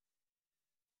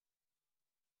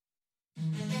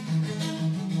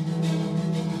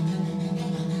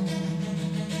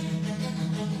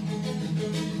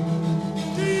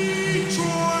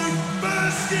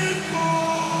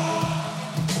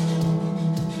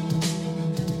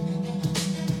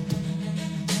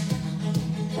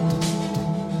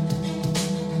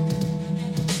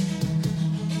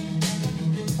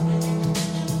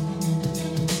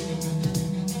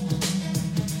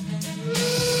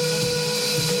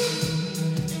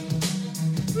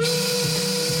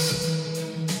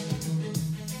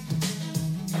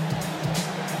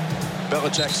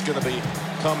Belichick's going to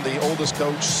become the oldest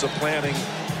coach, supplanting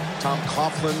Tom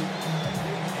Coughlin,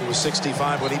 who was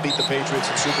 65 when he beat the Patriots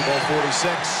in Super Bowl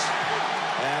 46.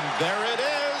 And there it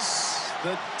is.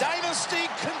 The dynasty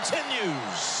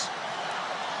continues.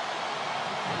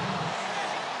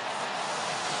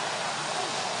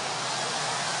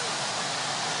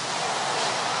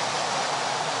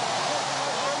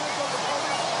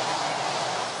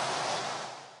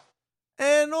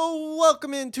 And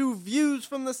welcome into Views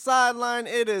from the Sideline.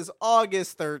 It is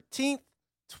August 13th,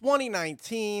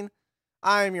 2019.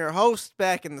 I am your host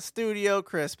back in the studio,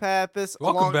 Chris Pappas.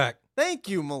 Welcome back. Thank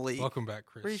you, Malik. Welcome back,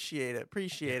 Chris. Appreciate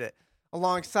it.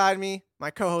 Alongside me,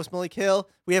 my co-host, Malik Hill.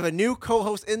 We have a new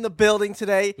co-host in the building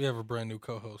today. We have a brand new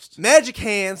co-host. Magic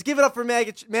Hands. Give it up for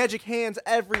Magic Hands,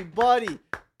 everybody.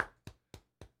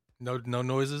 No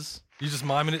noises? You just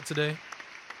miming it today?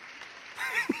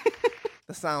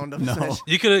 The sound of No.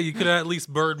 You could at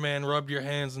least Birdman rub your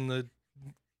hands in the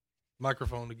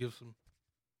microphone to give some.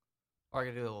 Or I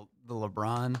could do the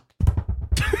LeBron.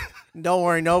 Don't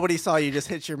worry, nobody saw you just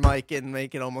hit your mic and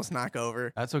make it almost knock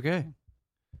over. That's okay.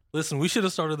 Listen, we should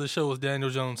have started the show with Daniel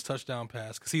Jones' touchdown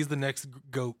pass because he's the next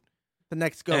GOAT. The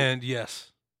next GOAT. And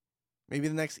yes, Maybe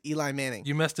the next Eli Manning.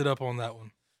 you messed it up on that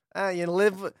one. You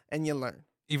live and you learn.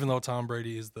 Even though Tom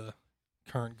Brady is the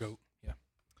current GOAT. Yeah.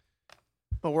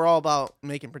 But we're all about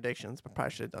making predictions, but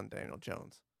probably should have done Daniel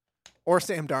Jones. Or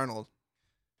Sam Darnold.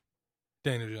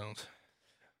 Daniel Jones.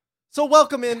 So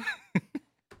welcome in.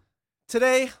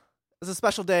 Today is a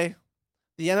special day.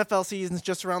 The NFL season's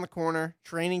just around the corner.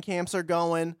 Training camps are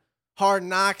going. Hard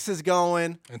Knocks is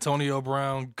going. Antonio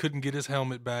Brown couldn't get his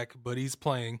helmet back, but he's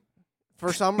playing.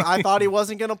 For some, I thought he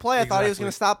wasn't going to play. I thought he was Exactly. going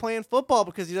to stop playing football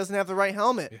because he doesn't have the right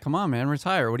helmet. Come on, man.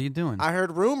 Retire. What are you doing? I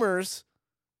heard rumors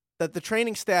that the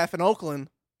training staff in Oakland,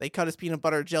 they cut his peanut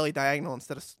butter jelly diagonal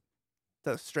instead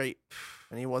of straight,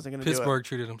 and he wasn't going to do it. Pittsburgh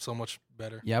treated him so much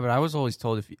better. Yeah, but I was always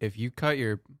told if you cut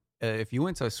your if you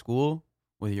went to school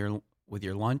with your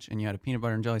lunch and you had a peanut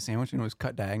butter and jelly sandwich and it was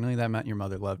cut diagonally, that meant your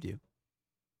mother loved you.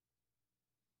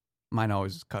 Mine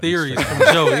always was cut. Theories straight.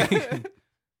 from Joey.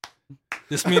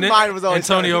 This minute, Mine was always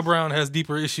Antonio cut. Brown has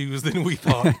deeper issues than we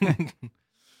thought.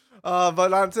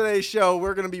 But on today's show,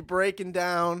 we're going to be breaking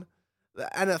down the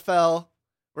NFL.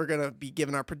 We're going to be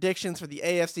giving our predictions for the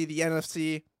AFC, the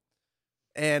NFC,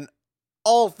 and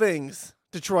all things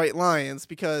Detroit Lions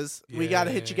because we got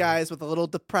to hit you Yeah. guys with a little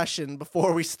depression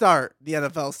before we start the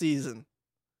NFL season.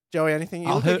 Joey, anything you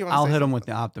I'll look like hit you wanna say them something? with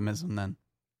the optimism then.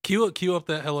 Cue up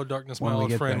that Hello Darkness, When my we old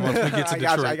get friend. there. Once we get to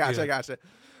Detroit, I got you.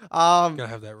 Gotta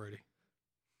have that ready.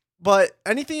 But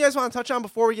anything you guys want to touch on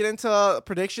before we get into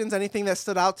predictions? Anything that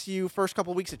stood out to you first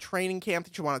couple weeks of training camp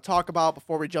that you want to talk about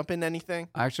before we jump into anything?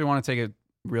 I actually want to take a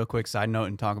real quick side note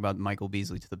and talk about Michael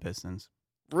Beasley to the Pistons.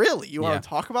 Really? You Yeah. want to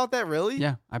talk about that? Really?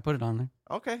 Yeah, I put it on there.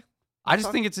 Okay. I just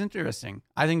Fun. think it's interesting.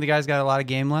 I think the guy's got a lot of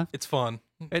game left. It's fun.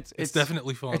 It's It's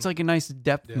definitely fun. It's like a nice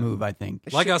depth Yeah. move, I think.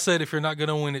 Like I said, if you're not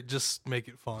gonna win it, just make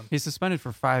it fun. He's suspended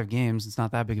for 5 games. It's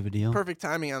not that big of a deal. Perfect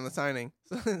timing on the signing.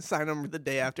 Sign him the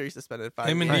day after he's suspended 5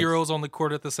 Him and games. Heroes on the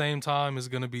court at the same time is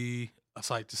gonna be a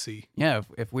sight to see. Yeah,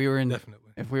 if we were in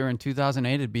Definitely. if we were in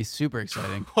 2008, it'd be super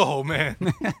exciting. Oh man,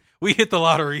 we hit the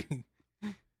lottery.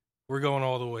 We're going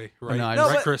all the way, right? No, I No,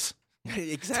 right, but- Chris?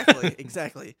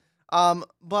 exactly.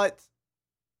 But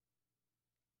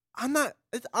I'm not.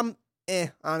 I'm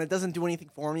on it. Doesn't do anything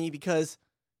for me because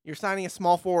you're signing a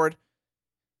small forward.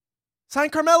 Sign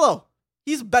Carmelo.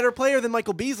 He's a better player than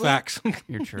Michael Beasley. Facts.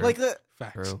 You're true. Like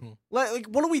Facts. True. what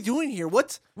are we doing here?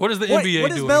 What is the What NBA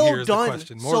has doing Melo here is the done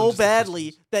question. More so than just the badly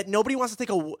Pistons. that nobody wants to take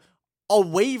a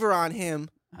waiver on him?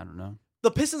 I don't know.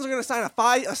 The Pistons are going to sign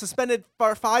a suspended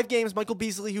for 5 games Michael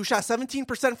Beasley, who shot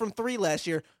 17% from 3 last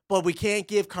year, but we can't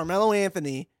give Carmelo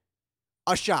Anthony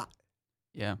a shot.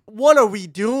 Yeah. What are we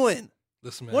doing?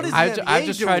 Listen, man. What is I've, the I've NBA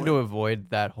just tried to doing? avoid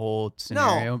that whole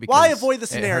scenario. No, because why avoid the it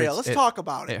scenario? hurts- Let's it- talk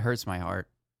about It it. hurts my heart,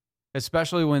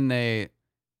 especially when they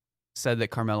said that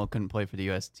Carmelo couldn't play for the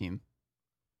U.S. team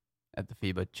at the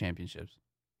FIBA championships.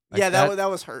 Like, Yeah, that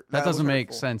was hurt. that doesn't was make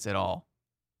hurtful. sense at all.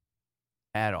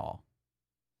 At all.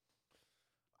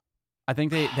 I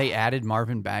think they added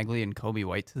Marvin Bagley and Kobe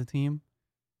White to the team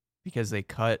because they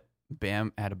cut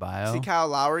Bam Adebayo. See Kyle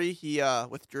Lowry, he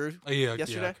withdrew. Oh, yeah,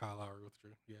 yesterday? yeah, Kyle Lowry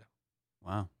withdrew. Yeah.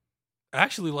 Wow. I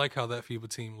actually like how that FIBA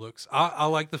team looks. I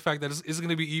like the fact that it's going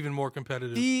to be even more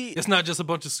competitive. It's not just a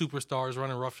bunch of superstars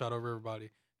running roughshod over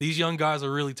everybody. These young guys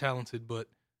are really talented, but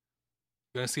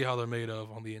you're going to see how they're made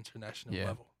of on the international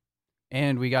level.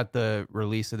 And we got the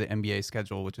release of the NBA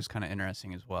schedule, which is kind of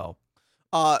interesting as well.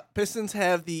 Pistons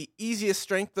have the easiest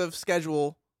strength of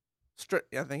schedule.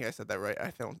 I think I said that right.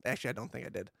 I don't think I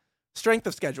did. Strength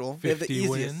of schedule. They have the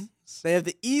easiest. Wins. They have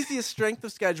the easiest strength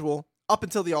of schedule up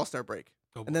until the All-Star break.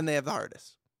 Oh, and then they have the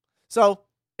hardest. So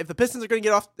if the Pistons are going to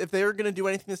get off, if they're going to do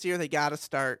anything this year, they got to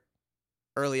start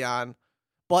early on.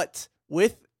 But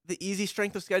with the easy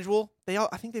strength of schedule,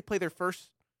 I think they play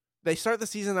they start the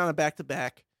season on a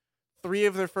back-to-back. 3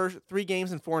 of their first 3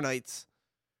 games in 4 nights.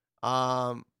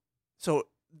 So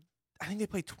I think they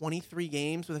played 23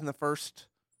 games within the first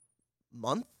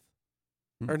month.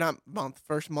 Or not month,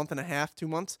 first month and a half, 2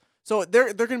 months. So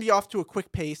they're going to be off to a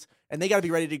quick pace, and they got to be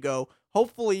ready to go.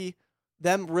 Hopefully,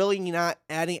 them really not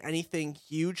adding anything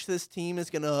huge to this team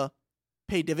is going to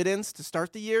pay dividends to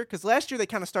start the year. Because last year they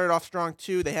kind of started off strong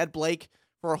too. They had Blake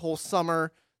for a whole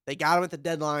summer. They got him at the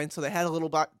deadline, so they had a little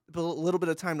bit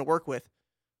of time to work with.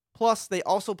 Plus, they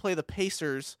also play the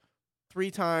Pacers 3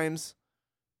 times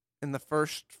in the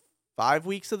first 5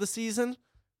 weeks of the season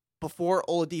before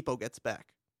Oladipo gets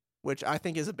back, which I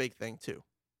think is a big thing too.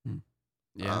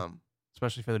 Yeah,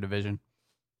 especially for the division.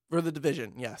 For the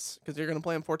division, yes, because you're going to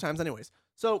play them 4 times anyways.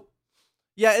 So,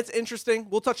 yeah, it's interesting.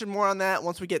 We'll touch more on that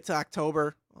once we get to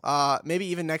October. Maybe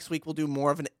even next week we'll do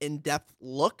more of an in-depth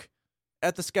look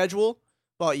at the schedule.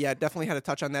 But, yeah, definitely had to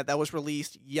touch on that. That was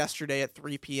released yesterday at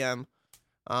 3 p.m.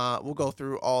 We'll go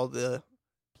through all the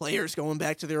players going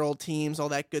back to their old teams, all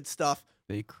that good stuff.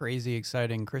 The crazy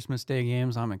exciting Christmas Day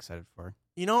games I'm excited for.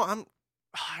 You know,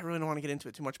 I really don't want to get into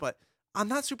it too much, but I'm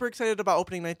not super excited about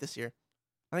opening night this year.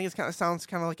 I think it sounds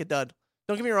kind of like a dud.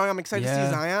 Don't get me wrong, I'm excited to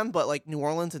see Zion, but like New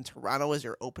Orleans and Toronto as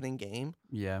your opening game.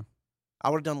 Yeah. I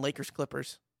would have done Lakers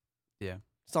Clippers. Yeah.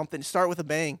 Something. Start with a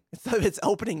bang. It's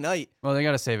opening night. Well, they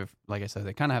got to save it. Like I said,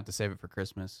 they kind of have to save it for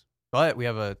Christmas. But we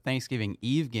have a Thanksgiving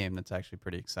Eve game that's actually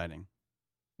pretty exciting.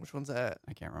 Which one's that?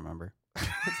 I can't remember.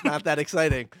 It's not that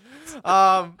exciting.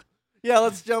 Yeah,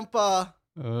 let's jump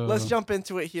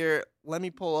into it here. Let me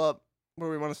pull up where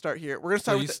we want to start here. We're going to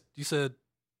start with you said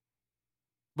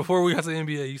before we got to the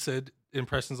NBA, you said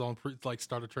impressions on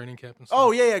start a training camp and stuff.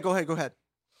 Oh, yeah, go ahead.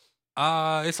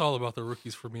 It's all about the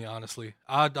rookies for me, honestly.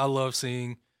 I love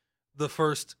seeing the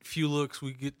first few looks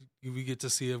we get to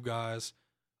see of guys.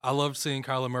 I loved seeing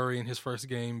Kyler Murray in his first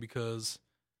game because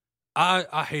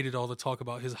I hated all the talk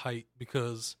about his height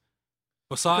because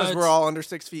we're all under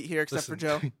 6 feet here except for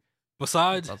Joe.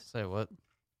 Besides, I'll say what?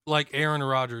 Like Aaron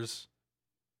Rodgers,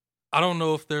 I don't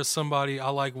know if there's somebody I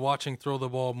like watching throw the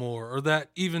ball more or that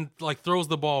even throws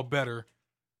the ball better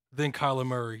than Kyler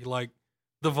Murray. Like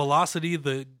the velocity,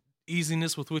 the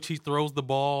easiness with which he throws the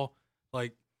ball,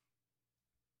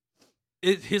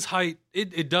 his height,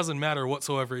 it doesn't matter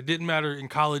whatsoever. It didn't matter in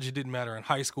college. It didn't matter in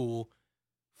high school.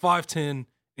 5'10", and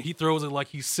he throws it like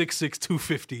he's 6'6",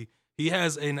 250. He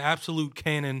has an absolute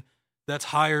cannon that's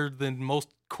higher than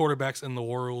most quarterbacks in the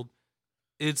world.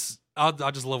 I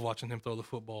just love watching him throw the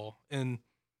football, and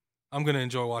I'm going to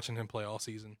enjoy watching him play all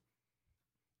season.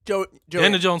 Joe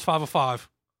Daniel Jones, 5 of 5.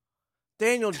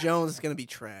 Daniel Jones is going to be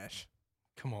trash.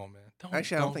 Come on, man.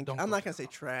 I'm not going to say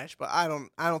trash, but I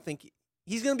don't think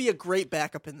he's going to be a great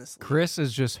backup in this league. Chris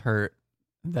is just hurt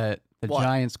that the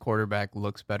Giants quarterback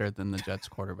looks better than the Jets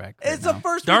quarterback. It's now. a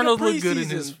first week Darnold of looked good in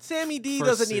preseason. his Sammy D first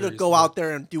doesn't need to series, go out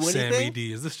there and do anything. Sammy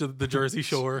D. Is this the Jersey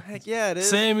Shore? Heck yeah, it is.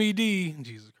 Sammy D.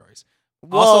 Jesus Christ.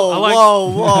 Whoa,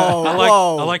 Also,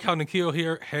 whoa. I like how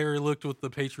N'Keal Harry looked with the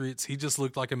Patriots. He just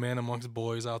looked like a man amongst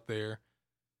boys out there.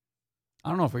 I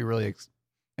don't know if we really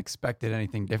expected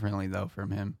anything differently, though,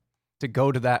 from him. To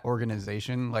go to that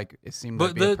organization, it seemed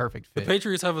to be a perfect fit. The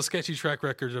Patriots have a sketchy track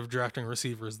record of drafting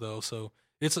receivers, though, so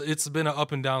it's been an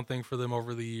up and down thing for them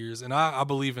over the years. And I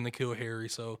believe in N'Keal Harry,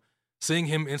 so seeing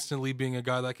him instantly being a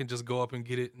guy that can just go up and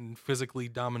get it and physically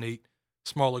dominate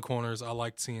smaller corners, I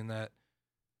liked seeing that.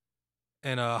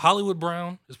 And Hollywood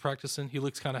Brown is practicing. He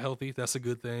looks kind of healthy. That's a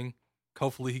good thing.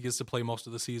 Hopefully he gets to play most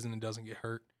of the season and doesn't get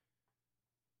hurt.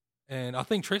 And I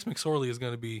think Trace McSorley is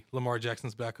going to be Lamar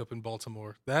Jackson's backup in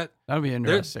Baltimore. That'll be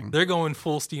interesting. They're going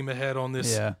full steam ahead on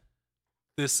this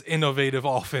this innovative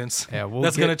offense. Yeah,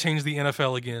 that's going to change the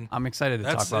NFL again. I'm excited to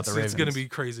talk about the Ravens. It's going to be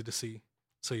crazy to see.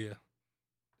 So, yeah.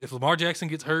 If Lamar Jackson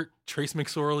gets hurt, Trace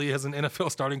McSorley as an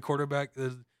NFL starting quarterback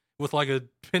with a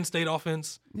Penn State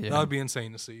offense, that would be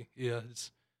insane to see. Yeah,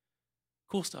 it's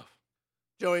cool stuff.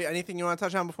 Joey, anything you want to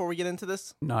touch on before we get into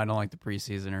this? No, I don't like the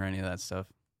preseason or any of that stuff.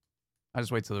 I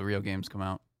just wait till the real games come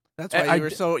out. That's why you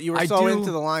were so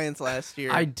into the Lions last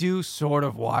year. I do sort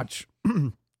of watch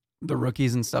the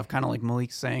rookies and stuff, kind of like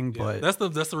Malik's saying, Yeah,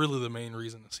 but that's really the main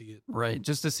reason to see it. right,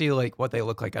 just to see like what they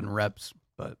look like on reps.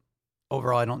 But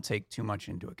overall, I don't take too much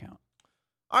into account.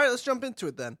 All right, let's jump into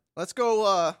it then. Let's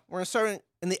go. We're gonna start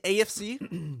in the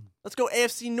AFC. Let's go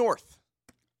AFC North.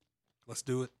 Let's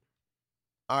do it.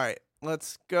 All right,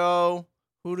 let's go.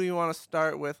 Who do you want to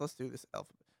start with? Let's do this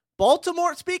alphabet.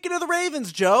 Baltimore. Speaking of the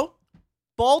Ravens, Joe.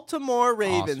 Baltimore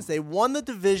Ravens. Awesome. They won the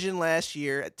division last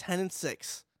year at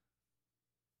 10-6,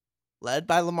 led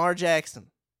by Lamar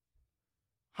Jackson.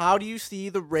 How do you see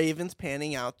the Ravens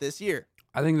panning out this year?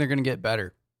 I think they're going to get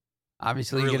better.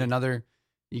 Obviously, Really? you get another.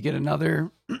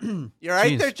 You all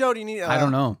right Jeez. there, Joe? Do you need? I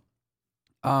don't know.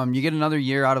 You get another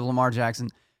year out of Lamar Jackson.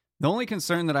 The only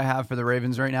concern that I have for the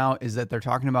Ravens right now is that they're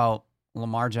talking about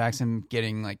Lamar Jackson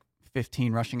getting like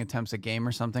 15 rushing attempts a game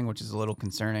or something, which is a little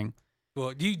concerning.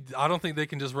 Well, I don't think they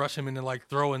can just rush him into like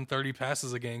throwing 30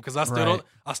 passes a game because I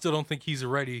still don't think he's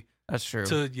ready That's true.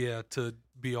 to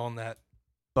be on that.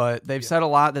 But they've said a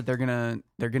lot that they're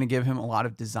gonna give him a lot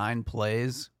of design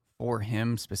plays for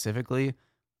him specifically.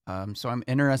 So I'm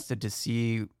interested to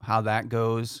see how that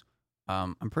goes.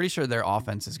 I'm pretty sure their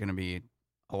offense is going to be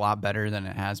a lot better than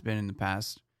it has been in the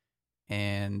past,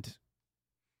 and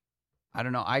I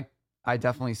don't know. I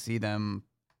definitely see them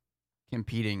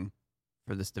competing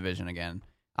for this division again.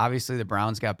 Obviously, the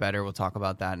Browns got better. We'll talk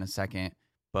about that in a second,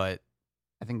 but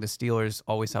I think the Steelers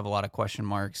always have a lot of question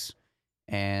marks,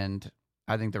 and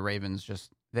I think the Ravens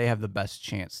they have the best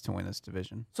chance to win this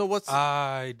division. So what's?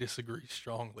 I disagree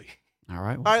strongly. All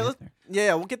right, All right,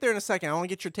 we'll get there in a second. I want to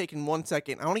get your take in 1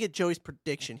 second. I want to get Joey's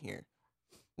prediction here.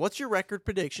 What's your record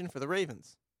prediction for the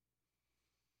Ravens?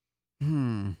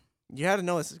 You had to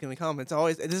know this is going to come. It's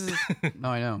always No,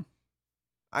 I know.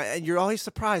 You're always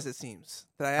surprised. It seems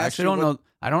that I I actually don't know.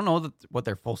 I don't know what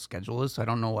their full schedule is, so I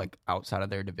don't know like outside of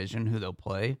their division who they'll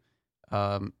play.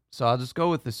 So I'll just go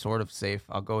with the sort of safe.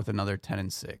 I'll go with another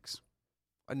 10-6.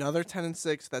 Another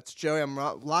 10-6. That's Joey. I'm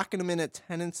locking them in at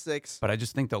 10-6. But I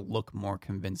just think they'll look more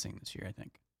convincing this year. I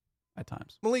think at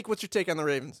times. Malik, what's your take on the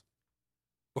Ravens?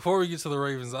 Before we get to the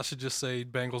Ravens, I should just say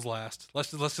Bengals last.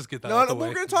 Let's just get that No, out the way.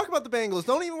 we're going to talk about the Bengals.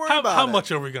 Don't even worry about it. How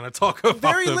much are we going to talk about?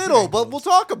 Very the little, Bengals? but we'll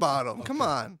talk about them. Okay. Come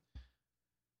on.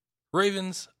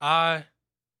 Ravens, I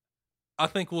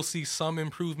think we'll see some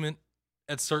improvement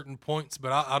at certain points,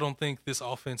 but I don't think this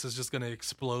offense is just going to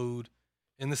explode,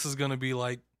 and this is going to be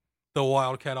like the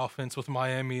Wildcat offense with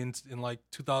Miami in like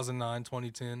 2009,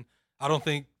 2010. I don't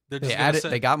think they're just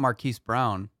They got Marquise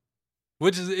Brown,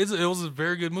 which it was a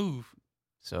very good move.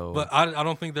 so But I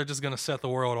don't think they're just going to set the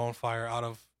world on fire out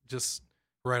of just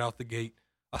right out the gate.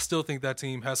 I still think that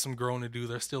team has some growing to do.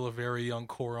 They're still a very young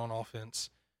core on offense.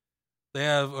 They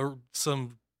have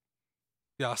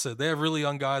they have really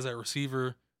young guys at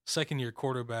receiver, second-year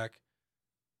quarterback.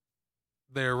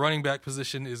 Their running back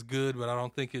position is good, but I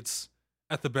don't think it's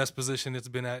at the best position it's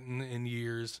been at in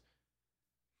years.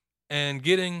 And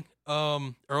getting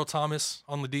Earl Thomas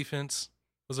on the defense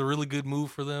was a really good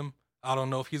move for them. I don't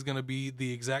know if he's going to be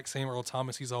the exact same Earl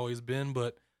Thomas he's always been,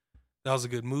 but that was a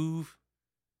good move.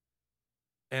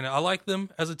 And I like them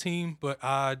as a team, but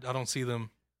I don't see them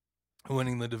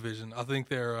winning the division. I think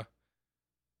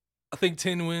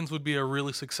 10 wins would be a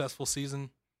really successful season.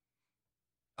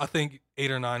 I think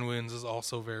 8 or 9 wins is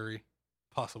also very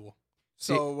possible.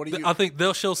 So what do you? I think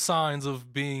they'll show signs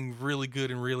of being really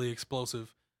good and really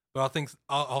explosive, but I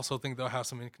also think they'll have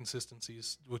some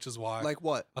inconsistencies, which is why Like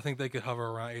what? I think they could hover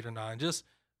around 8 or 9. Just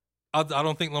I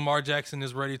don't think Lamar Jackson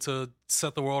is ready to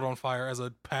set the world on fire as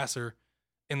a passer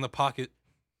in the pocket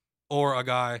or a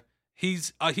guy.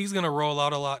 He's going to roll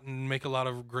out a lot and make a lot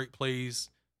of great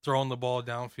plays, throwing the ball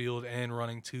downfield and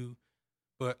running too.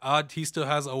 But he still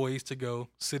has a ways to go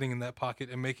sitting in that pocket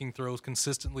and making throws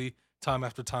consistently time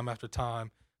after time after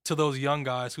time to those young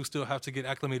guys who still have to get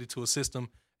acclimated to a system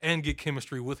and get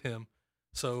chemistry with him.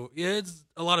 So, yeah, it's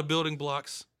a lot of building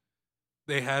blocks.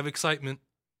 They have excitement.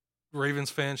 Ravens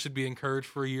fans should be encouraged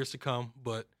for years to come,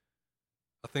 but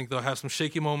I think they'll have some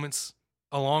shaky moments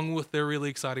along with their really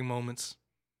exciting moments.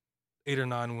 8 or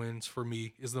 9 wins for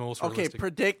me is the most Okay, realistic.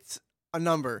 predict a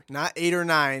number, not 8 or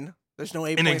 9. There's no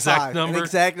 8.5. An exact number? An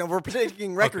exact number. We're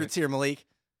predicting records here, Malik.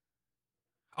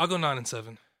 I'll go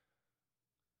 9-7.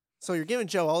 So you're giving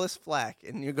Joe all this flack,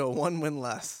 and you go 1 win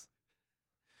less.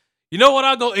 You know what?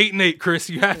 I'll go 8-8, Chris.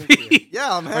 You happy?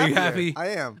 Yeah, I'm happy. Are you happy? I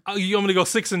am. You want me to go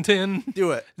 6-10?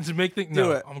 Do it. To make things? Do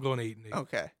No, it. I'm going 8-8.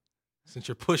 Okay. Since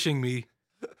you're pushing me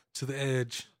to the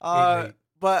edge. 8-8.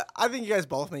 But I think you guys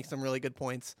both make some really good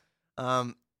points.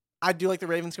 I do like the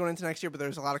Ravens going into next year, but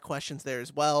there's a lot of questions there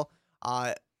as well.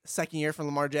 Second year from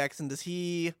Lamar Jackson. Does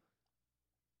he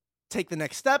take the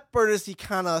next step, or does he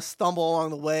kind of stumble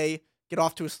along the way, get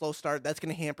off to a slow start? That's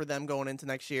going to hamper them going into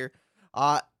next year.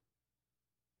 I'm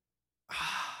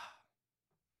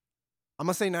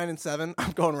gonna say 9-7.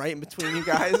 I'm going right in between you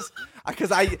guys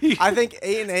because I think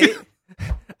 8-8.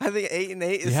 I think 8-8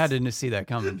 is. You had to see that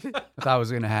coming. I thought it was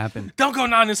going to happen. Don't go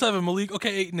 9-7, Malik.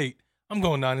 Okay, 8-8. I'm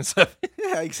going 9-7.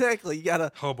 Yeah, exactly. You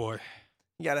gotta. Oh boy.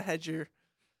 You gotta hedge your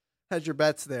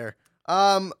bets there.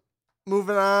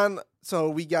 Moving on. So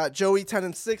we got Joey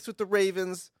 10-6 with the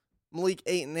Ravens. Malik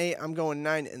 8-8. I'm going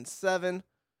 9-7.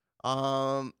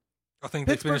 I think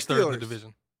they finished third in the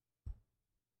division.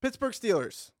 Pittsburgh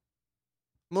Steelers.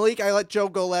 Malik, I let Joe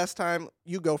go last time.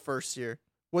 You go first here.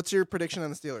 What's your prediction on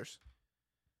the Steelers?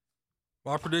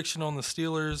 My prediction on the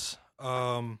Steelers,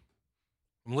 I'm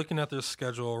looking at their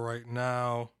schedule right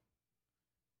now.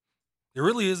 It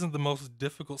really isn't the most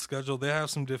difficult schedule. They have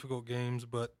some difficult games,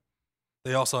 but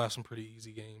they also have some pretty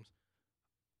easy games.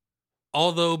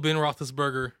 Although Ben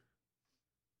Roethlisberger,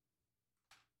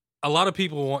 a lot of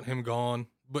people want him gone,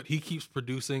 but he keeps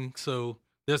producing, so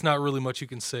there's not really much you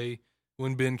can say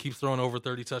when Ben keeps throwing over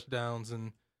 30 touchdowns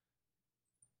and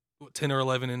 10 or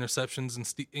 11 interceptions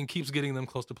and keeps getting them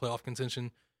close to playoff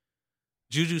contention.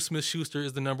 Juju Smith-Schuster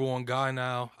is the number one guy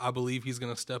now. I believe he's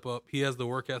going to step up. He has the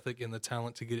work ethic and the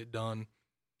talent to get it done.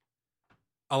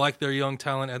 I like their young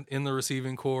talent in the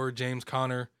receiving core. James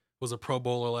Conner was a Pro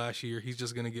Bowler last year. He's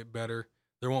just going to get better.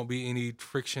 There won't be any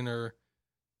friction or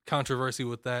controversy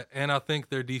with that. And I think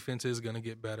their defense is going to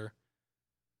get better.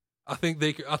 I think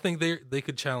they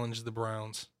could challenge the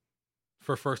Browns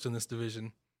for first in this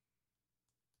division.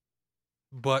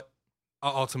 But I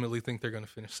ultimately think they're going to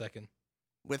finish second.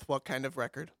 With what kind of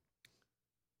record?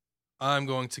 I'm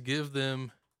going to give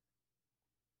them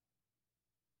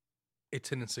a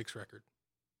 10-6 record.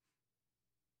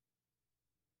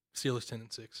 Steelers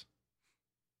 10-6.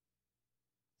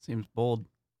 Seems bold.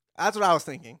 That's what I was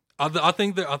thinking. I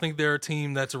think they're a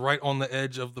team that's right on the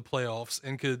edge of the playoffs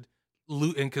and could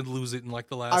lose it in like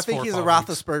the last. I think 4 or he's 5 a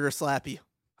weeks. Roethlisberger slappy.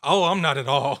 Oh, I'm not at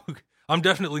all. I'm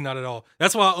definitely not at all.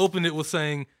 That's why I opened it with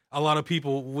saying a lot of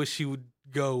people wish he would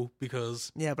go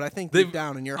because Yeah, but I think deep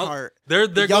down in your heart, they're a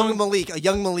going.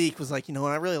 young Malik was like, you know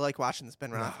what, I really like watching this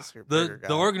Ben Roethlisberger guy.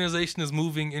 The organization is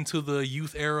moving into the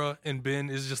youth era, and Ben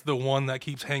is just the one that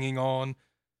keeps hanging on.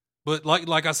 But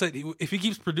like I said, if he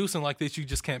keeps producing like this, you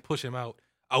just can't push him out.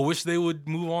 I wish they would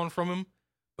move on from him,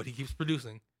 but he keeps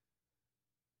producing.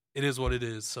 It is what it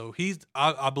is. So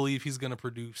I believe he's going to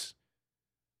produce.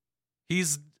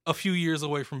 He's a few years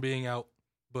away from being out,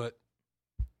 but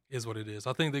is what it is.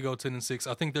 I think they go 10-6.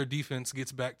 I think their defense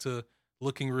gets back to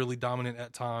looking really dominant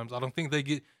at times. I don't think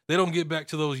they don't get back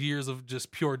to those years of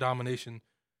just pure domination.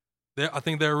 I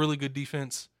think they're a really good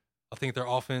defense. I think their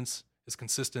offense is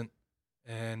consistent,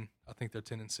 and I think they're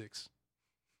 10-6.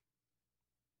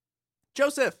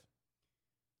 Joseph,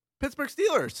 Pittsburgh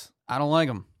Steelers. I don't like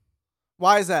them.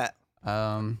 Why is that?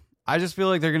 I just feel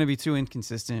like they're going to be too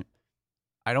inconsistent.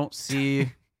 I don't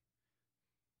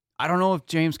know if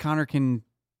James Conner can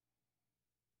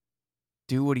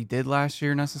do what he did last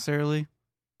year necessarily.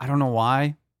 I don't know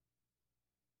why.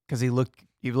 Because he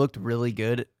looked really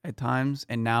good at times,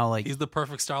 and now He's the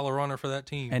perfect style of runner for that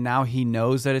team. And now he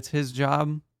knows that it's his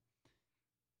job.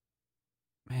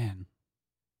 Man.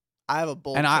 I have a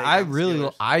bold And take I on the really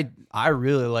Steelers. I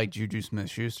really like Juju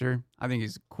Smith-Schuster. I think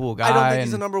he's a cool guy. I don't think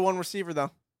he's a number one receiver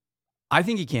though. I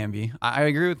think he can be. I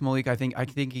agree with Malik. I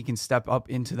think he can step up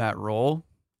into that role.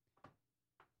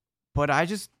 But I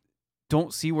just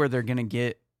don't see where they're going to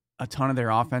get a ton of their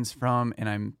offense from, and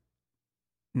I'm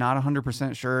not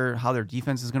 100% sure how their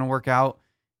defense is going to work out.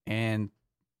 And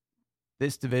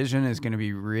this division is going to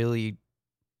be really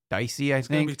dicey, It's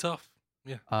going to be tough.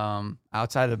 Yeah.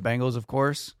 Outside of the Bengals, of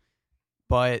course.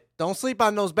 But Don't sleep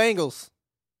on those Bengals.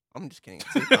 I'm just kidding.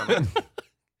 Sleep on them.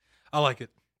 I like it.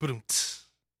 Ba-dum-ts.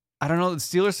 I don't know. The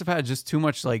Steelers have had just too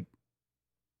much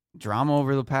drama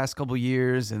over the past couple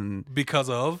years, and Because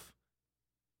of?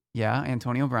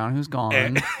 Antonio Brown, who's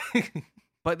gone.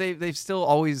 But they've still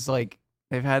always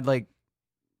they've had the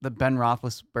Ben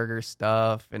Roethlisberger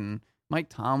stuff and Mike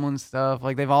Tomlin stuff.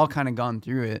 They've all kind of gone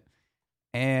through it,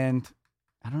 and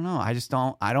I don't know.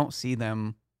 I don't see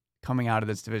them coming out of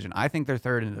this division. I think they're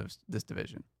third in this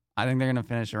division. I think they're gonna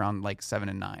finish around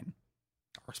 7-9. I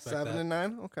respect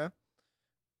 7-9. Okay.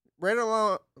 Right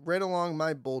along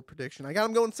my bold prediction. I got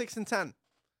them going 6-10.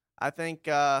 I think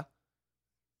they're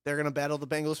gonna battle the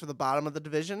Bengals for the bottom of the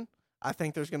division. I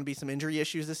think there's gonna be some injury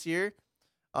issues this year.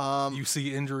 You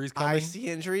see injuries coming? I see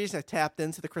injuries. I tapped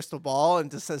into the crystal ball and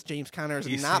just says James Conner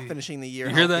is not finishing the year.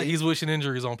 You hear that? healthy. He's wishing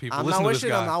injuries on people. I'm Listen not to this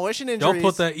wishing. guy. I'm not wishing injuries. Don't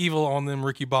put that evil on them,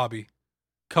 Ricky Bobby.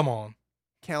 Come on.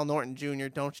 Cal Norton Jr.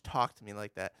 Don't you talk to me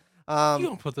like that. You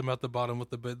don't put them at the bottom with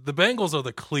the Bengals are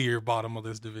the clear bottom of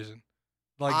this division.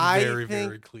 Like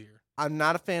very clear. I'm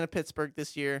not a fan of Pittsburgh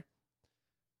this year.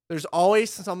 There's always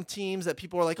some teams that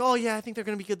people are like, oh, yeah, I think they're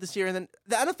going to be good this year. And then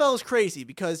the NFL is crazy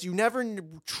because you never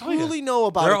truly know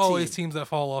about There a are always team. teams that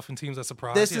fall off and teams that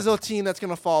surprise. This is a team that's going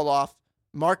to fall off.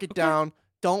 Mark it down.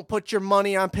 Don't put your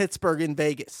money on Pittsburgh in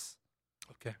Vegas.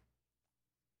 Okay.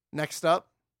 Next up,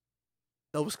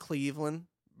 those Cleveland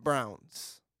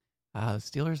Browns.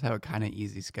 Steelers have a kind of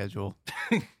easy schedule.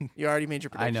 You already made your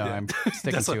prediction. I know. I'm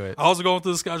sticking to it. I was going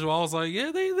through the schedule. I was like,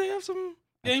 yeah, they have some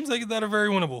games that are very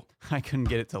winnable. I couldn't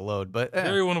get it to load, but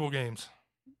Very winnable games.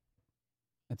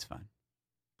 That's fine.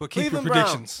 But keep Cleveland your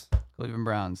predictions. Cleveland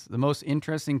Browns, the most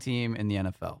interesting team in the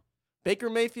NFL. Baker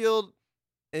Mayfield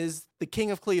is the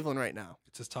king of Cleveland right now.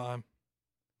 It's his time.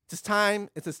 It's his time.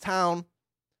 It's his town.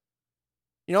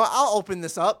 You know what? I'll open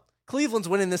this up. Cleveland's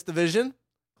winning this division.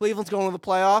 Cleveland's going to the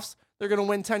playoffs. They're going to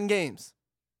win 10 games.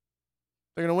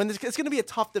 They're going to win this. It's going to be a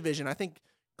tough division. I think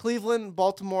Cleveland,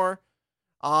 Baltimore,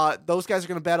 those guys are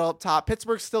going to battle up top.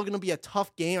 Pittsburgh's still going to be a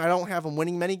tough game. I don't have them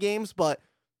winning many games, but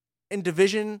in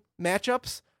division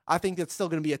matchups, I think it's still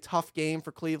going to be a tough game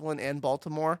for Cleveland and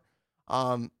Baltimore.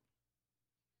 I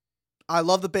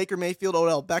love the Baker Mayfield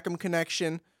Odell Beckham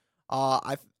connection.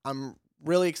 I'm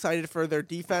really excited for their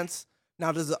defense.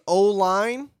 Now, does the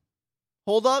O-line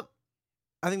hold up?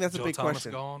 I think that's a big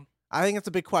question. Gone. I think that's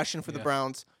a big question for the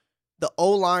Browns. The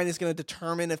O-line is going to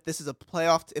determine if this is a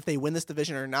playoff, if they win this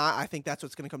division or not. I think that's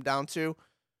what's going to come down to.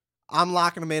 I'm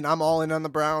locking them in. I'm all in on the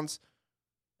Browns.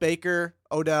 Baker,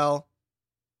 Odell,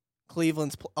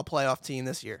 Cleveland's a playoff team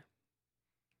this year.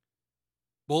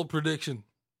 Bold prediction,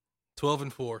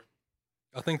 12-4.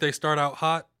 I think they start out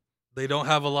hot. They don't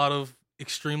have a lot of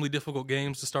extremely difficult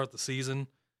games to start the season.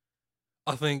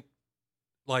 I think,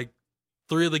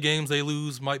 3 of the games they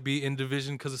lose might be in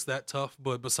division because it's that tough.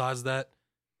 But besides that,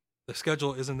 the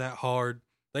schedule isn't that hard.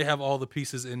 They have all the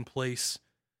pieces in place.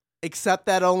 Except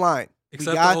that O-line.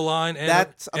 Except the O-line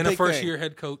and a first-year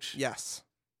head coach. Yes.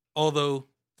 Although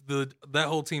that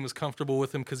whole team is comfortable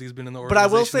with him because he's been in the organization.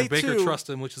 But I will say, Baker too, trusts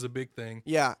him, which is a big thing.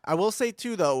 Yeah. I will say,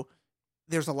 too, though,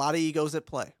 there's a lot of egos at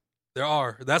play. There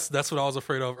are. That's what I was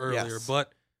afraid of earlier. Yes.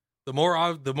 But the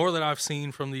more that I've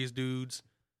seen from these dudes,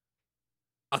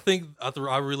 I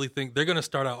really think they're going to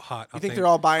start out hot. I think they're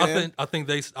all buying in? I think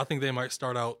they might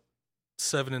start out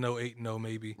 7-0, 8-0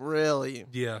 maybe. Really?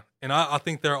 Yeah. And I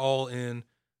think they're all in.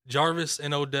 Jarvis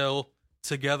and Odell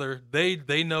together,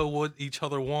 they know what each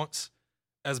other wants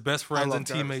as best friends and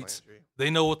teammates. They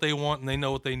know what they want and they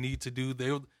know what they need to do.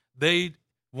 They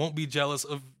won't be jealous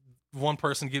of one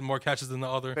person getting more catches than the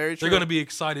other. Very true. They're going to be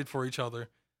excited for each other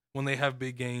when they have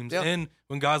big games. Yep. And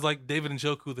when guys like David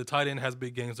Njoku, the tight end, has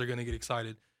big games, they're going to get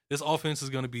excited. This offense is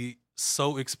going to be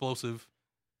so explosive.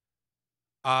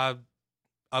 I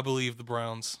believe the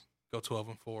Browns go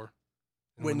 12-4.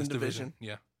 And Win this the division.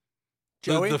 Yeah.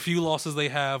 Joey? The few losses they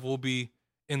have will be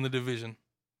in the division.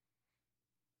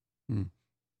 I'm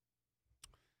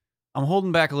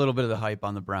holding back a little bit of the hype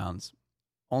on the Browns,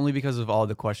 only because of all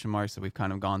the question marks that we've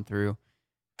kind of gone through.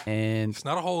 And It's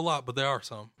not a whole lot, but there are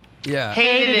some. yeah,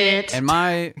 Hated it. and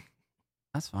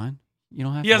that's fine. You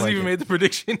don't have He to hasn't like even it. made the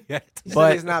prediction yet. He But-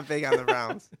 said he's not big on the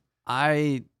Browns.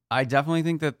 I definitely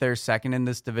think that they're second in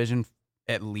this division,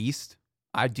 at least.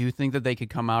 I do think that they could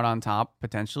come out on top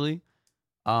potentially.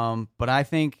 But I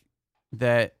think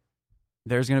that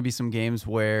there's going to be some games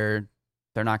where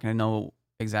they're not going to know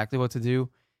exactly what to do.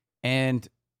 And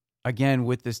again,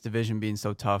 with this division being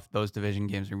so tough, those division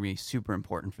games are going to be super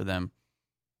important for them.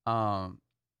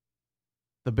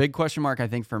 The big question mark, I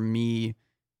think, for me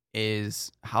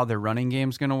is how their running game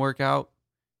is going to work out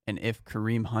and if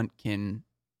Kareem Hunt can,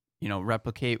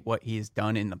 replicate what he's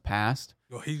done in the past.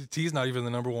 Well, he's not even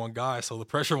the number one guy, so the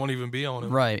pressure won't even be on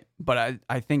him. Right. But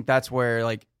I think that's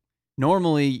where,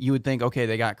 normally you would think, okay,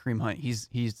 they got Kareem Hunt.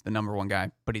 He's the number one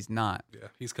guy, but he's not. Yeah,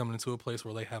 he's coming into a place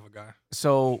where they have a guy.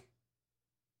 So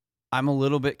I'm a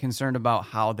little bit concerned about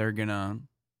how they're going to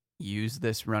use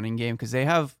this running game because they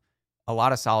have a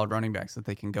lot of solid running backs that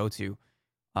they can go to.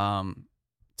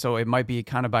 So it might be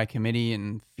kind of by committee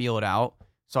and feel it out.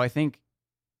 So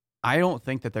I don't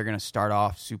think that they're going to start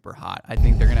off super hot. I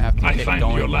think they're going to have to I get find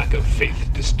going your lack of faith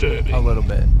disturbing. a little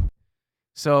bit.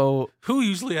 So Who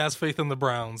usually has faith in the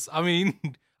Browns? I mean,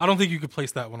 I don't think you could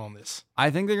place that one on this.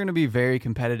 I think they're going to be very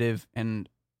competitive, and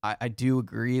I do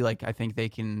agree. I think they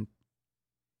could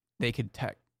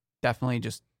definitely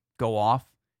just go off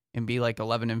and be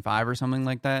 11-5 or something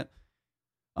like that.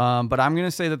 But I'm going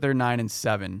to say that they're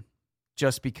 9-7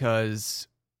 just because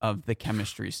of the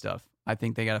chemistry stuff. I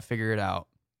think they got to figure it out.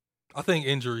 I think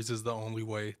injuries is the only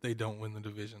way they don't win the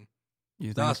division.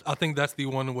 You think? I think that's the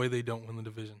one way they don't win the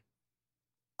division.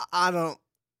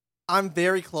 I'm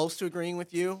very close to agreeing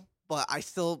with you, but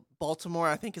Baltimore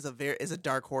I think is a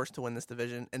dark horse to win this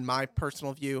division in my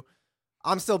personal view.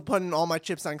 I'm still putting all my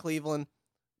chips on Cleveland.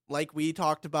 Like we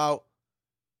talked about,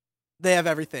 they have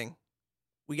everything.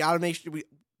 We got to make sure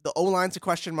the O-line's a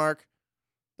question mark.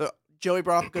 Joey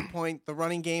brought up a good point. The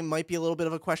running game might be a little bit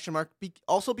of a question mark,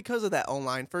 also because of that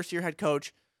O-line. First-year head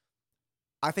coach.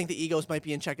 I think the egos might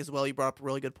be in check as well. You brought up a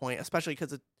really good point, especially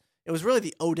because it was really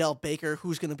the Odell Baker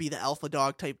who's going to be the alpha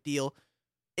dog type deal.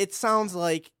 It sounds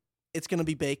like it's going to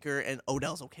be Baker, and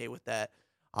Odell's okay with that.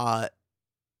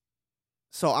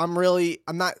 So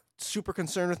I'm not super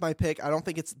concerned with my pick. I don't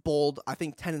think it's bold. I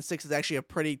think 10-6 is actually a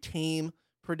pretty tame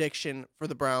prediction for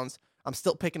the Browns. I'm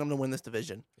still picking them to win this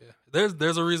division. Yeah,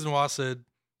 there's a reason why I said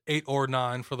 8 or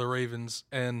 9 for the Ravens,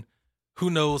 and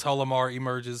who knows how Lamar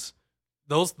emerges.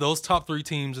 Those top 3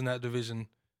 teams in that division,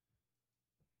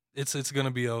 it's going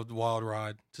to be a wild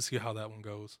ride to see how that one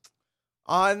goes.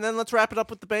 And then let's wrap it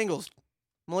up with the Bengals.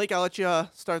 Malik, I'll let you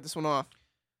start this one off.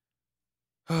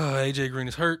 AJ Green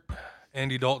is hurt.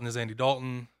 Andy Dalton is Andy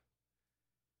Dalton.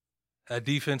 That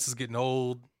defense is getting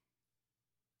old.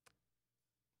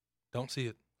 Don't see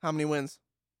it. How many wins?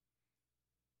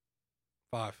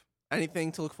 5.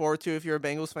 Anything to look forward to if you're a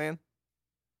Bengals fan?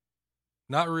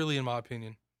 Not really, in my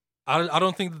opinion. I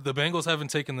don't think that the Bengals haven't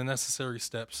taken the necessary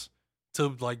steps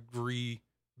to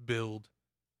rebuild.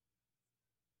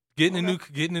 Getting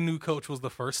a new coach was the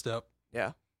first step.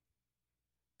 Yeah.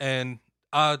 And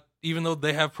even though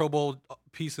they have Pro Bowl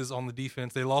pieces on the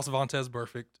defense, they lost Vontaze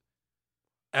Burfict.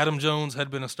 Adam Jones had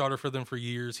been a starter for them for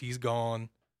years. He's gone.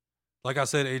 Like I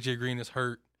said, AJ Green is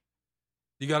hurt.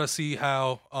 You got to see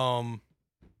how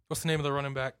what's the name of the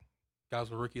running back?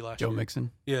 Guys were rookie last year. Joe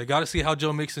Mixon. Yeah, got to see how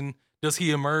Joe Mixon, does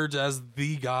he emerge as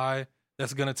the guy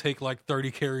that's going to take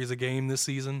 30 carries a game this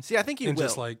season? See, I think he will.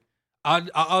 Just but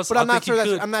I'm not sure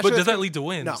I'm not sure. But does that lead to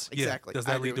wins? No, exactly. Yeah, does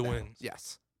that lead to wins?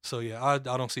 Yes. So yeah, I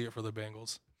don't see it for the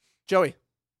Bengals. Joey.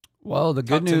 Well, the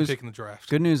good Top 10 news. pick in the draft.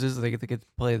 Good news is they get to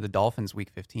play the Dolphins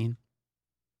week 15.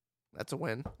 That's a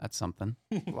win. That's something.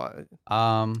 What?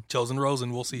 Chosen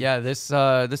Rosen, we'll see. Yeah, this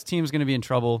team's going to be in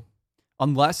trouble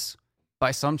unless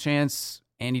by some chance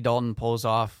Andy Dalton pulls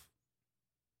off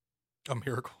A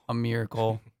miracle. a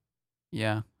miracle.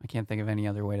 Yeah, I can't think of any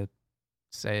other way to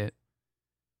say it.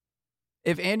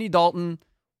 If Andy Dalton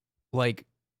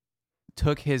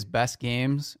took his best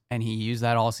games and he used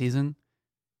that all season,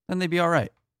 then they'd be all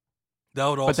right.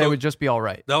 But they would just be all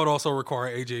right. That would also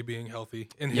require AJ being healthy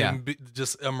and Yeah. him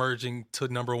just emerging to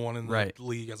number 1 in the Right.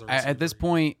 league as a receiver. At this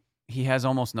point, he has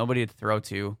almost nobody to throw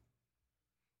to.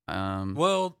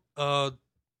 Well, I'm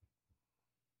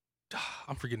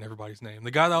forgetting everybody's name.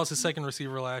 The guy that was his second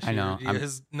receiver last I year, know.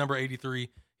 his number 83,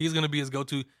 he's going to be his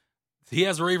go-to. He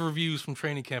has rave reviews from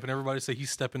training camp, and everybody say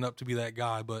he's stepping up to be that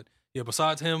guy. But yeah,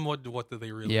 besides him, what do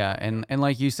they really? Yeah, and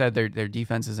like you said, their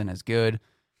defense isn't as good.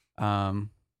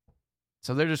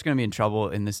 So they're just going to be in trouble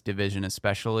in this division,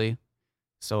 especially.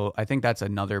 So I think that's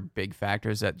another big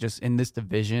factor is that just in this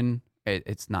division,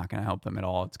 it's not going to help them at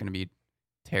all. It's going to be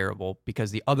terrible because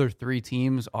the other 3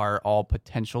 teams are all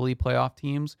potentially playoff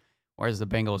teams, whereas the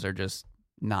Bengals are just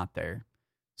not there.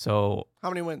 So How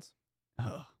many wins?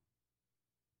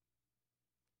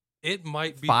 It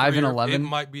might be 5 and 3 or- 11? It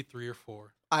might be 3 or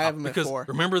 4. I have them at because 4.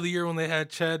 remember the year when they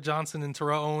had Chad Johnson and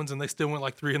Terrell Owens, and they still went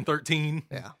 3-13.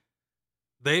 Yeah.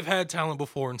 They've had talent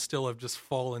before and still have just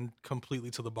fallen completely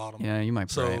to the bottom. yeah, you might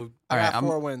be So right. I All right, got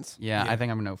 4 wins. Yeah, Yeah. I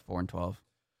think I'm going to go 4-12.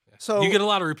 So you get a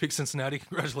lottery pick, Cincinnati.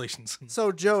 Congratulations.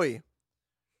 So Joey,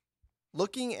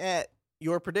 looking at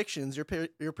your predictions, you're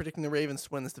predicting the Ravens to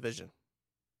win this division.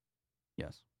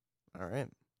 Yes. All right.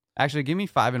 Actually, give me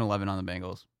 5 and 11 on the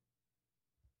Bengals.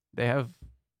 They have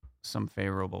some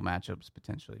favorable matchups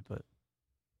potentially, but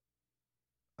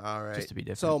All right. just to be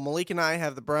different. So Malik and I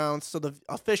have the Browns. So the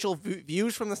official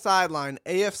views from the sideline,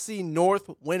 AFC North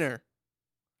winner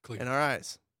in our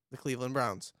eyes, the Cleveland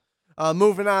Browns.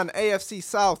 Moving on, AFC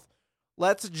South.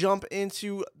 Let's jump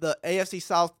into the AFC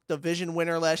South division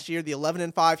winner last year, the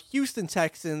 11-5 Houston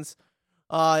Texans.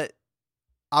 I'll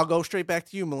go straight back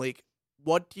to you, Malik.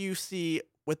 What do you see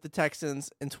with the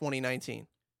Texans in 2019?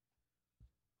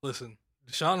 Listen,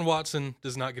 Deshaun Watson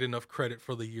does not get enough credit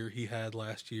for the year he had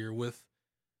last year.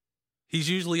 He's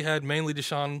usually had mainly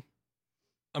DeAndre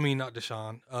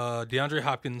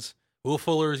Hopkins. Will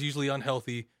Fuller is usually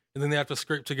unhealthy, and then they have to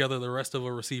scrape together the rest of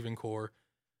a receiving core.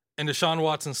 And Deshaun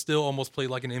Watson still almost played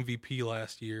like an MVP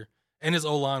last year, and his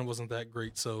O-line wasn't that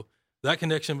great. So that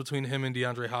connection between him and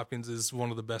DeAndre Hopkins is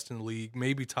one of the best in the league,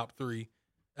 maybe top 3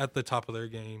 at the top of their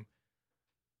game.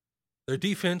 Their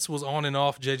defense was on and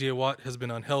off. J.J. Watt has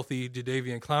been unhealthy.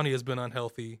 Jadeveon Clowney has been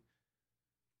unhealthy.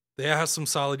 They have some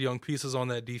solid young pieces on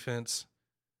that defense.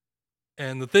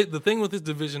 And the thing with this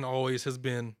division always has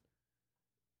been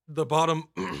the bottom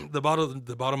the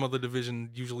bottom of the division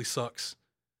usually sucks.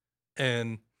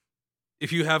 And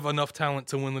if you have enough talent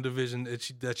to win the division,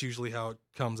 that's usually how it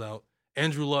comes out.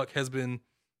 Andrew Luck has been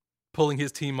pulling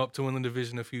his team up to win the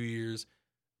division a few years.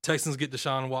 Texans get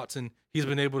Deshaun Watson. He's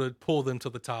been able to pull them to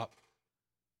the top.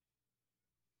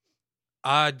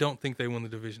 I don't think they win the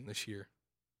division this year.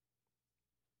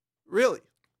 Really?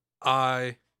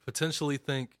 I potentially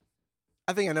think.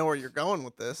 I think I know where you're going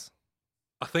with this.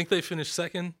 I think they finished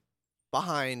second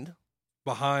Behind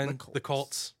the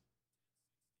Colts.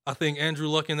 I think Andrew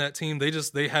Luck and that team,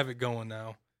 they have it going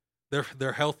now.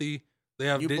 They're healthy. They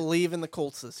have. You believe in the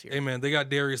Colts this year? Hey man, they got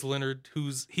Darius Leonard,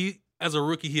 as a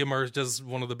rookie he emerged as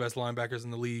one of the best linebackers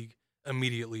in the league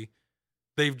immediately.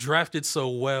 They've drafted so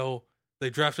well. They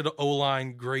drafted an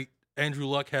O-line great. Andrew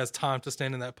Luck has time to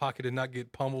stand in that pocket and not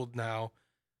get pummeled now.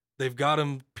 They've got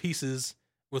him pieces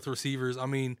with receivers. I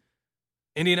mean,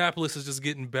 Indianapolis is just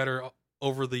getting better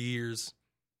over the years,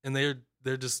 and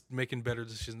they're just making better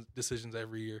decisions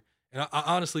every year. And I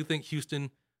honestly think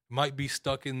Houston might be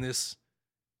stuck in this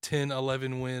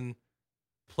 10-11 win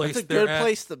place. It's a good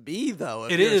place to be, though.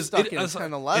 If it you're is stuck in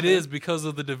 10-11. It is because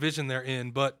of the division they're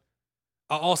in, but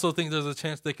I also think there's a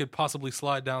chance they could possibly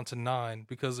slide down to 9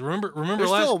 because remember They're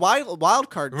last still a wild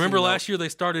card. remember team, last year they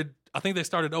started. I think they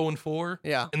started 0-4.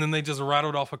 Yeah. And then they just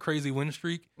rattled off a crazy win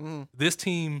streak. This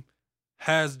team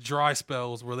has dry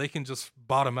spells where they can just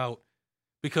bottom out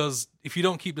because if you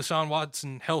don't keep Deshaun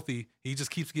Watson healthy, he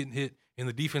just keeps getting hit and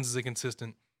the defense is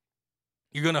inconsistent.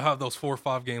 You're going to have those 4 or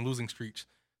 5 game losing streaks.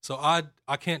 So I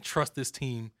can't trust this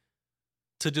team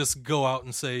to just go out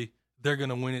and say they're going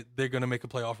to win it. They're going to make a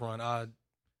playoff run. I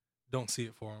don't see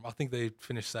it for them. I think they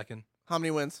finished second. How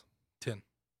many wins? 10.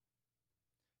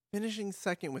 Finishing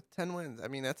second with 10 wins. I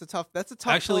mean, that's a tough pill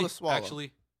to swallow.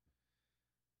 Actually,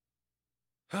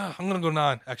 I'm gonna go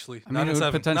 9. Actually, I mean, it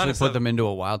would potentially put them into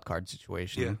a wild card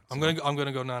situation. Yeah, I'm gonna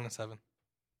go 9-7.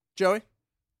 Joey?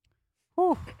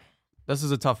 Whew. This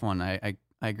is a tough one. I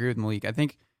agree with Malik. I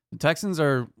think the Texans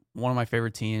are one of my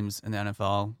favorite teams in the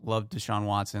NFL. Love Deshaun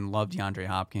Watson. Love DeAndre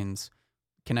Hopkins.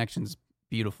 Connection's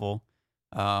beautiful.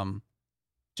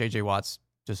 J.J. Watt's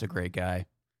just a great guy.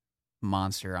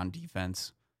 Monster on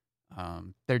defense.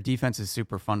 Their defense is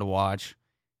super fun to watch.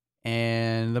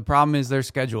 And the problem is their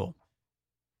schedule.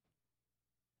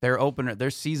 Their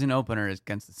season opener is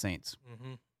against the Saints.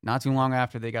 Mm-hmm. Not too long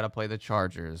after, they got to play the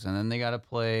Chargers. And then they got to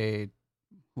play...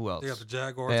 Who else? They got the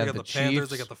Jaguars, they got the Panthers, Chiefs.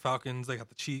 they got the Falcons, they got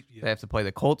the Chiefs. Yeah. They have to play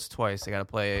the Colts twice. They got to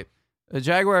play... The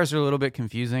Jaguars are a little bit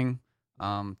confusing.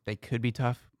 They could be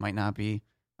tough. Might not be.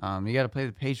 You got to play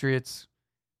the Patriots.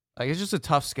 Like, it's just a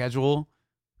tough schedule.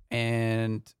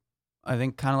 And I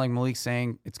think kind of like Malik's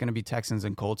saying, it's going to be Texans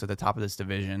and Colts at the top of this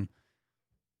division.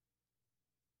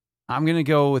 I'm going to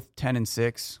go with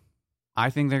 10-6. I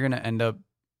think they're going to end up...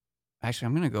 Actually,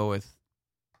 I'm going to go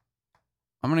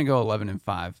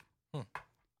 11-5.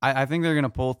 I think they're going to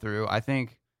pull through. I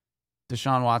think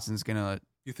Deshaun Watson's going to...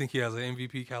 You think he has an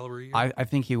MVP caliber year? I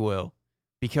think he will.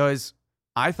 Because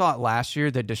I thought last year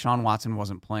that Deshaun Watson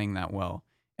wasn't playing that well.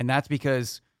 And that's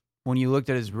because when you looked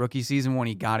at his rookie season when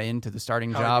he got into the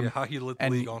starting job... how he lit the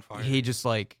league on fire. He just,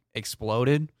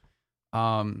 exploded.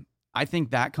 I think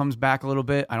that comes back a little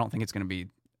bit. I don't think it's going to be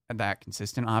that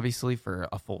consistent, obviously, for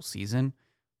a full season.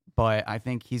 But I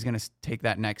think he's going to take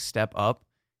that next step up.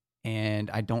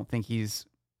 And I don't think he's...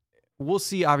 We'll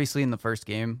see, obviously, in the first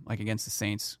game, against the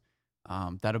Saints.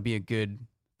 That'll be a good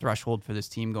threshold for this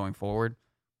team going forward.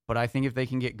 But I think if they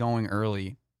can get going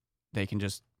early, they can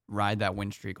just ride that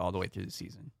win streak all the way through the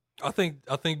season. I think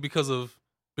because of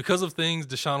things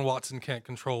Deshaun Watson can't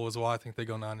control is why I think they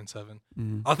go 9-7.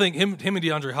 Mm-hmm. I think him and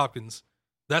DeAndre Hopkins,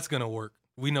 that's going to work.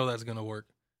 We know that's going to work.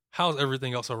 How's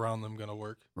everything else around them going to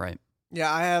work? Right.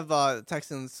 Yeah, I have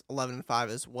Texans 11-5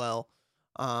 as well.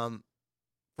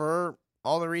 For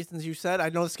all the reasons you said, I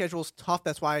know the schedule's tough.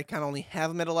 That's why I kind of only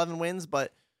have them at 11 wins,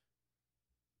 but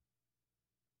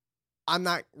I'm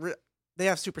not. They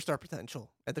have superstar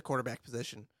potential at the quarterback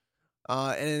position.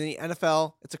 And in the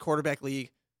NFL, it's a quarterback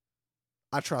league.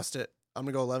 I trust it. I'm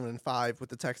going to go 11-5 with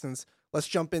the Texans. Let's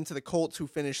jump into the Colts, who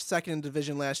finished second in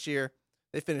division last year.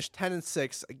 They finished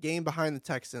 10-6, a game behind the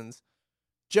Texans.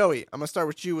 Joey, I'm going to start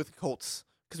with you with the Colts.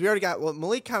 Because we already got,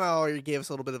 Malik kind of already gave us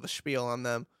a little bit of a spiel on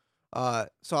them.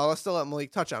 So I'll still let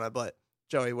Malik touch on it. But,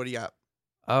 Joey, what do you got?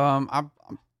 I'm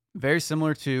very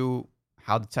similar to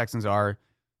how the Texans are.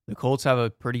 The Colts have a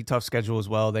pretty tough schedule as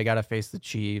well. They got to face the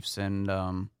Chiefs and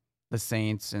the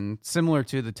Saints, and similar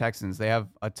to the Texans, they have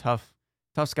a tough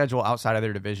schedule outside of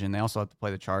their division. They also have to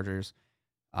play the Chargers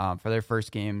for their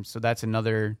first game. So that's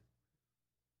another.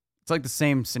 It's like the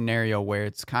same scenario where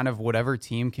it's kind of whatever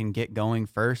team can get going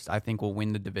first, I think will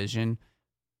win the division.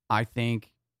 I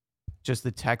think just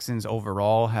the Texans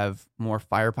overall have more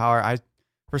firepower.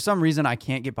 For some reason, I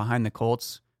can't get behind the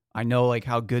Colts. I know like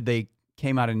how good they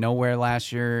came out of nowhere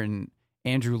last year, and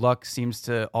Andrew Luck seems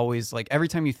to always, like, every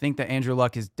time you think that Andrew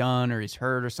Luck is done or he's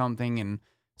hurt or something and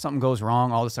something goes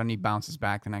wrong, all of a sudden he bounces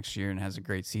back the next year and has a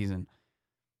great season.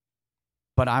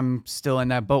 But I'm still in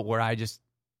that boat where I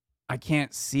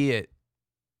can't see it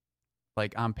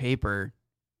like on paper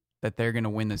that they're going to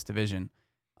win this division.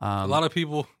 A lot of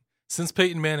people, since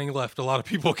Peyton Manning left, a lot of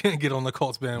people can't get on the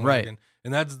Colts bandwagon. Right.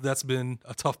 And that's been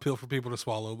a tough pill for people to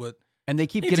swallow, but and they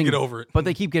keep getting get over it. But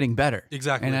they keep getting better.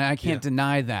 Exactly. And I can't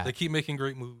deny that. They keep making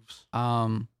great moves.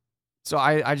 So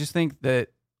I just think that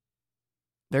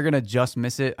they're going to just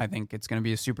miss it. I think it's going to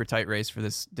be a super tight race for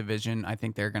this division. I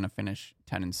think they're going to finish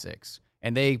 10-6,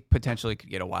 and they potentially could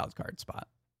get a wild card spot.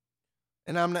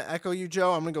 And I'm going to echo you,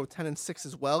 Joe. I'm going to go 10-6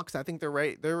 as well because I think they're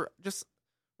right. They're just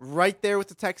right there with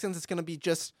the Texans. It's going to be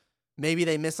just maybe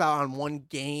they miss out on one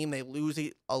game. They lose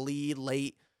a lead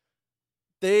late.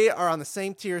 They are on the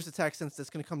same tier as the Texans.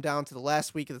 That's going to come down to the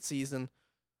last week of the season.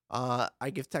 I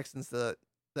give Texans the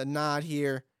nod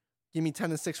here. Give me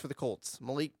 10-6 for the Colts.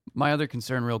 Malik? My other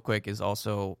concern real quick is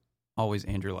also always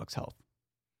Andrew Luck's health.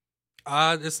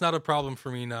 It's not a problem for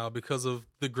me now because of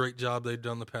the great job they've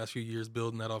done the past few years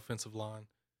building that offensive line.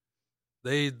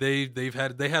 They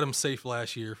had him safe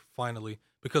last year finally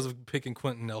because of picking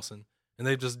Quentin Nelson, and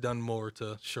they've just done more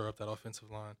to shore up that offensive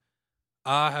line.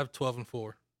 I have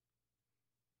 12-4.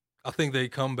 I think they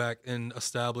come back and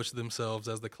establish themselves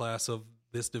as the class of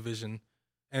this division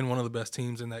and one of the best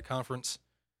teams in that conference.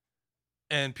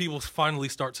 And people finally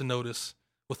start to notice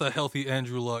with a healthy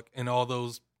Andrew Luck and all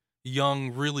those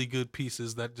young, really good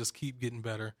pieces that just keep getting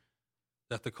better,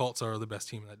 that the Colts are the best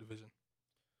team in that division.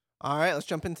 All right, let's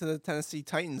jump into the Tennessee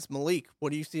Titans. Malik,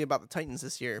 what do you see about the Titans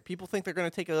this year? People think they're going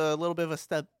to take a little bit of a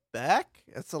step back.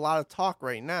 It's a lot of talk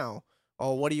right now.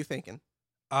 Oh, what are you thinking?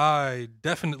 I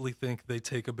definitely think they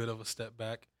take a bit of a step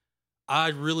back.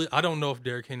 I don't know if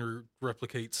Derrick Henry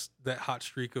replicates that hot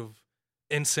streak of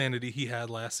insanity he had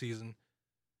last season.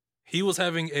 He was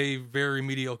having a very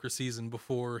mediocre season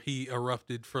before he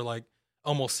erupted for like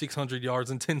almost 600 yards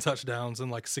and 10 touchdowns in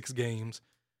like 6 games.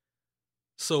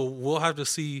 So we'll have to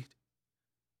see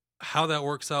how that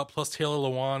works out. Plus Taylor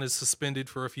Lewan is suspended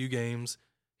for a few games.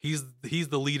 He's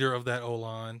the leader of that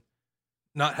O-line.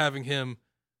 Not having him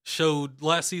showed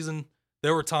last season,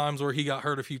 there were times where he got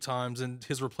hurt a few times and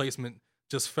his replacement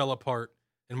just fell apart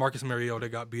and Marcus Mariota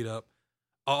got beat up.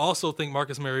 I also think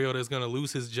Marcus Mariota is going to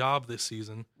lose his job this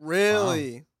season.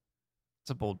 Really? It's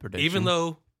a bold prediction. Even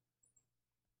though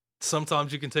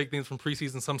sometimes you can take things from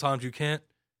preseason, sometimes you can't.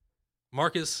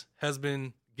 Marcus has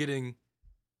been getting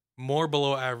more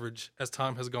below average as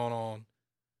time has gone on.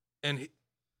 And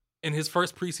in his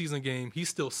first preseason game, he's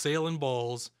still sailing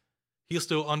balls. He's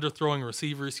still underthrowing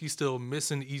receivers. He's still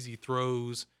missing easy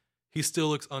throws. He still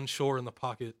looks unsure in the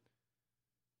pocket.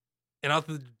 And I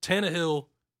think Tannehill,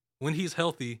 when he's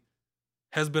healthy,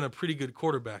 has been a pretty good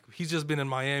quarterback. He's just been in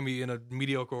Miami in a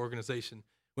mediocre organization.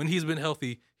 When he's been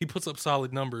healthy, he puts up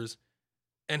solid numbers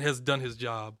and has done his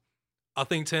job. I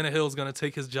think Tannehill is going to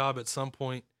take his job at some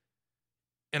point,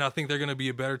 and I think they're going to be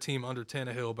a better team under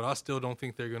Tannehill, but I still don't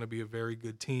think they're going to be a very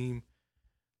good team.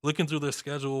 Looking through their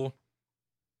schedule,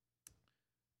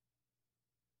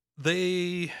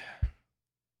 I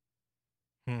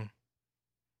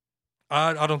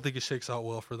don't think it shakes out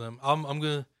well for them. I'm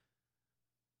gonna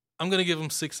give them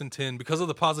 6-10 because of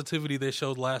the positivity they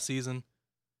showed last season.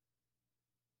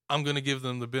 I'm gonna give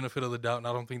them the benefit of the doubt, and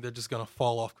I don't think they're just gonna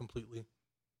fall off completely.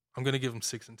 I'm gonna give them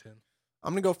 6-10.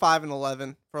 I'm gonna go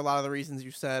 5-11 for a lot of the reasons you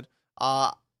said.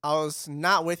 I was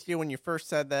not with you when you first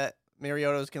said that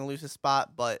Mariota was gonna lose his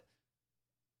spot, but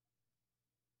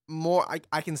more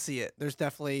I can see it. There's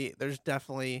definitely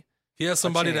he has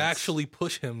somebody to actually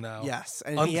push him now. Yes,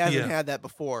 and he hasn't had that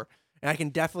before. And I can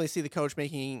definitely see the coach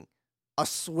making a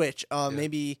switch,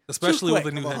 maybe especially with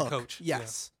a new head coach.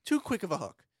 Yes, too quick of a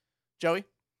hook. Joey?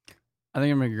 I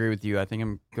think I'm going to agree with you. I think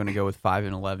I'm going to go with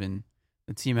 5-11.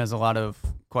 The team has a lot of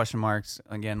question marks,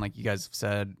 again, like you guys have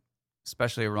said,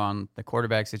 especially around the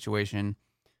quarterback situation.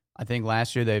 I think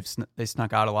last year they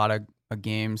snuck out a lot of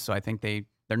games, so I think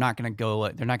they're not going to go.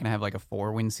 They're not going to have like a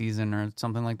 4-win season or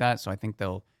something like that. So I think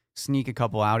they'll sneak a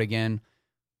couple out again.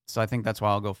 So I think that's why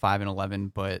I'll go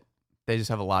 5-11. But they just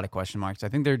have a lot of question marks. I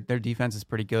think their defense is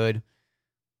pretty good.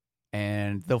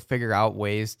 and they'll figure out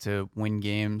ways to win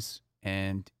games.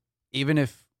 And even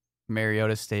if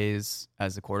Mariota stays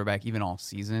as the quarterback even all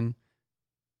season,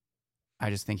 I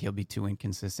just think he'll be too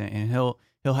inconsistent, and he'll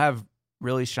have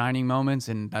really shining moments,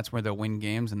 and that's where they'll win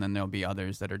games, and then there'll be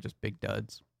others that are just big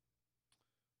duds.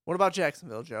 What about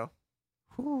Jacksonville, Joe?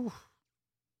 Whew.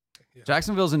 Yeah.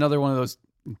 Jacksonville's another one of those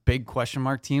big question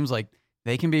mark teams. Like,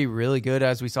 they can be really good,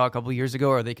 as we saw a couple of years ago,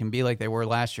 or they can be like they were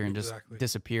last year and just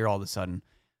disappear all of a sudden.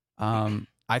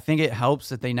 I think it helps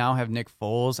that they now have Nick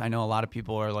Foles. I know a lot of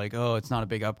people are like, oh, it's not a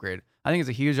big upgrade. I think it's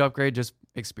a huge upgrade just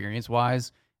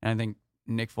experience-wise, and I think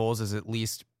Nick Foles is at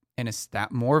least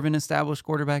more of an established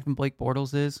quarterback than Blake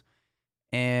Bortles is.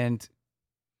 And,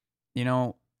 you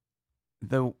know,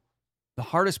 the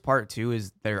hardest part, too,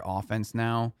 is their offense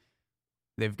now.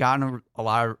 They've gotten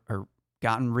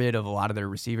gotten rid of a lot of their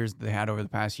receivers that they had over the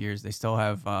past years. They still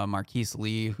have Marquise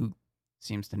Lee, who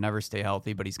seems to never stay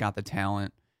healthy, but he's got the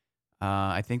talent.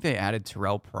 I think they added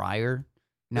Terrell Pryor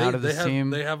to the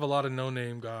team. They have a lot of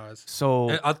no-name guys.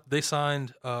 So they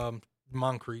signed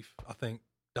Moncrief, I think.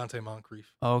 Dante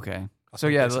Moncrief. Okay. So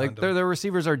yeah, like their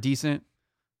receivers are decent,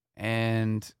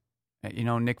 and you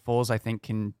know, Nick Foles I think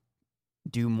can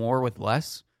do more with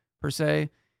less per se.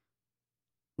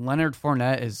 Leonard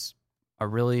Fournette is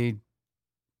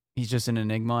he's just an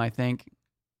enigma, I think.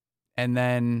 And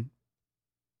then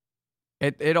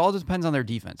it all depends on their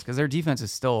defense, because their defense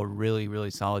is still a really, really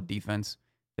solid defense.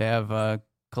 They have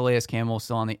Calais Campbell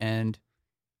still on the end,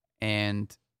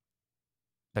 and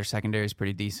their secondary is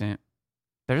pretty decent.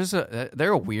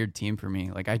 They're a weird team for me.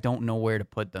 Like, I don't know where to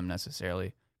put them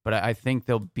necessarily, but I think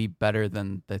they'll be better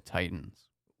than the Titans.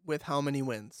 With how many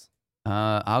wins?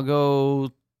 I'll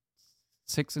go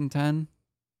 6-10.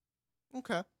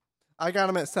 Okay. I got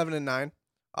him at 7-9.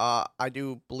 I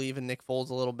do believe in Nick Foles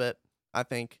a little bit. I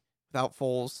think without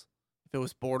Foles, if it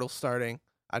was Bortles starting,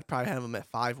 I'd probably have him at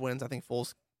 5 wins. I think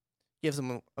Foles gives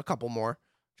him a couple more,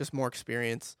 just more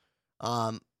experience.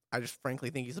 I just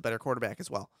frankly think he's a better quarterback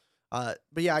as well. But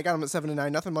yeah, I got him at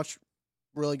 7-9. Nothing much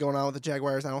really going on with the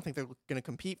Jaguars. I don't think they're going to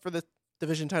compete for the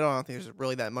division title. I don't think there's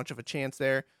really that much of a chance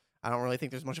there. I don't really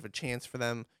think there's much of a chance for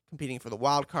them competing for the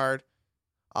wild card.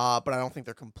 But I don't think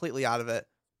they're completely out of it,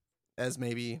 as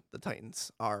maybe the Titans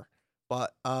are.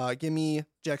 But give me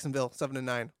Jacksonville,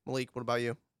 7-9. Malik, what about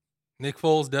you? Nick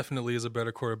Foles definitely is a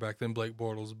better quarterback than Blake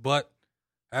Bortles, but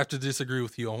I have to disagree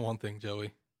with you on one thing,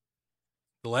 Joey.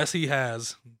 The less he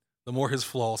has, the more his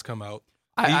flaws come out.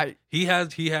 He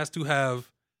has to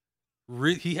have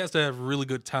really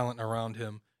good talent around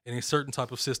him in a certain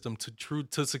type of system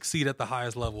to succeed at the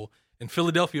highest level. And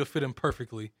Philadelphia fit him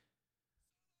perfectly.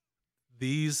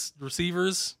 These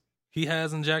receivers he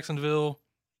has in Jacksonville,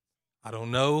 I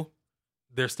don't know.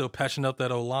 They're still patching up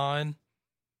that O-line.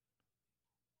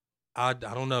 I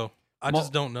don't know. I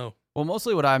just don't know. Well,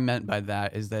 mostly what I meant by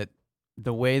that is that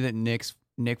the way that Nick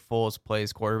Foles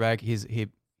plays quarterback, he's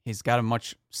got a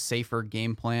much safer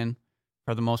game plan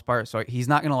for the most part. So he's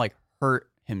not going to like hurt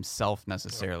himself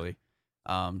necessarily.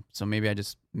 Okay. So maybe I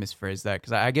just misphrased that,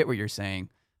 because I get what you're saying.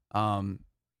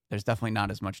 There's definitely not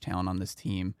as much talent on this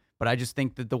team, but I just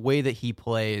think that the way that he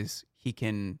plays, he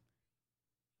can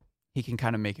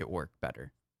kind of make it work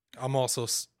better. I'm also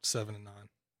 7-9.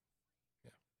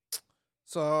 Yeah.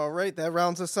 So, all right, that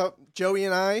rounds us up. Joey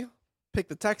and I picked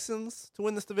the Texans to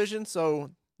win this division.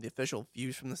 So the official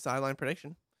views from the sideline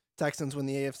prediction: Texans win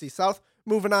the AFC South.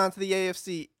 Moving on to the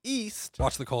AFC East.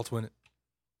 Watch the Colts win it.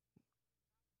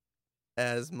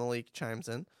 As Malik chimes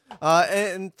in.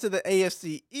 And to the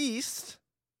AFC East,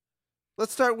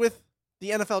 let's start with the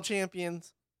NFL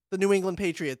champions, the New England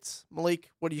Patriots.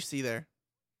 Malik, what do you see there?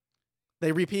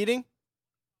 They repeating?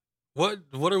 What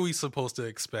are we supposed to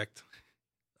expect?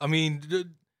 I mean,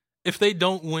 if they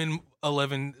don't win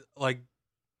 11, like,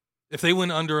 if they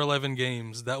win under 11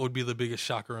 games, that would be the biggest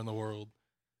shocker in the world.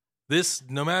 This,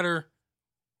 no matter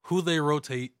who they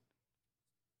rotate,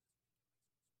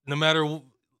 no matter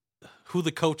who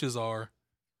the coaches are,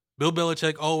 Bill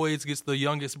Belichick always gets the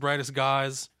youngest, brightest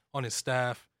guys on his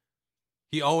staff.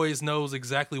 He always knows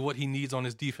exactly what he needs on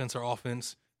his defense or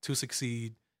offense to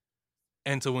succeed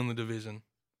and to win the division.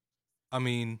 I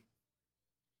mean,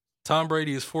 Tom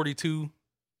Brady is 42,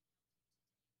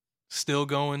 still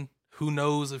going. Who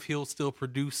knows if he'll still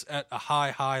produce at a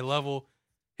high level.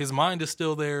 His mind is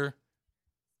still there.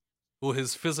 Will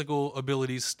his physical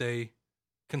abilities stay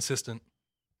consistent?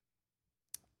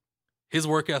 His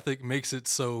work ethic makes it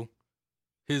so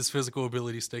his physical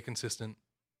abilities stay consistent.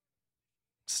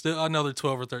 Still another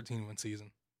 12 or 13 win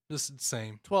season. Just the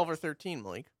same. 12 or 13,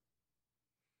 Malik.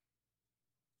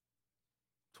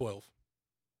 12.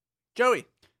 Joey.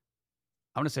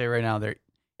 I'm going to say right now,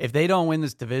 if they don't win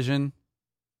this division,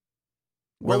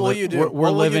 What will you do? We're What will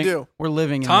you living. do? We're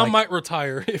living. Tom in might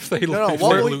retire if they, No, if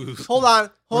what they will you- lose. Hold on.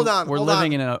 We're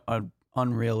living in an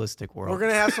unrealistic world. We're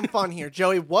gonna have some fun here,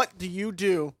 Joey. What do you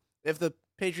do if the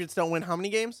Patriots don't win? How many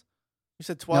games? You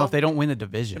said 12. No, if they don't win the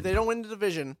division, If they don't win the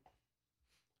division,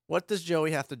 what does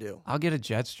Joey have to do? I'll get a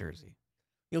Jets jersey.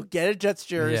 You'll get a Jets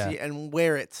jersey and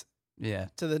wear it Yeah,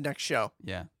 to the next show.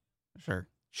 yeah, sure.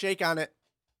 Shake on it.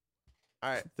 All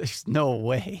right. There's no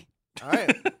way. All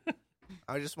right.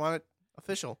 I just want it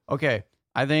official. Okay,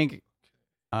 I think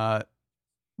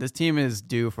this team is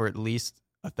due for at least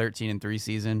a 13-3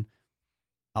 season.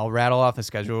 I'll rattle off the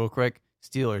schedule real quick.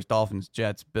 Steelers, Dolphins,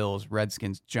 Jets, Bills,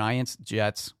 Redskins, Giants,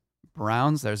 Jets,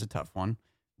 Browns. There's a tough one.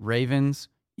 Ravens,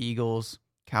 Eagles,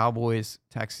 Cowboys,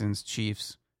 Texans,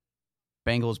 Chiefs,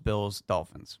 Bengals, Bills,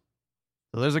 Dolphins.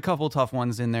 So there's a couple tough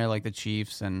ones in there, like the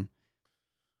Chiefs and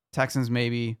Texans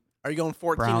maybe. Are you going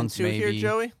 14-2 Browns, here, maybe.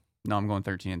 Joey? No, I'm going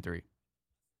 13-3.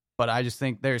 But I just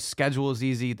think their schedule is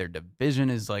easy. Their division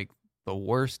is like the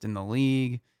worst in the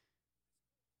league.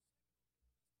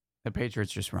 The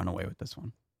Patriots just run away with this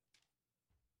one.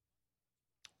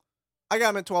 I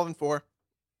got them at 12-4.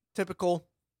 Typical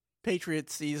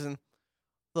Patriots season.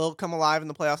 They'll come alive in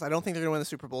the playoffs. I don't think they're going to win the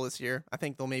Super Bowl this year. I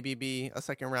think they'll maybe be a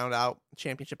second round out,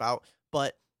 championship out.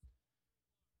 But,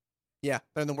 yeah,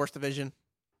 they're in the worst division.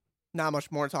 Not much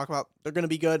more to talk about. They're going to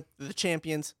be good. They're the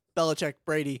champions. Belichick,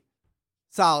 Brady,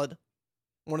 solid.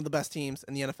 One of the best teams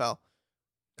in the NFL.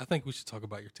 I think we should talk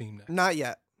about your team next. Not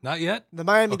yet. Not yet? The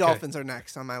Miami Okay. Dolphins are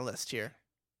next on my list here.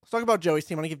 Let's talk about Joey's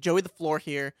team. I'm going to give Joey the floor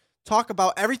here. Talk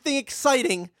about everything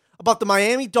exciting about the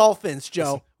Miami Dolphins, Joe.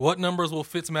 Listen, what numbers will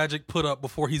Fitzmagic put up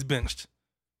before he's benched?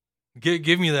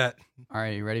 Give me that. All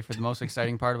right, you ready for the most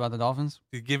exciting part about the Dolphins?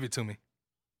 Give it to me.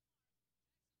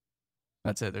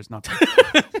 That's it. There's nothing.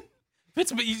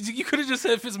 You could have just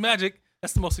said Fitzmagic.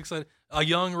 That's the most exciting. A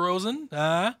young Rosen.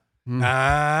 Hmm.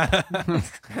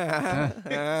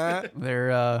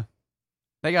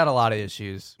 They got a lot of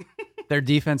issues. Their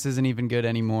defense isn't even good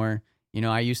anymore. You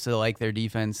know, I used to like their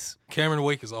defense. Cameron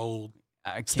Wake is old.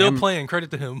 Still playing.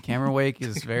 Credit to him. Cameron Wake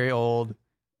is very old.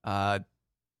 Their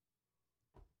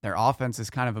offense is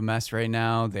kind of a mess right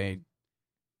now. They,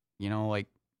 like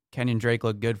Kenyon Drake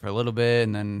looked good for a little bit,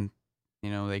 and then,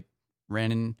 they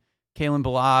ran in Kalen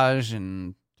Ballage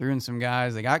and threw in some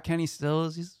guys. They got Kenny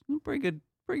Stills. He's a pretty good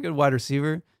wide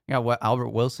receiver. They got Albert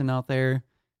Wilson out there.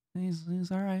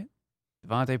 He's all right.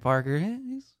 Devontae Parker,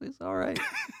 he's all right.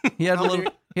 He had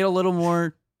a little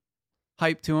more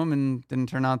hype to him and didn't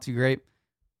turn out too great.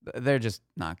 They're just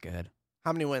not good.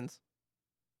 How many wins?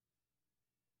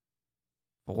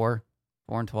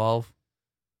 4-12.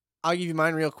 I'll give you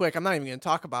mine real quick. I'm not even going to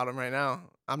talk about them right now.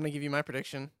 I'm going to give you my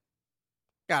prediction.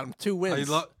 Got them 2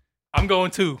 wins. I'm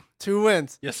going 2. 2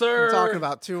 wins. Yes, sir. I'm talking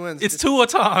about 2 wins. It's 2 a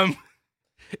time.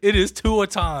 It is 2 a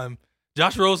time.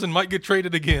 Josh Rosen might get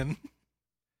traded again.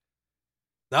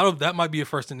 That might be a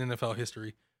first in NFL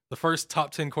history. The first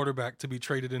top 10 quarterback to be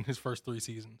traded in his first 3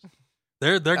 seasons.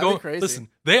 They're going crazy. Listen,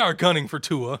 they are gunning for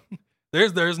Tua.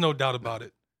 There's no doubt about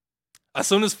it. As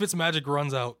soon as Fitzmagic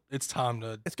runs out, it's time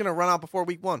to. It's going to run out before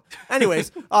week 1.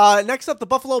 Anyways, next up, the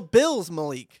Buffalo Bills,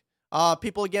 Malik.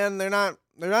 People, again, they're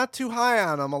not too high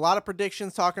on them. A lot of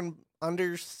predictions talking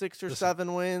under 6 or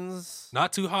 7 wins.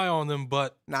 Not too high on them,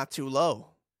 but Not too low.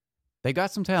 They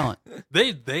got some talent.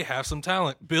 they have some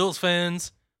talent. Bills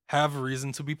fans have a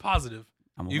reason to be positive.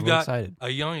 I'm a You've little got excited. a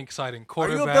young, exciting Are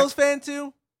quarterback. you a Bills fan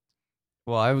too?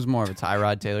 Well, I was more of a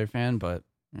Tyrod Taylor fan, but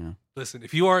Listen,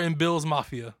 if you are in Bills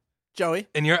Mafia Joey?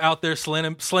 and you're out there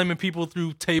slamming people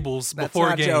through tables That's before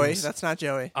not games, Joey. That's not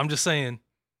Joey. I'm just saying,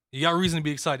 you got reason to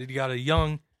be excited. You got a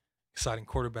young, exciting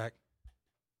quarterback.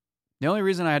 the only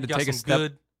reason I had You to got take a some step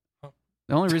good.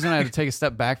 the only reason I had to take a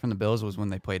step back from the Bills was when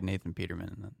they played Nathan Peterman.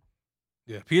 And then,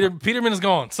 Yeah, Peterman is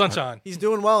gone. Sunshine. He's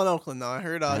doing well in Oakland, though. I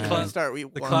heard he Yeah. didn't start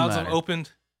week The 1. clouds have matter.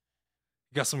 opened.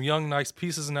 You got some young, nice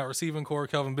pieces in that receiving core.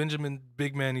 Kelvin Benjamin,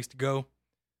 big man, needs to go.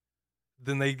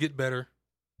 Then they get better.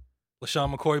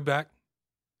 LaShawn McCoy back.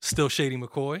 Still Shady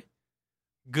McCoy.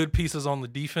 Good pieces on the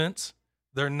defense.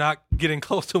 They're not getting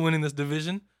close to winning this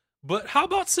division. But how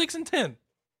about 6-10?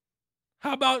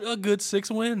 How about a good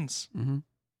 6 wins? mm-hmm.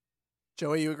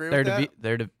 Joey, you agree with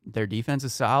that? their defense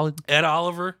is solid. Ed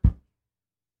Oliver.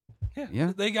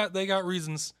 Yeah. They got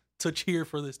reasons to cheer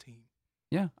for this team.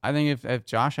 Yeah, I think if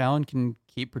Josh Allen can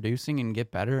keep producing and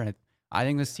get better, I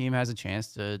think this team has a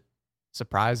chance to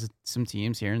surprise some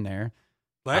teams here and there.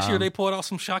 Last year they pulled out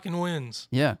some shocking wins.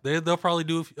 Yeah, They'll probably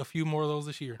do a few more of those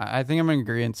this year. I think I'm in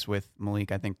agreement with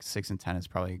Malik. I think 6-10 is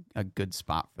probably a good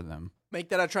spot for them. Make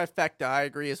that a trifecta. I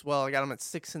agree as well. I got them at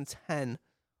 6-10.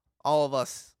 All of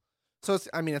us So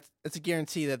it's a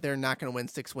guarantee that they're not going to win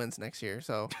 6 wins next year.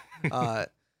 So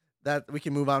that we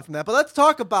can move on from that. But let's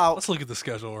talk about. Let's look at the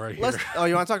schedule right here.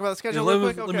 You want to talk about the schedule? Yeah, real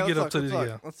let quick? me Okay, get up to let's the.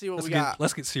 look. Let's see what let's we get, got.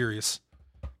 Let's get serious.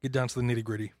 Get down to the nitty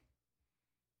gritty.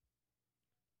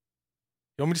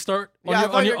 You want me to start Yeah,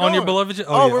 on your going. beloved Jets?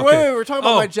 Oh, yeah, wait, okay. we're talking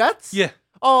about my Jets. Yeah.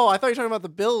 Oh, I thought you were talking about the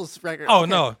Bills record. Oh Okay.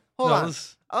 no. Hold no, on.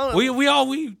 this- Oh,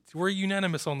 we're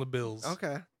unanimous on the Bills.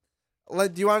 okay. Do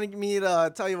you want me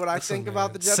to tell you what I Listen, think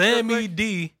about man. the Jets? real Sammy quick?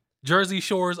 D, Jersey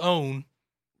Shore's own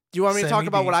Do you want me to talk Sammy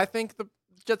about D. what I think the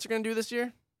Jets are going to do this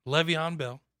year? Le'Veon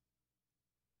Bell.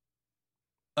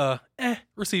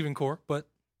 Receiving core, but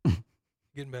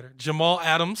getting better. Jamal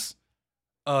Adams,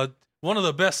 one of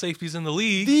the best safeties in the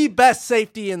league. The best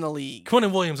safety in the league.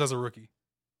 Quinnen Williams as a rookie.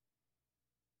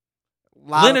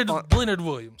 Lot of fun. Leonard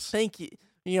Williams. Thank you.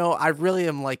 You know, I really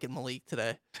am liking Malik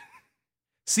today.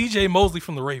 C.J. Mosley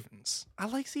from the Ravens. I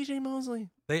like C.J. Mosley.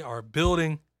 They are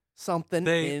building. Something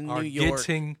They in are New York.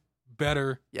 getting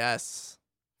better. Yes.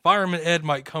 Fireman Ed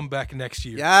might come back next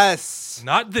year. Yes.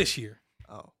 Not this year.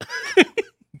 Oh.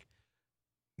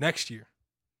 Next year.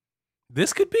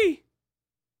 This could be.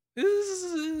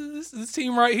 This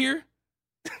team right here.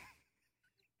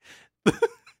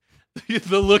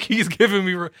 The look he's giving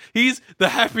me, he's the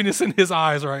happiness in his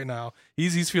eyes right now.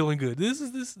 He's feeling good.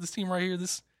 This team right here.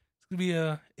 This could be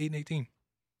 8-18.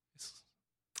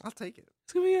 I'll take it.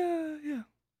 It's gonna be yeah.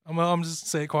 I'm just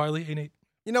say it quietly 8-8.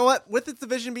 You know what? With its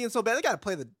division being so bad, they got to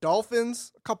play the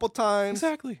Dolphins a couple times.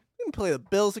 Exactly. They can play the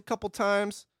Bills a couple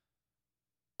times.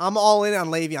 I'm all in on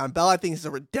Le'Veon Bell. I think it's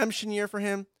a redemption year for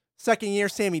him. Second year,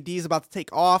 Sammy D is about to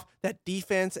take off. That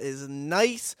defense is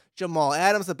nice. Jamal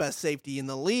Adams, the best safety in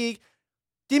the league.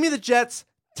 Give me the Jets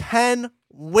 10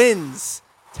 wins.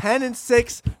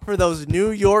 10-6 for those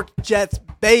New York Jets,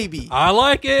 baby. I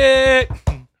like it.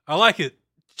 I like it.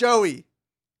 Joey.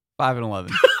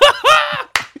 5-11.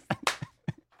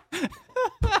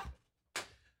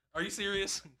 Are you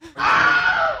serious?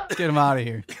 Get him out of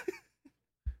here.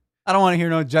 I don't want to hear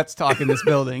no Jets talk in this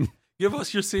building. Give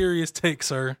us your serious take,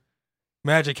 sir.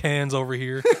 Magic hands over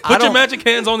here. I Put your don't- magic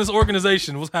hands on this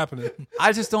organization. What's happening?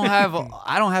 I just don't have.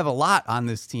 I don't have a lot on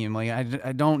this team. Like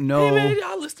I don't know. Hey, man,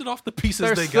 I listed off the pieces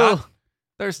they're they still, got.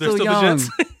 They're still still the young. Jets.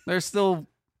 They're still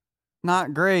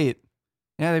not great.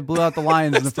 Yeah, they blew out the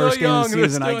Lions in the Still first game of young, the they're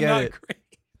season. I still get not it, great.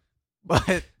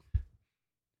 but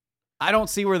I don't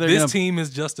see where they're This gonna. team is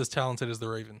just as talented as the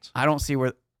Ravens. I don't see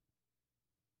where.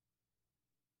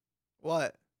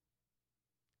 What?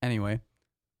 Anyway,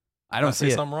 I Did don't say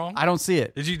see it. something wrong? I don't see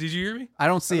it. Did you hear me? I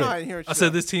don't see No, it. I didn't hear what you I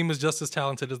said this team is just as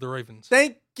talented as the Ravens.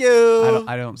 Thank you.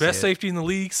 I don't Best see it. safety in the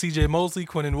league: C.J. Mosley,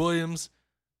 Quinnen Williams,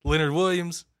 Leonard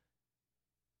Williams,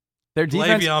 Their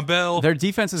defense. Le'Veon Bell. Their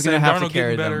defense is going to Sam have Darnold to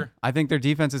carry getting them. better. I think their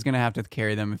defense is going to have to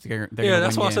carry them if they're Yeah, gonna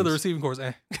that's win why I said the games. receiving core is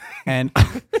And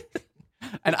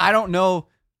and I don't know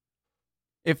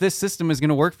if this system is going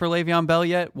to work for Le'Veon Bell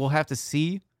yet. We'll have to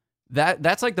see.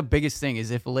 That's like the biggest thing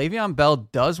is if Le'Veon Bell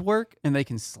does work and they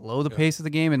can slow the Yeah. pace of the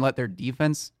game and let their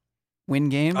defense win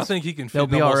games. I think he can fit they'll in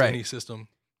be almost all right. any system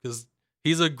because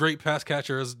he's a great pass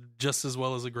catcher just as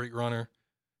well as a great runner.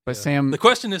 But Yeah. Sam, The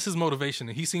question is his motivation,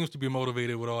 and he seems to be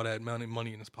motivated with all that money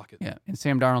in his pocket. yeah, and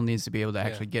Sam Darnold needs to be able to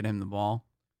actually get him the ball.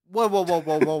 Whoa, whoa, whoa,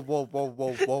 whoa, whoa, whoa, whoa,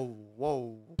 whoa, whoa,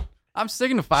 whoa. I'm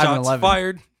sticking to 5 and Shots 11.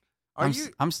 fired. Are I'm, you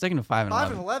I'm sticking to 5 and 5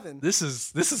 11. and 11? This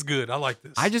is good. I like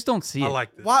this. I just don't see I it.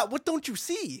 like this. What don't you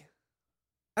see?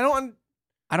 I don't.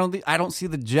 I don't see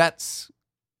the Jets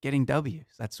getting W's.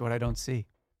 That's what I don't see.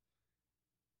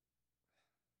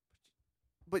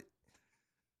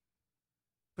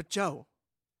 But Joe.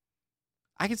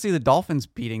 I can see the Dolphins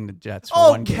beating the Jets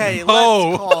for one game. Okay, Oh.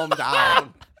 let's calm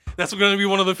down. That's going to be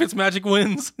one of the Fitzmagic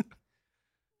wins.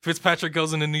 Fitzpatrick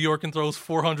goes into New York and throws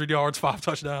 400 yards, 5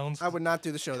 touchdowns. I would not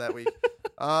do the show that week.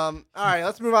 All right,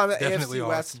 let's move on to Definitely AFC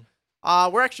West.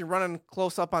 awesome. We're actually running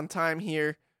close up on time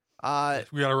here. We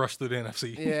got to rush through the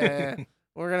NFC. Yeah,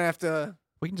 we're gonna have to.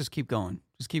 We can just keep going.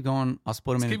 Just keep going. I'll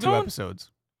split them Just into keep 2 going?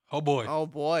 episodes. Oh, boy. Oh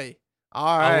boy!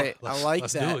 All right, I like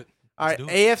let's that. do it. All right,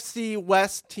 Let's do it. AFC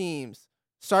West teams.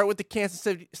 Start with the Kansas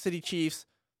City Chiefs.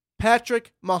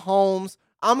 Patrick Mahomes.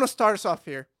 I'm gonna start us off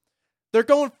here. They're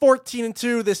going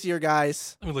 14-2 this year,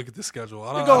 guys. Let me look at the schedule.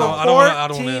 They're going I don't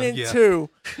wanna- 14-2.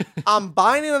 I'm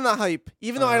buying in on the hype,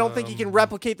 even though I don't think he can Um,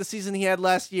 replicate the season he had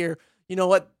last year. You know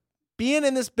what? Being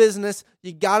in this business,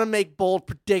 you got to make bold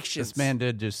predictions. This man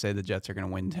did just say the Jets are going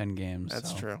to win 10 games.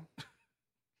 That's so. true.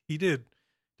 He did.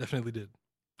 Definitely did.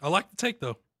 I like the take,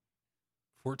 though.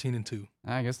 14-2.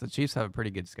 I guess the Chiefs have a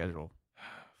pretty good schedule.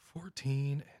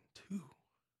 14-2.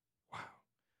 Wow.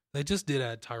 They just did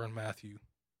add Tyrann Mathieu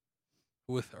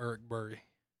with Eric Burry.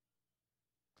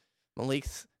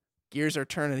 Malik's gears are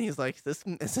turning. He's like,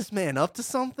 is this man up to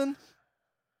something?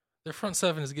 Their front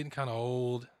seven is getting kind of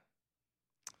old.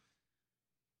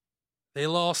 They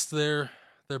lost their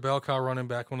bell cow running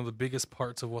back, one of the biggest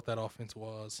parts of what that offense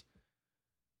was.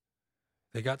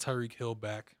 They got Tyreek Hill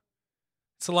back.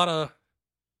 It's a lot of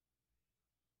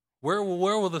where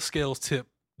will the scales tip,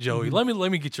 Joey? Mm-hmm.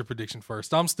 Let me get your prediction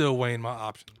first. I'm still weighing my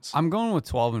options. I'm going with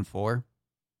 12-4,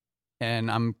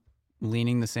 and I'm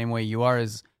leaning the same way you are.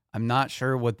 Is I'm not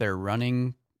sure what their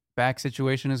running back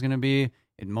situation is going to be.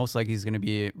 It most likely is going to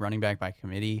be running back by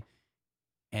committee,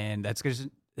 and that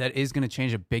is going to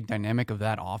change a big dynamic of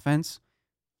that offense.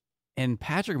 And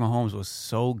Patrick Mahomes was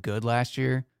so good last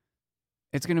year.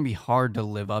 It's going to be hard to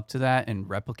live up to that and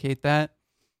replicate that.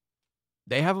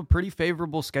 They have a pretty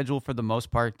favorable schedule for the most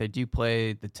part. They do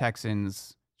play the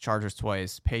Texans, Chargers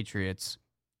twice, Patriots,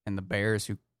 and the Bears,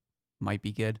 who might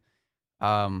be good.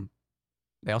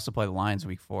 They also play the Lions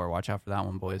week 4. Watch out for that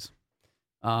one, boys.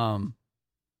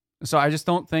 So I just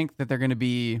don't think that they're going to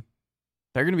be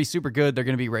super good. They're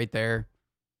going to be right there.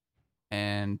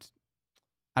 And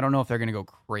I don't know if they're going to go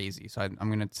crazy. So I'm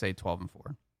going to say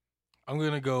 12-4. I'm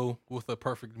going to go with a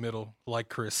perfect middle like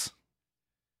Chris.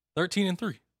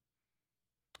 13-3.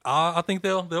 I think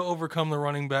they'll overcome the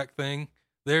running back thing.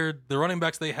 The running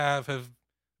backs they have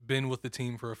been with the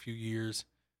team for a few years.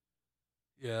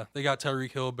 Yeah, they got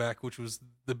Tyreek Hill back, which was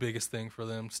the biggest thing for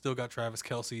them. Still got Travis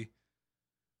Kelce.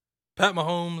 Pat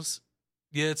Mahomes,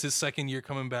 yeah, it's his second year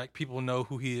coming back. People know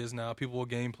who he is now. People will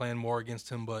game plan more against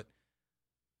him, but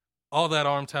all that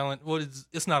arm talent,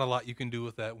 it's not a lot you can do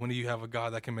with that when you have a guy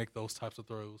that can make those types of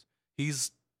throws.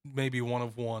 He's maybe one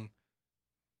of one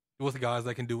with guys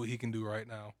that can do what he can do right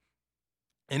now.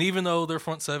 And even though their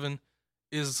front seven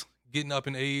is getting up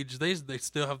in age, they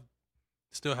still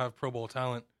have Pro Bowl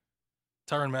talent.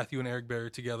 Tyrann Mathieu and Eric Berry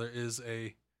together is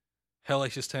a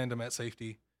hellacious tandem at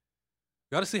safety.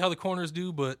 Got to see how the corners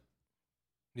do, but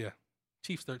yeah,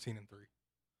 Chiefs 13-3.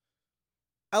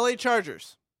 LA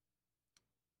Chargers.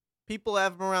 People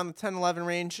have them around the 10-11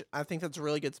 range. I think that's a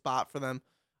really good spot for them.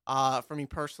 For me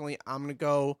personally, I'm going to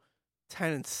go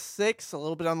 10-6, a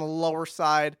little bit on the lower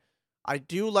side. I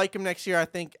do like them next year. I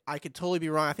think I could totally be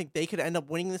wrong. I think they could end up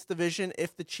winning this division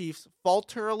if the Chiefs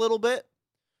falter a little bit.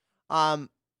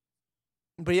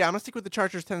 But yeah, I'm going to stick with the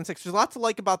Chargers 10-6. There's a lot to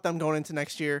like about them going into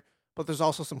next year, but there's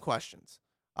also some questions.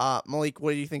 Malik,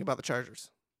 what do you think about the Chargers?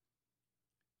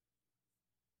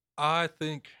 I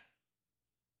think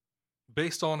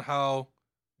based on how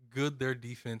good their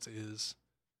defense is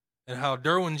and how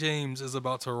Derwin James is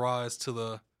about to rise to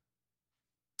the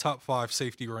top 5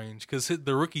 safety range, because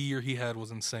the rookie year he had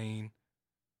was insane.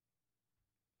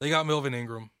 They got Melvin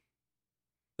Ingram.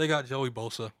 They got Joey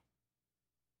Bosa.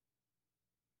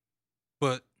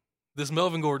 But this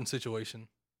Melvin Gordon situation,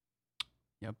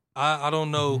 yep, I don't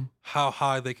know how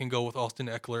high they can go with Austin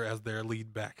Eckler as their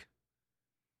lead back.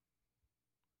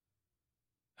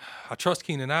 I trust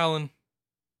Keenan Allen.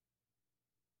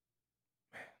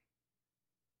 Man.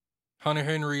 Hunter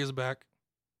Henry is back.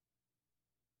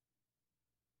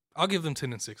 I'll give them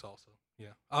 10-6 also. Yeah,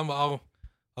 I'll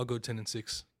go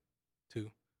 10-6 too,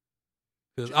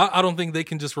 because I don't think they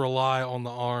can just rely on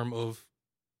the arm of.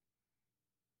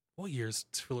 What year is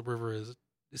Phillip Rivers?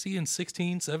 Is he in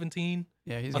 16, 17?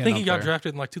 Yeah, I think he got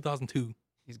drafted in like 2002.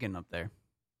 He's getting up there.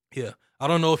 Yeah, I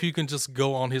don't know if you can just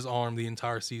go on his arm the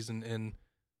entire season, and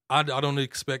I don't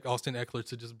expect Austin Eckler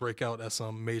to just break out as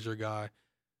some major guy.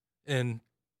 And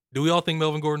do we all think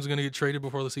Melvin Gordon's going to get traded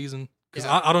before the season? Because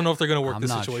I don't know if they're going to work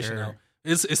this situation out.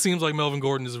 It seems like Melvin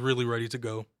Gordon is really ready to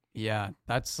go. Yeah,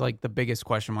 that's like the biggest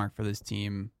question mark for this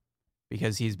team,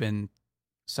 because he's been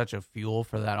such a fuel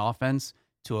for that offense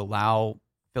to allow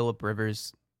Phillip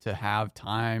Rivers to have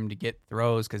time to get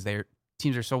throws, because their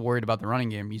teams are so worried about the running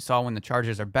game. You saw when the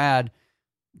Chargers are bad,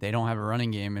 they don't have a running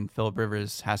game, and Phillip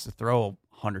Rivers has to throw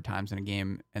 100 times in a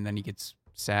game, and then he gets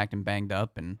sacked and banged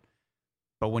up.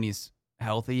 But when he's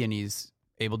healthy and he's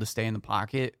able to stay in the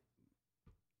pocket,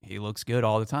 he looks good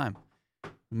all the time.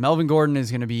 Melvin Gordon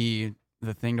is going to be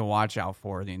the thing to watch out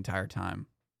for the entire time.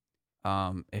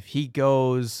 If he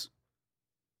goes,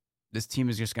 this team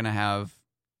is just going to have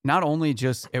not only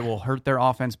just it will hurt their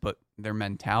offense, but their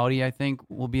mentality, I think,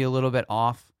 will be a little bit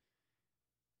off.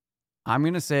 I'm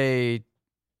going to say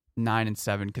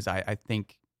 9-7 because I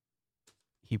think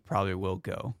he probably will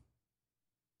go.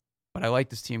 But I like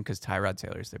this team because Tyrod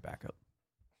Taylor is their backup.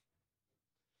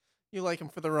 You like him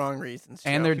for the wrong reasons,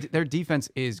 Joe. And their defense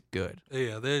is good.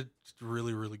 Yeah, they're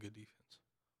really, really good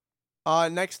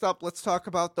defense. Next up, let's talk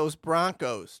about those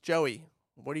Broncos. Joey,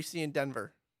 what do you see in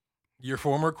Denver? Your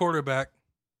former quarterback,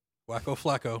 Wacko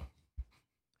Flacco.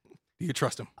 Do you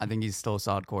trust him? I think he's still a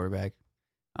solid quarterback.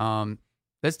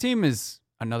 This team is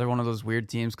another one of those weird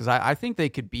teams because I think they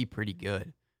could be pretty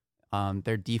good.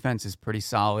 Their defense is pretty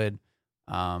solid.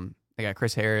 They got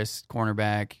Chris Harris,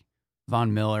 cornerback,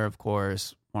 Von Miller, of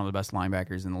course, one of the best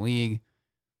linebackers in the league.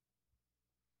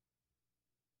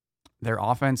 Their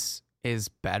offense is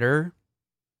better.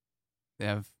 They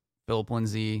have Philip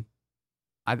Lindsay.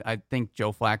 I think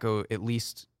Joe Flacco, at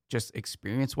least just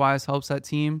experience-wise, helps that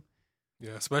team.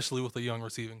 Yeah, especially with a young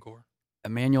receiving core.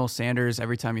 Emmanuel Sanders,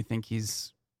 every time you think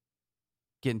he's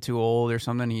getting too old or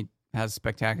something, he has a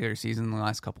spectacular season in the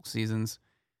last couple seasons.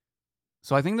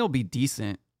 So I think they'll be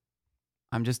decent.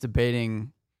 I'm just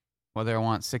debating whether I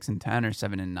want 6-10 or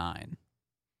 7-9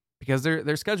 because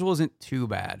their schedule isn't too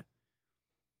bad.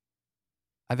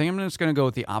 I think I'm just going to go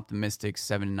with the optimistic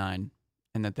 7-9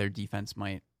 and that their defense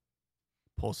might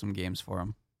pull some games for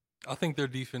them. I think their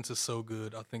defense is so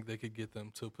good. I think they could get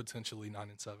them to potentially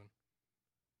 9-7.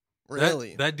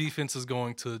 Really? That defense is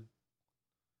going to.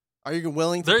 Are you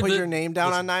willing to put your name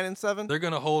down on 9-7? They're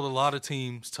going to hold a lot of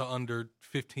teams to under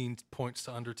 15 points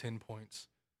to under 10 points.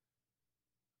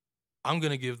 I'm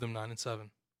going to give them 9-7.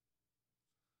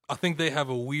 I think they have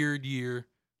a weird year,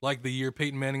 like the year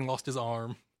Peyton Manning lost his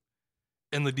arm,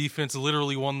 and the defense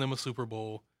literally won them a Super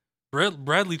Bowl.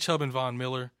 Bradley Chubb and Von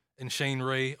Miller and Shane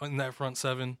Ray in that front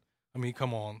seven. I mean,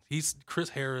 come on. He's Chris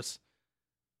Harris.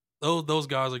 Those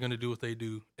guys are going to do what they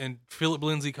do. And Philip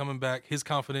Lindsay coming back, his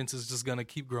confidence is just going to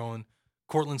keep growing.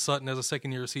 Cortland Sutton as a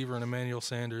second-year receiver and Emmanuel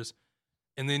Sanders.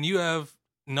 And then you have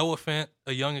Noah Fant,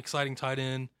 a young, exciting tight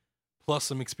end, plus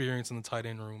some experience in the tight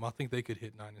end room. I think they could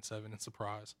hit 9-7 and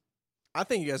surprise. I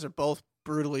think you guys are both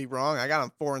brutally wrong. I got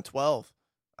them 4-12.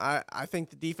 I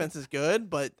think the defense is good,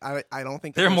 but I don't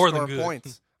think they're going more to than score good.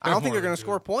 points. I don't think they're going to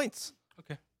score points.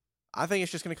 Okay. I think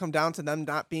it's just going to come down to them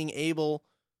not being able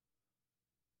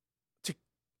to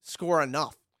score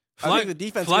enough. I think the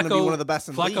defense is going to be one of the best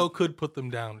in the league. Flacco could put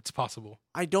them down. It's possible.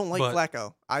 I don't like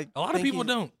Flacco. A lot of people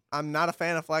don't. I'm not a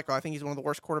fan of Flacco. I think he's one of the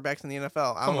worst quarterbacks in the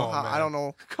NFL. Come on, man. I don't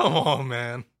know. Come on,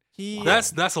 man.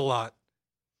 That's a lot.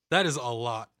 That is a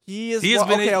lot. He has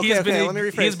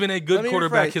been a good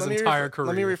quarterback his entire career.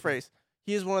 Let me rephrase.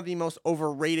 He is one of the most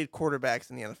overrated quarterbacks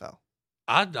in the NFL.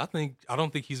 I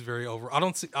don't think he's very over.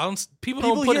 People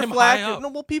don't put him high up. No,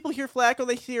 well, people hear Flacco,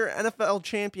 they hear NFL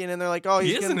champion, and they're like, "Oh,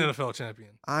 he is an NFL champion."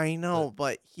 I know,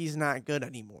 but he's not good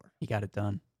anymore. He got it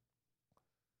done.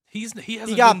 He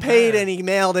got paid and he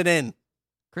mailed it in.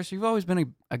 Chris, you've always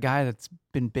been a guy that's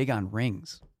been big on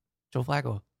rings. Joe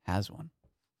Flacco has one.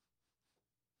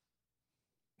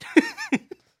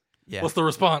 Yeah. What's the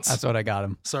response? That's what I got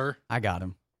him, sir. I got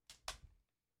him.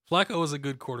 Flacco is a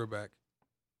good quarterback.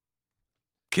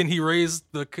 Can he raise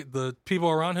the people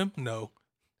around him? No.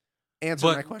 Answer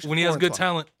my question. When he has good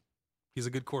talent, he's a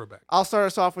good quarterback. I'll start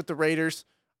us off with the Raiders.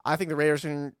 I think the Raiders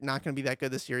are not going to be that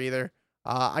good this year either.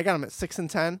 I got them at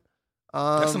 6-10.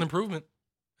 That's an improvement.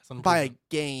 By a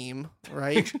game,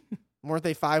 right? Weren't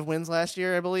they 5 wins last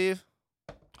year, I believe?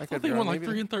 I thought they won like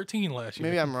 3-13 last year.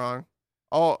 Maybe I'm wrong.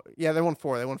 Oh, yeah, they won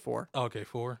 4. Okay,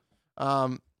 4.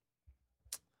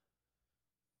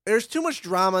 There's too much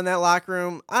drama in that locker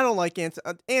room. I don't like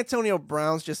Antonio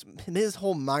Brown's his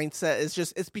whole mindset is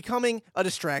it's becoming a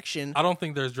distraction. I don't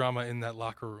think there's drama in that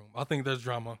locker room. I think there's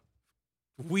drama.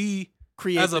 We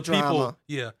create as a drama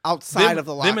people, outside of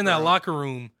the locker room. Them in that locker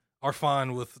room are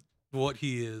fine with what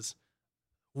he is.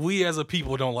 We as a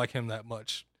people don't like him that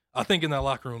much. I think in that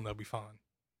locker room they'll be fine.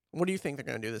 What do you think they're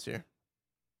going to do this year?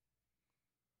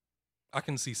 I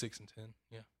can see 6-10.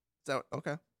 Yeah. Is that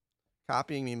okay?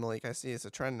 Copying me, Malik. I see it's a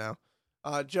trend now.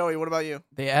 Joey, what about you?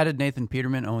 They added Nathan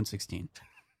Peterman, 0-16.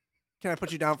 Can I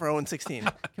put you down for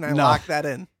 0-16? Can I lock that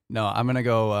in? No, I'm gonna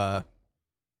go. I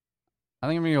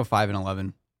think I'm gonna go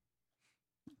 5-11.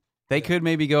 They could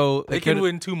maybe go. They could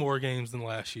win 2 more games than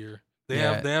last year. They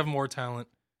have more talent.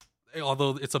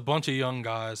 Although it's a bunch of young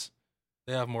guys,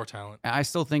 they have more talent. I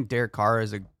still think Derek Carr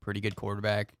is a pretty good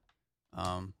quarterback.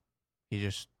 He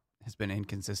just has been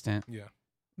inconsistent. Yeah.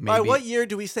 Maybe. By what year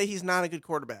do we say he's not a good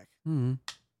quarterback? Mm-hmm.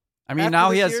 I mean, After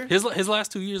now he has year? his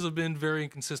last 2 years have been very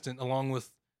inconsistent, along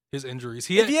with his injuries.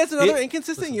 If he has another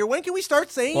inconsistent year, when can we start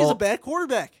saying he's a bad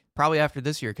quarterback? Probably after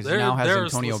this year because he now has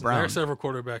Antonio Brown. There are several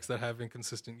quarterbacks that have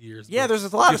inconsistent years. Yeah, there's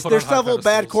several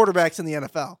bad quarterbacks in the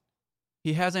NFL.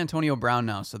 He has Antonio Brown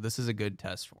now, so this is a good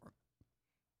test for him.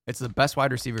 It's the best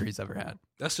wide receiver he's ever had.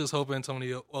 Let's just hope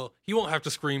Antonio. Well, he won't have to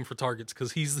scream for targets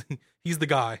because he's the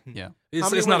guy. Yeah,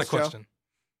 it's not a question. Joe?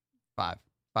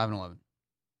 5-11.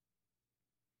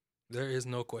 There is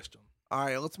no question. All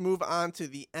right, let's move on to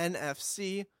the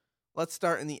NFC. Let's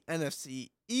start in the NFC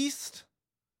East.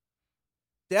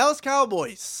 Dallas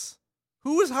Cowboys,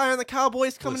 Who is high on the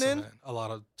Cowboys coming Listen, in? man,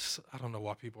 I don't know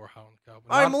why people are high on the Cowboys.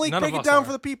 All right, Malik, None break of it us down are.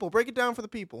 for the people. Break it down for the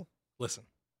people. Listen,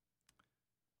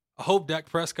 I hope Dak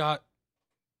Prescott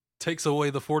takes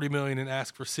away the $40 million and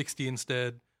asks for 60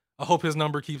 instead. I hope his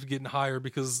number keeps getting higher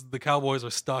because the Cowboys are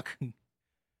stuck.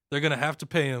 They're going to have to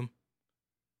pay him.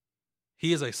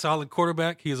 He is a solid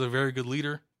quarterback. He is a very good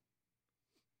leader.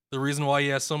 The reason why he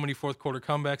has so many fourth quarter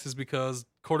comebacks is because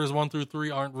quarters 1 through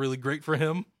 3 aren't really great for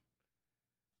him.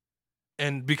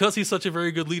 And because he's such a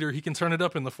very good leader, he can turn it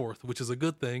up in the fourth, which is a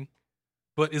good thing.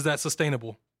 But is that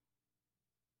sustainable?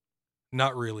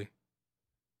 Not really.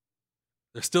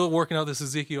 They're still working out this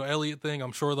Ezekiel Elliott thing.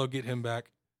 I'm sure they'll get him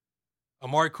back.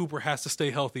 Amari Cooper has to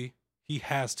stay healthy. He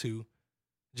has to.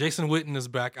 Jason Witten is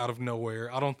back out of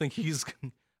nowhere. I don't think he's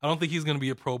going to be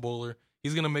a Pro Bowler.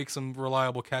 He's going to make some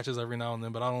reliable catches every now and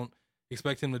then, but I don't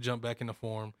expect him to jump back into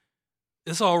form.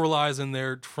 This all relies in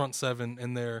their front seven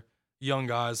and their young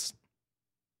guys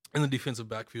in the defensive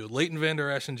backfield. Leighton Vander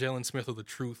Esch and Jalen Smith are the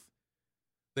truth.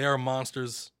 They are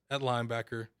monsters at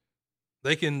linebacker.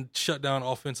 They can shut down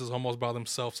offenses almost by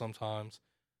themselves sometimes.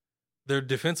 Their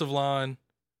defensive line,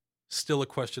 still a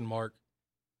question mark.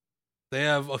 They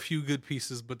have a few good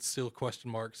pieces, but still question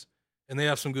marks. And they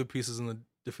have some good pieces in the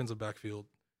defensive backfield.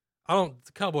 The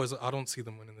Cowboys, I don't see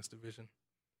them winning this division.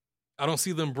 I don't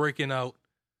see them breaking out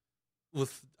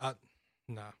with,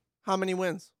 nah. How many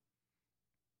wins?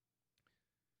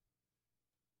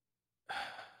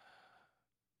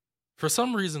 For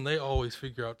some reason, they always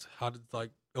figure out how to,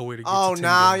 a way to get Oh, to 10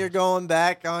 now games. you're going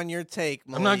back on your take,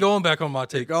 Malik. I'm not going back on my You're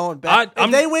take. going back. I'm-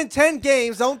 If they win 10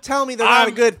 games, don't tell me they're not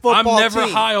a good football team. I'm never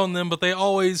high on them, but they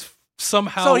always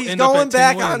somehow So he's end up going at 10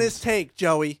 back wins. on his take,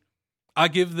 Joey. I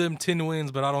give them 10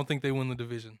 wins, but I don't think they win the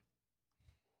division.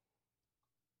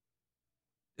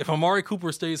 If Amari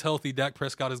Cooper stays healthy, Dak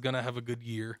Prescott is going to have a good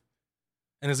year.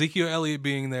 And Ezekiel Elliott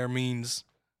being there means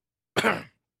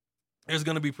there's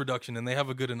going to be production, and they have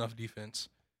a good enough defense.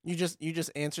 You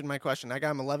just answered my question. I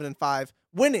got him 11-5,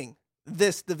 winning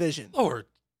this division. Lord,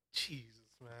 Jesus,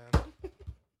 man.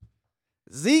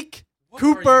 Zeke, What are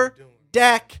you Cooper, doing?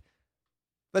 Dak,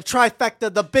 the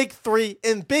trifecta, the big three,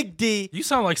 and Big D. You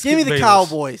sound like Skip Give me the Bayless.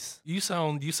 Cowboys. You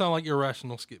sound like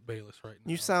irrational Skip Bayless right now.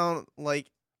 You sound like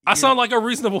I sound like a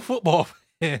reasonable football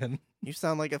fan. you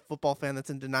sound like a football fan that's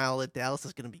in denial that Dallas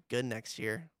is going to be good next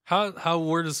year.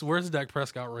 Where's Dak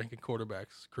Prescott ranking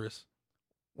quarterbacks, Chris?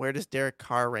 Where does Derek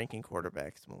Carr rank in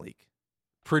quarterbacks, Malik?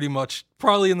 Pretty much,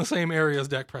 probably in the same area as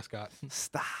Dak Prescott.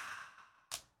 Stop.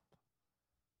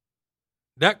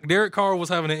 Derek Carr was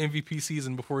having an MVP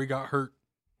season before he got hurt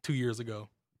 2 years ago.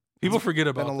 People forget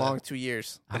It's been about a that. long 2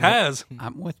 years. It has.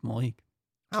 I'm with Malik.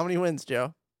 How many wins,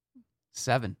 Joe?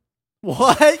 7.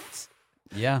 What?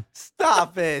 Yeah.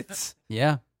 Stop it.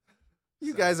 Yeah.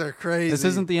 You guys are crazy. This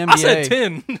isn't the NBA. I said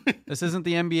 10. This isn't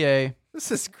the NBA.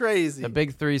 This is crazy. The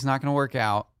big three is not going to work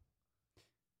out.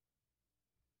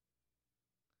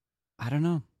 I don't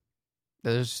know.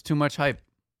 There's too much hype.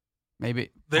 Maybe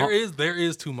There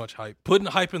is too much hype. Putting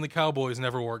hype in the Cowboys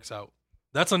never works out.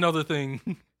 That's another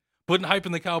thing. Putting hype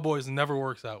in the Cowboys never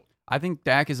works out. I think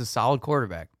Dak is a solid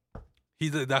quarterback.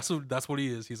 That's what he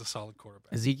is. He's a solid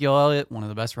quarterback. Ezekiel Elliott, one of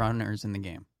the best runners in the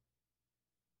game.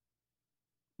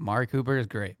 Amari Cooper is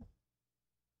great.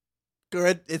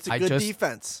 Good. It's a I good just-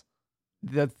 defense.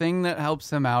 The thing that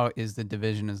helps them out is the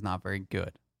division is not very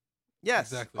good.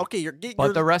 Yes. Exactly. Okay, you're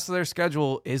But the rest of their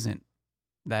schedule isn't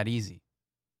that easy.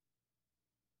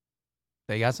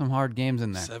 They got some hard games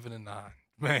in there. 7-9.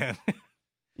 Man.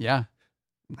 Yeah.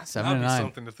 7 That'd and be 9.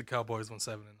 something if the Cowboys went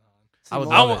 7-9. I would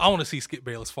I love it. want to see Skip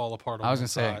Bayless fall apart on I was one gonna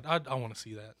say. side. I want to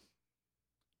see that.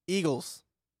 Eagles.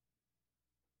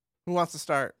 Who wants to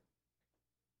start?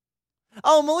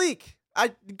 Oh, Malik.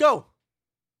 Go.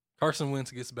 Carson Wentz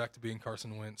gets back to being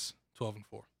Carson Wentz.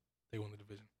 12-4. They win the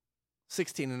division.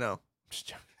 16-0. Just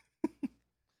joking.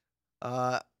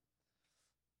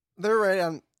 They're right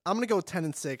on. I'm gonna go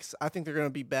 10-6. I think they're gonna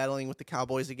be battling with the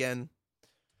Cowboys again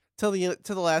till the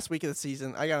last week of the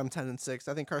season. I got them 10-6.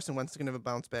 I think Carson Wentz is gonna have a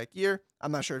bounce back year.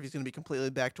 I'm not sure if he's gonna be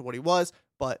completely back to what he was,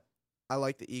 but I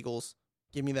like the Eagles.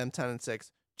 Give me them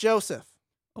 10-6. Joseph.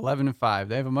 11-5.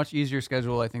 They have a much easier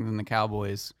schedule, I think, than the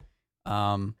Cowboys.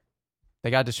 They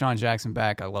got Deshaun Jackson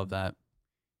back. I love that.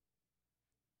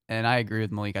 And I agree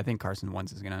with Malik. I think Carson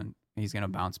Wentz is he's gonna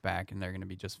bounce back, and they're gonna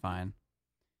be just fine.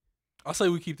 I'll say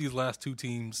we keep these last two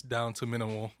teams down to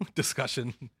minimal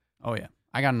discussion. Oh yeah,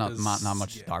 I got not Because,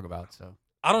 much yeah. to talk about. So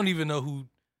I don't even know who.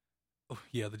 Oh,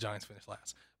 yeah, the Giants finished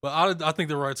last, but I think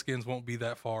the Redskins won't be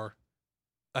that far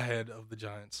ahead of the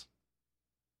Giants.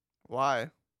 Why?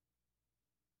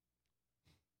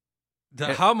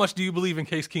 How much do you believe in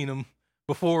Case Keenum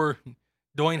before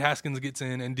Dwayne Haskins gets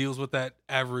in and deals with that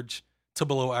average to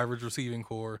below average receiving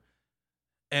core.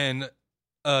 And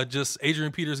just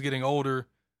Adrian Peters getting older,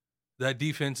 that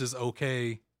defense is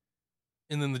okay.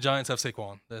 And then the Giants have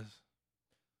Saquon.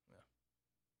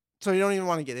 So you don't even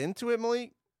want to get into it,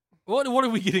 Malik? What are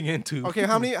we getting into? Okay,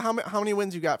 how many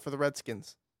wins you got for the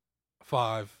Redskins?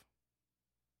 5.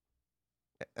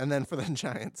 And then for the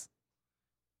Giants?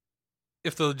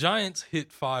 If the Giants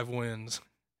hit 5 wins,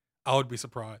 I would be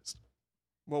surprised.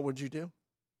 What would you do?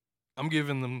 I'm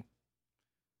giving them.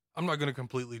 I'm not going to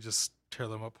completely just tear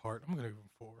them apart. I'm going to give them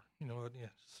 4. You know what? Yeah,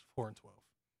 just 4 and 12.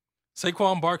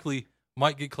 Saquon Barkley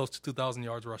might get close to 2,000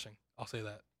 yards rushing. I'll say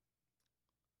that.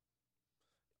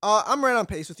 I'm right on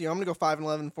pace with you. I'm going to go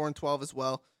 5-11, 4-12 as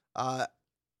well.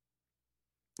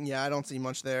 Yeah, I don't see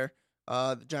much there.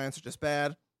 The Giants are just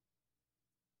bad.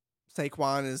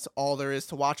 Saquon is all there is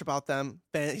to watch about them.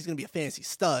 He's going to be a fantasy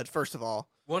stud, first of all.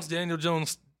 Once Daniel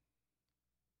Jones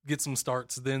gets some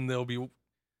starts, then they'll be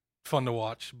fun to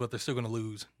watch, but they're still going to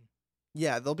lose.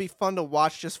 Yeah, they'll be fun to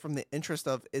watch just from the interest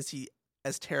of, is he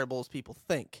as terrible as people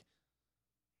think?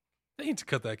 They need to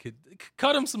cut that kid.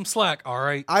 Cut him some slack, all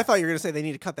right? I thought you were going to say they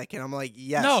need to cut that kid. I'm like,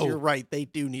 yes, No. you're right. They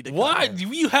do need to cut Why?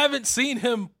 him. You haven't seen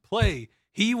him play.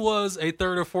 He was a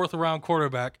 3rd or 4th round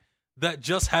quarterback that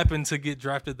just happened to get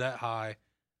drafted that high.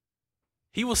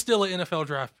 He was still an NFL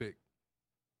draft pick.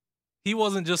 He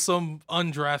wasn't just some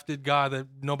undrafted guy that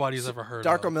nobody's ever heard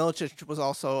Darko of. Milicic was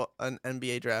also an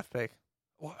NBA draft pick.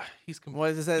 What? What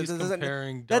is that? He's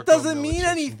comparing That Darko doesn't mean Milicic and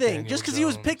anything. Daniel Just because he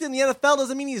was Jones. picked in the NFL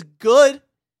doesn't mean he's good.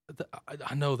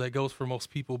 I know that goes for most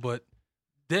people, but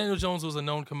Daniel Jones was a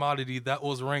known commodity that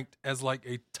was ranked as like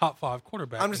a top 5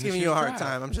 quarterback. I'm just in this giving you a year's hard draft.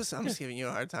 time. I'm just giving you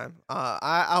a hard time.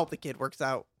 I hope the kid works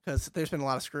out because there's been a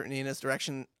lot of scrutiny in his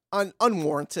direction,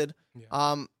 unwarranted.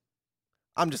 Yeah.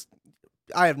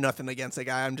 I have nothing against that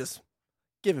guy. I'm just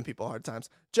giving people hard times.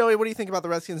 Joey, what do you think about the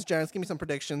Redskins Giants? Give me some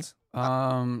predictions.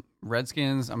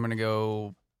 Redskins, I'm gonna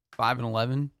go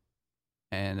 5-11,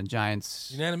 and the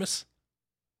Giants. Unanimous?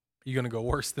 Are you going to go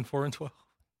worse than 4 and 12?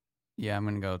 Yeah, I'm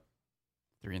gonna go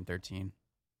 3-13.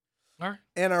 All right.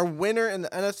 And our winner in the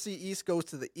NFC East goes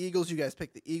to the Eagles. You guys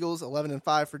picked the Eagles,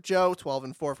 11-5 for Joe,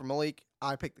 12-4 for Malik.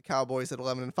 I picked the Cowboys at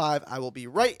 11-5. I will be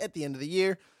right at the end of the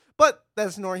year, but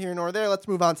that's nor here nor there. Let's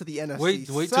move on to the NFC. Wait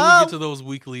till we South. get to those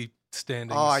weekly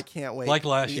standings. Oh, I can't wait. Like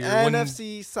last The year. When-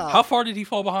 NFC South. How far did he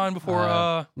fall behind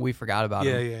before? We forgot about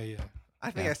him. Yeah.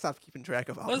 I think Yeah. I stopped keeping track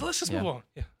of all. Let's just Yeah. move on.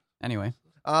 Yeah. Anyway,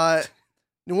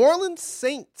 New Orleans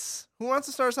Saints. Who wants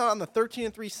to start us out on the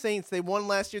 13-3 Saints? They won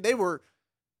last year. They were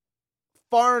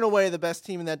far and away the best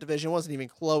team in that division. It wasn't even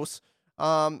close.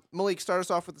 Malik, start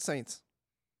us off with the Saints.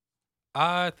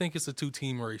 I think it's a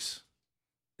 2-team race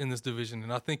in this division,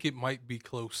 and I think it might be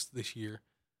close this year.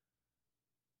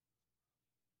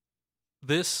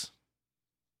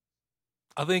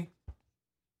 I think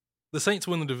the Saints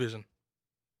win the division,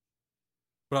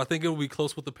 but I think it will be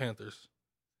close with the Panthers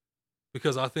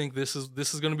because I think this is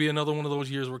going to be another one of those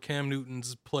years where Cam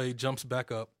Newton's play jumps back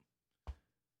up.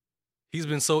 He's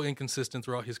been so inconsistent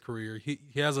throughout his career. He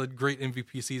has a great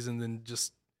MVP season, then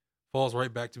just falls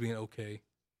right back to being okay.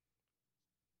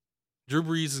 Drew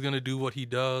Brees is going to do what he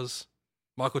does.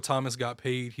 Michael Thomas got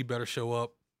paid. He better show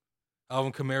up.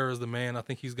 Alvin Kamara is the man. I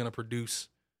think he's going to produce.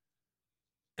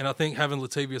 And I think having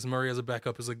Latavius Murray as a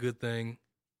backup is a good thing.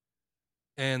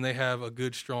 And they have a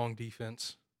good, strong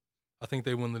defense. I think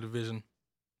they win the division.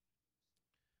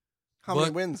 How many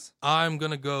But wins? I'm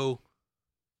going to go.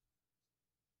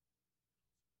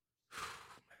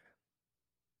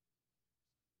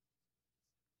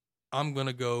 I'm going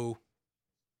to go.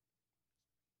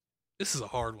 This is a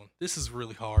hard one. This is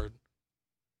really hard.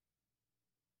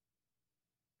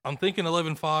 I'm thinking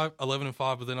 11-5,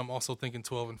 but then I'm also thinking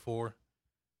 12-4.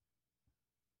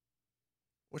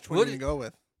 Which one What are you going to go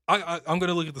with? I'm going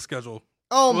to look at the schedule.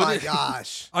 Oh, What my is-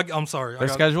 gosh. I'm sorry. their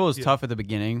schedule is tough at the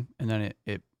beginning, and then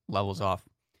it levels off.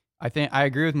 I think I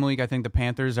agree with Malik. I think the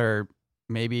Panthers are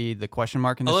maybe the question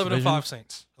mark in this 11-5 division.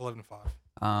 Saints.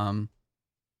 11-5.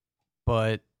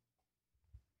 But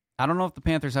I don't know if the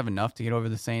Panthers have enough to get over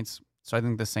the Saints. So I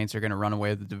think the Saints are going to run away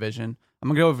with the division. I'm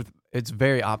going to go over. It's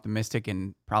very optimistic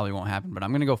and probably won't happen, but I'm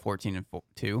going to go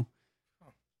 14-2.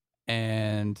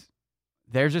 And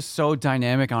they're just so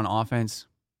dynamic on offense.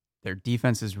 Their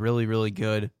defense is really, really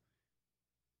good.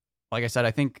 Like I said,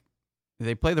 I think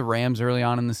they play the Rams early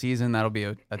on in the season. That'll be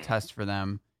a test for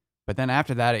them. But then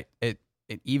after that, it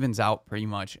evens out pretty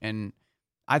much. And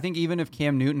I think even if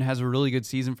Cam Newton has a really good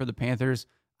season for the Panthers,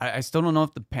 I still don't know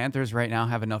if the Panthers right now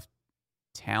have enough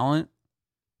talent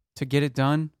to get it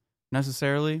done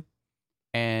necessarily.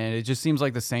 And it just seems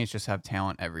like the Saints just have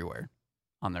talent everywhere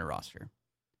on their roster.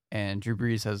 and Drew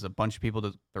Brees has a bunch of people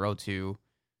to throw to.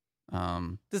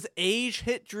 Does age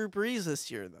hit Drew Brees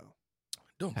this year, though?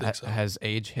 Don't think so. Has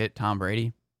age hit Tom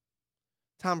Brady?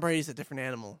 Tom Brady's a different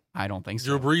animal. I don't think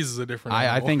so. Drew Brees is a different I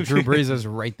animal. think Drew Brees is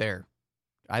right there.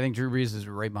 I think Drew Brees is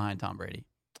right behind Tom Brady.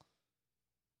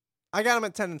 I got him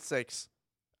at 10-6.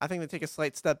 I think they take a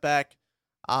slight step back.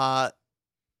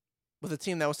 With a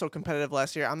team that was so competitive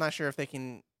last year, I'm not sure if they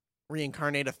can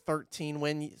reincarnate a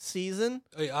 13-win season.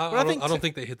 Hey, I don't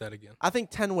think they hit that again. I think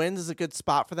 10 wins is a good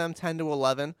spot for them,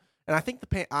 10-11. And I think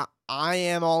I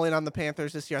am all in on the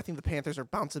Panthers this year. I think the Panthers are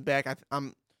bouncing back.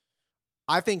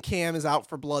 I think Cam is out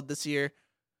for blood this year.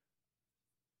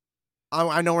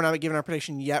 I know we're not giving our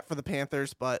prediction yet for the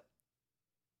Panthers, but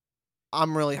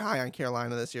I'm really high on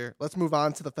Carolina this year. Let's move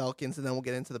on to the Falcons, and then we'll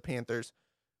get into the Panthers.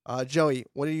 Joey,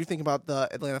 what do you think about the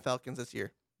Atlanta Falcons this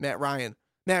year? Matt Ryan,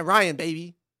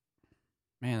 baby.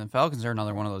 Man, the Falcons are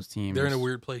another one of those teams. They're in a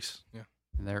weird place. Yeah,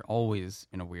 they're always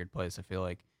in a weird place. I feel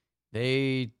like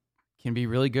they can be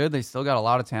really good. They still got a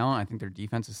lot of talent. I think their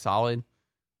defense is solid.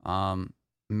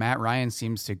 Matt Ryan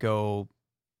seems to go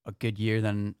a good year,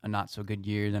 then a not so good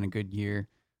year, then a good year.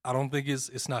 I don't think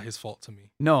it's not his fault to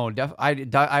me. No, I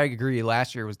agree.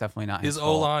 Last year was definitely not his fault.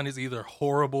 His O-line is either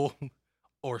horrible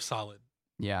or solid.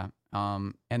 Yeah.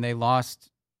 And they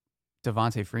lost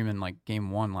Devontae Freeman like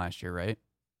game 1 last year, right?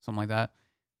 Something like that.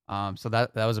 So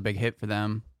that was a big hit for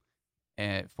them.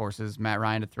 It forces Matt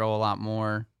Ryan to throw a lot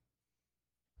more.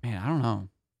 Man, I don't know.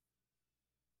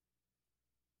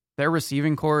 Their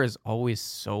receiving core is always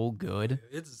so good.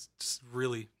 It's just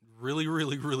really, really,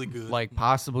 really, really good. Like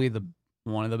possibly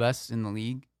one of the best in the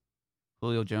league.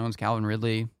 Julio Jones, Calvin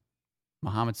Ridley,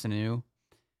 Mohamed Sanu.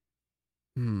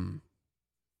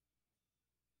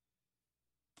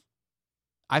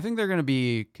 I think they're going to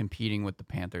be competing with the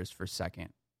Panthers for second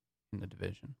in the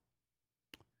division.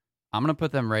 I'm going to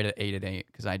put them right at 8-8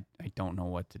 because I don't know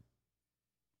what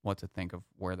to think of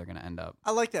where they're going to end up.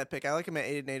 I like that pick. I like them at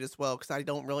 8-8 as well because I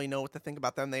don't really know what to think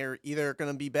about them. They're either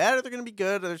going to be bad or they're going to be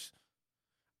good.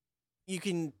 You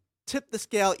can tip the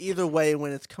scale either way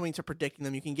when it's coming to predicting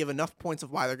them. You can give enough points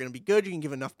of why they're going to be good. You can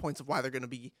give enough points of why they're going to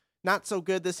be not so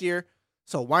good this year.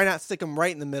 So why not stick them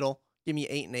right in the middle? Give me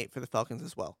 8-8 for the Falcons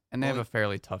as well. And they have a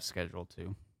fairly tough schedule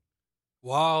too.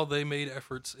 While they made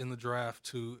efforts in the draft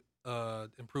to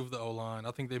improve the O-line,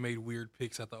 I think they made weird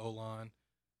picks at the O-line.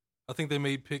 I think they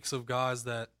made picks of guys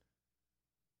that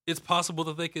it's possible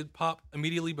that they could pop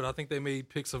immediately, but I think they made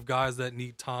picks of guys that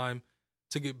need time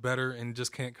to get better and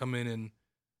just can't come in and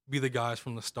be the guys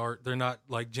from the start. They're not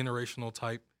like generational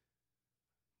type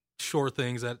sure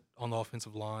things on the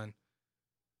offensive line.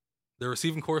 Their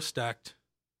receiving core is stacked.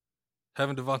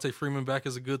 Having Devontae Freeman back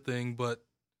is a good thing, but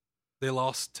they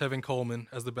lost Tevin Coleman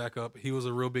as the backup. He was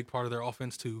a real big part of their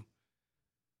offense too.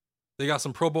 They got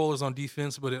some Pro Bowlers on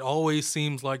defense, but it always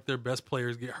seems like their best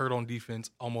players get hurt on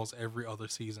defense almost every other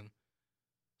season.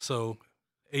 So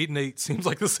 8-8 seems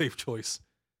like the safe choice.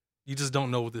 You just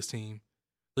don't know with this team.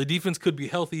 The defense could be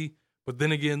healthy, but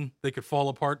then again, they could fall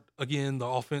apart again. The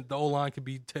O-line could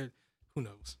be who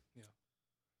knows? Yeah.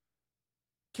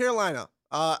 Carolina.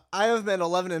 I have been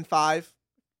 11-5.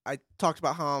 I talked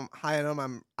about how high I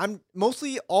am. I'm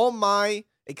mostly all my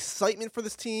excitement for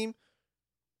this team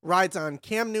rides on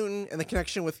Cam Newton and the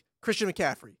connection with Christian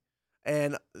McCaffrey,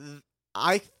 and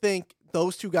I think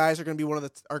those two guys are going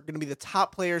to be the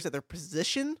top players at their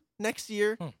position next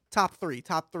year. Top three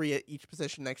at each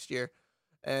position next year,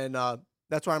 and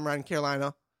that's why I'm riding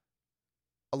Carolina.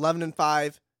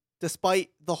 11-5, despite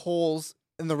the holes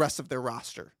in the rest of their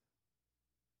roster.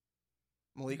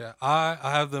 Malik? Yeah, I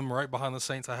have them right behind the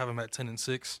Saints. I have them at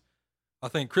 10-6. I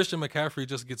think Christian McCaffrey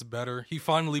just gets better. He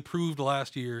finally proved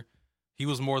last year he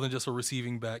was more than just a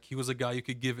receiving back. He was a guy you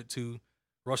could give it to,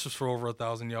 rushes for over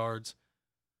 1,000 yards.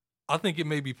 I think it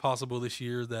may be possible this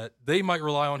year that they might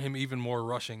rely on him even more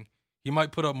rushing. He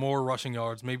might put up more rushing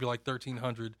yards, maybe like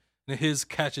 1,300, and his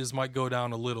catches might go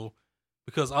down a little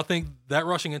because I think that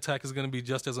rushing attack is going to be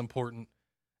just as important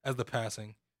as the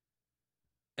passing.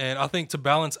 And I think to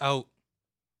balance out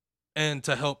and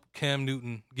to help Cam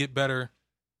Newton get better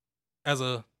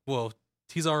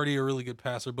he's already a really good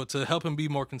passer, but to help him be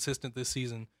more consistent this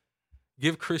season,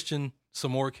 give Christian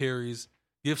some more carries,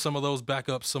 give some of those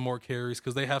backups some more carries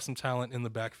because they have some talent in the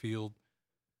backfield.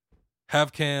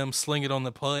 Have Cam sling it on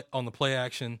the play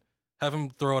action, have him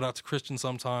throw it out to Christian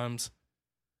sometimes.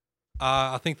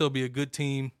 I think they'll be a good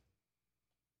team,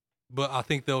 but I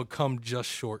think they'll come just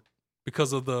short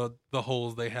because of the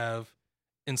holes they have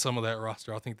in some of that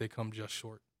roster. I think they come just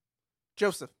short.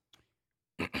 Joseph.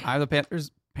 I have the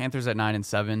Panthers at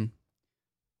 9-7.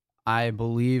 I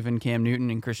believe in Cam Newton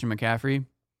and Christian McCaffrey.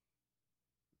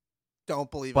 don't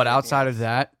believe. But anything outside else. of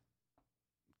that,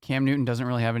 Cam Newton doesn't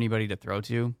really have anybody to throw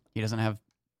to. He doesn't have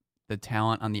the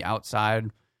talent on the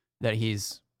outside that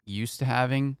he's used to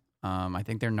having. I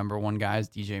think their number one guy is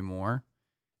DJ Moore.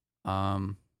 They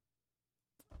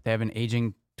have an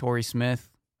aging Torrey Smith.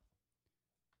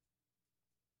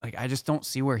 Like, I just don't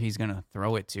see where he's going to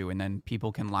throw it to, and then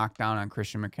people can lock down on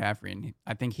Christian McCaffrey. And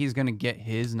I think he's going to get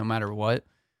his no matter what,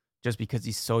 just because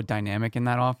he's so dynamic in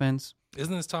that offense.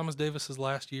 Isn't this Thomas Davis's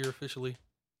last year officially?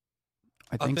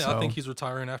 I think so. I think he's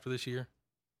retiring after this year.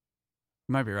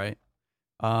 You might be right.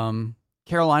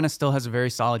 Carolina still has a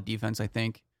very solid defense, I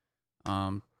think.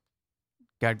 Got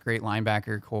great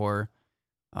linebacker core.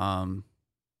 I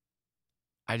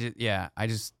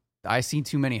see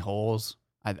too many holes.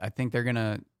 I think they're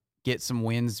gonna get some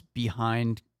wins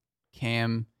behind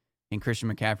Cam and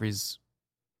Christian McCaffrey's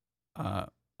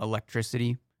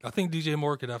electricity. I think DJ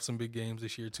Moore could have some big games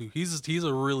this year too. He's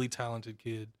a really talented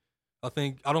kid. I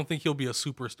don't think he'll be a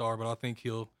superstar, but I think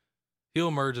he'll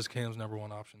emerge as Cam's number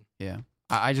one option. Yeah.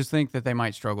 I just think that they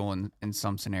might struggle in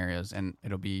some scenarios, and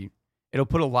it'll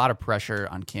put a lot of pressure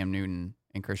on Cam Newton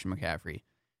and Christian McCaffrey.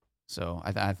 So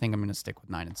I think I'm going to stick with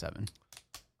 9 and 7.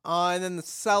 And then the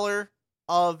seller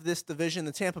of this division,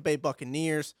 the Tampa Bay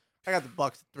Buccaneers. I got the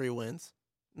Bucs at 3 wins.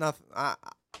 Nothing. I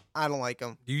don't like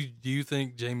them. Do you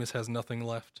think Jameis has nothing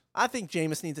left? I think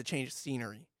Jameis needs to change the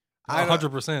scenery.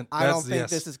 100%. I don't think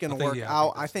this is going to work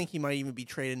out. I think he might even be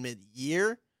traded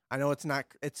mid-year. I know it's not.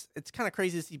 It's kind of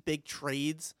crazy to see big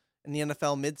trades in the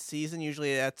NFL mid-season.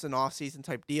 Usually that's an off-season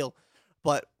type deal.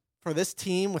 But for this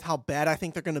team, with how bad I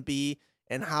think they're going to be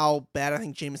and how bad I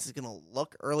think Jameis is going to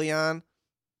look early on,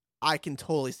 I can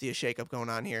totally see a shakeup going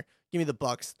on here. Give me the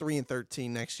Bucs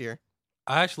 3-13 next year.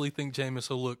 I actually think Jameis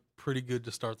will look pretty good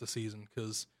to start the season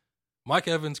because Mike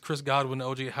Evans, Chris Godwin,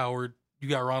 O.J. Howard, you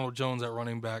got Ronald Jones at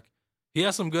running back. He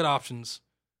has some good options,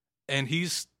 and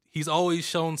he's always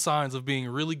shown signs of being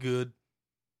really good,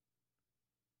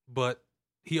 but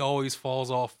he always falls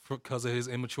off because of his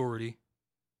immaturity.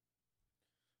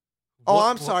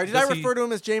 I'm sorry. Did I refer to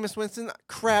him as Jameis Winston?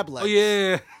 Crab legs. Oh,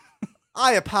 yeah.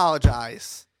 I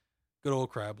apologize. Good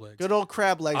old crab legs. Good old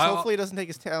crab legs. Hopefully he doesn't take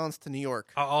his talents to New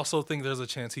York. I also think there's a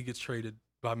chance he gets traded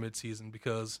by midseason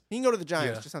because he can go to the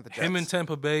Giants, just not the Jets. Him in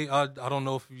Tampa Bay, I don't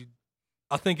know if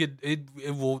I think it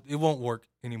won't work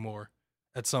anymore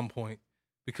at some point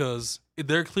because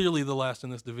they're clearly the last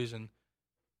in this division.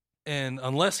 And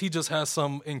unless he just has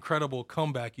some incredible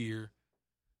comeback year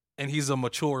and he's a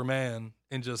mature man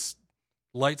and just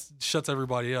shuts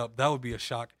everybody up, that would be a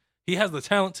shock. He has the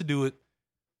talent to do it.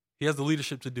 He has the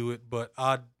leadership to do it, but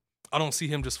I don't see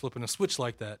him just flipping a switch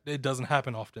like that. It doesn't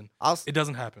happen often. It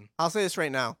doesn't happen. I'll say this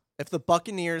right now. If the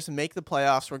Buccaneers make the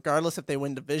playoffs, regardless if they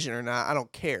win division or not, I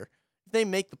don't care. If they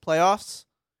make the playoffs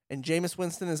and Jameis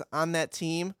Winston is on that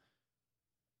team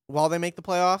while they make the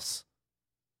playoffs,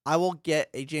 I will get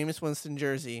a Jameis Winston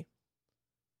jersey,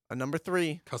 a number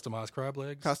 3. Customized crab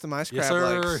legs. Crab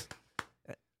legs.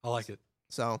 I like it.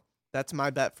 So that's my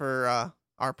bet for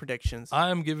our predictions. I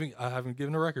haven't given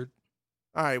a record.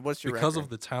 All right, what's your because record? of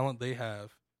the talent they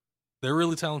have. They're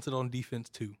really talented on defense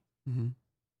too. Mm-hmm.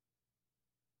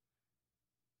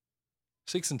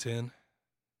 6 and 10.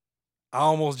 I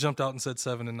almost jumped out and said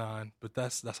 7 and 9, but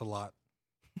that's a lot.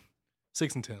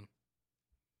 6 and 10.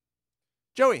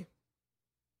 Joey.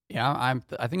 Yeah,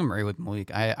 I think I'm right with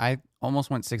Malik. I almost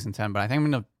went 6 and 10, but I think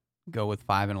I'm gonna go with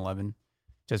 5 and 11,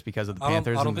 just because of the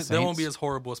Panthers. I don't and the think Saints. they won't be as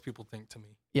horrible as people think to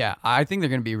me. Yeah, I think they're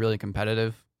gonna be really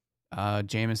competitive.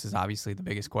 Jameis is obviously the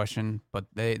biggest question, but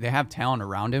they have talent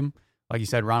around him. Like you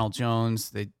said, Ronald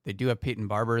Jones. They do have Peyton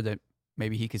Barber that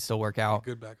maybe he could still work out.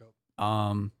 Good backup.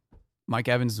 Mike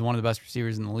Evans is one of the best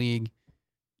receivers in the league.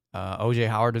 O.J.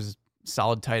 Howard is a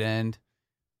solid tight end.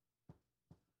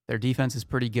 Their defense is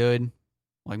pretty good.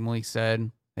 Like Malik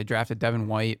said, they drafted Devin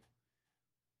White.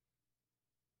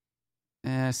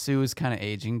 Sue is kind of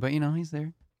aging, but, he's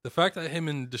there. The fact that him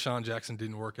and Deshaun Jackson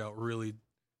didn't work out, really,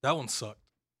 that one sucked.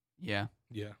 Yeah.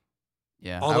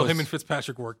 Yeah. Although him and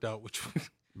Fitzpatrick worked out, which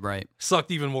right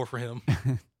sucked even more for him.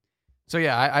 So,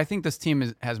 yeah, I think this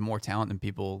team has more talent than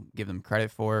people give them credit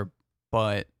for,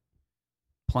 but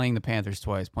playing the Panthers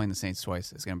twice, playing the Saints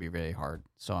twice is going to be really hard.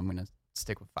 So I'm going to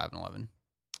stick with 5 and 11.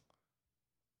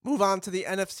 Move on to the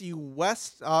NFC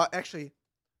West.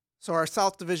 So our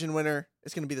South Division winner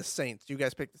is going to be the Saints. You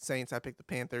guys picked the Saints. I picked the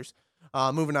Panthers.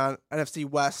 Moving on, NFC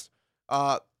West.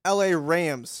 LA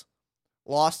Rams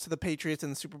lost to the Patriots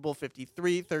in the Super Bowl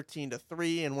 53,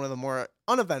 13-3, in one of the more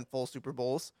uneventful Super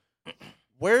Bowls.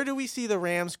 Where do we see the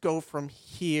Rams go from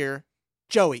here?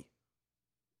 Joey.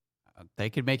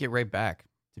 They could make it right back,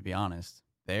 to be honest.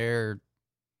 They're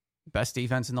best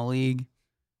defense in the league.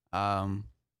 Their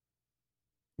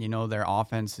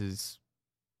offense has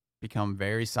become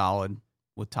very solid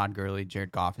with Todd Gurley.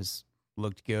 Jared Goff has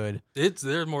looked good.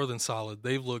 They're more than solid.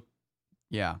 They've looked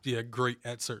Yeah. great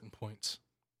at certain points.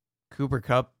 Cooper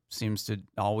Kupp seems to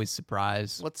always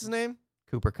surprise. What's his name?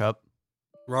 Cooper Kupp.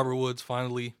 Robert Woods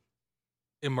finally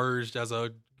emerged as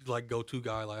a go-to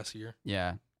guy last year.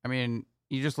 Yeah. I mean,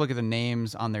 you just look at the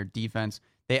names on their defense.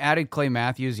 They added Clay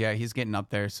Matthews. Yeah, he's getting up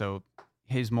there, so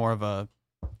he's more of a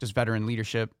just veteran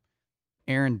leadership.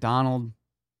 Aaron Donald,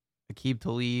 Aqib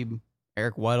Talib,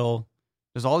 Eric Weddle.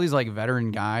 There's all these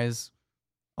veteran guys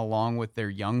along with their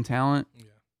young talent. Yeah.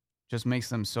 Just makes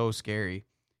them so scary.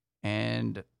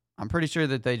 And I'm pretty sure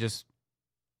that they just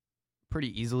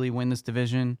pretty easily win this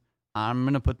division. I'm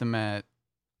going to put them at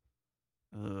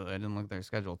I didn't look at their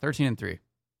schedule. 13-3.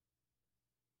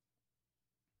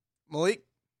 Malik?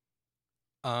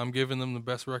 I'm giving them the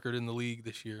best record in the league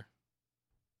this year.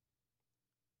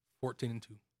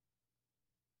 14-2.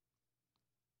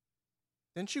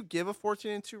 Didn't you give a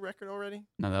 14-2 record already?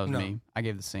 No, that was No. me. I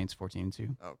gave the Saints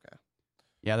 14-2. Okay.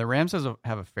 Yeah, the Rams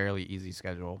have a fairly easy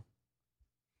schedule.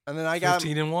 And then I got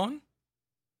 15-1.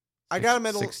 I got him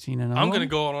at 16-0. I'm going to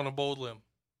go out on a bold limb.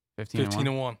 15-1.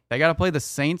 15-1. They got to play the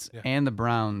Saints Yeah. and the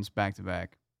Browns back to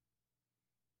back.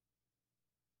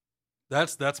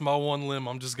 That's my one limb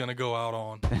I'm just going to go out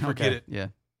on. Forget Okay, it. Yeah.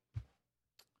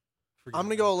 Forget I'm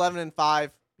gonna it. go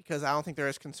 11-5 because I don't think they're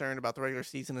as concerned about the regular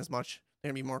season as much. They're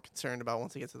gonna be more concerned about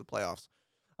once they get to the playoffs.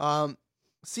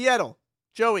 Seattle,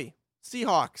 Joey,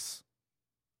 Seahawks.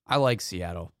 I like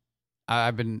Seattle.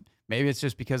 Maybe it's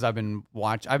just because I've been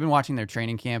watching their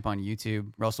training camp on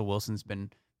YouTube. Russell Wilson's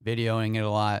been videoing it a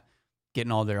lot,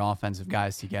 getting all their offensive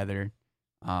guys together.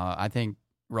 I think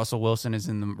Russell Wilson is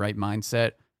in the right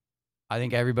mindset. I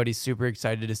think everybody's super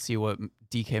excited to see what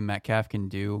DK Metcalf can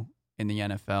do in the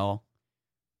NFL.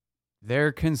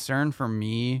 Their concern for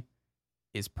me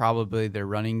is probably their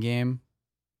running game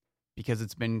because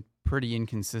it's been pretty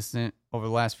inconsistent over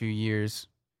the last few years.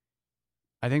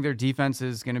 I think their defense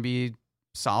is going to be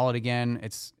solid again.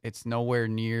 It's nowhere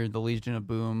near the Legion of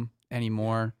Boom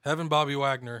anymore. Having Bobby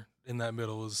Wagner in that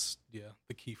middle is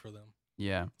the key for them.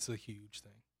 Yeah. It's a huge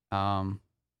thing.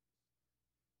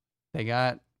 They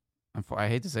got, I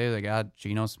hate to say it, they got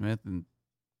Geno Smith and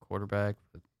quarterback,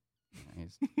 but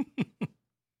he's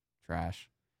trash.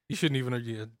 You shouldn't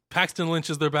even. Paxton Lynch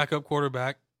is their backup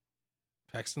quarterback.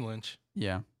 Paxton Lynch.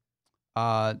 Yeah.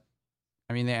 I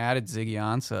mean, they added Ziggy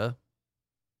Ansah.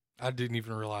 I didn't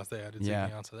even realize they added Yeah.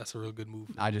 Ziggy Ansah. That's a real good move.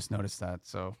 I just noticed that.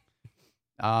 So,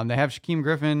 they have Shaquem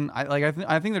Griffin.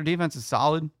 I think their defense is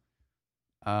solid.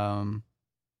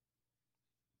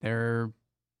 Their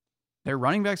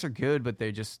running backs are good, but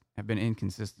they just have been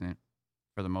inconsistent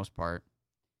for the most part.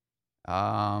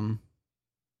 I'm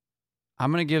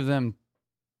gonna give them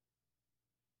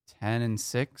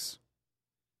 10-6.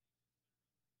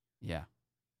 Yeah,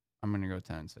 I'm gonna go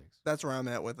 10-6. That's where I'm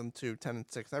at with them too.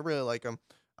 10-6. I really like them.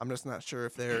 I'm just not sure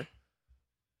if they're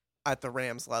at the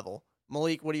Rams level.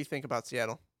 Malik, what do you think about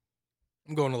Seattle?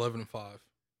 I'm going 11-5.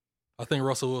 I think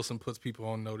Russell Wilson puts people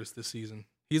on notice this season.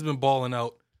 He's been balling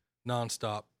out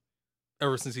nonstop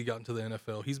ever since he got into the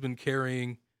NFL. He's been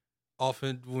carrying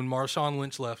offense. When Marshawn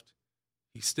Lynch left,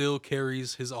 he still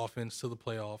carries his offense to the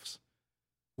playoffs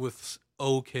with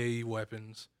okay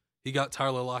weapons. He got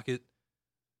Tyler Lockett,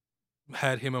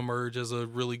 had him emerge as a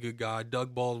really good guy.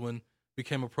 Doug Baldwin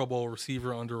became a Pro Bowl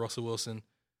receiver under Russell Wilson.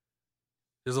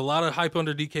 There's a lot of hype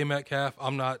under DK Metcalf.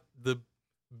 I'm not the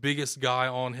biggest guy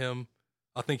on him.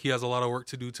 I think he has a lot of work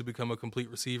to do to become a complete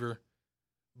receiver,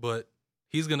 but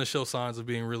he's going to show signs of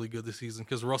being really good this season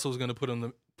because Russell's going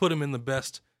to put him in the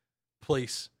best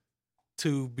place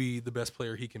to be the best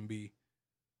player he can be.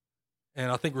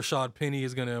 And I think Rashad Penny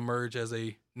is going to emerge as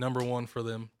a number one for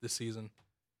them this season.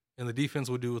 And the defense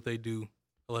will do what they do,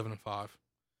 11-5.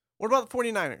 What about the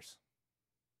 49ers?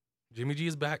 Jimmy G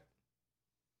is back.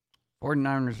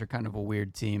 49ers are kind of a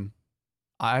weird team.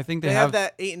 I think They have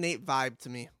that 8-8 vibe to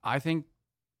me. I think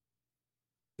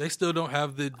They still don't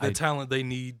have the talent they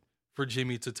need for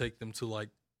Jimmy to take them to I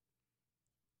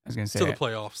was gonna say to the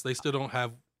playoffs. They still don't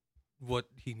have what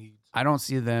he needs. I don't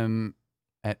see them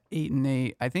at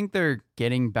 8-8. I think they're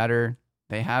getting better.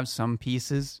 They have some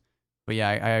pieces, but yeah,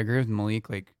 I agree with Malik.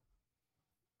 Like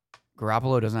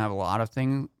Garoppolo doesn't have a lot of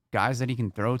guys that he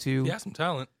can throw to. He has some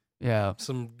talent, Yeah.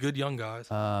 some good young guys.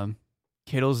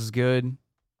 Kittle's is good,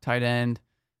 tight end.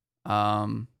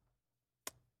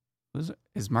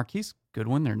 Is Marquise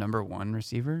Goodwin their number one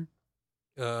receiver?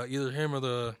 Either him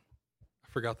or I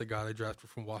forgot the guy they drafted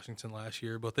from Washington last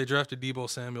year, but they drafted Deebo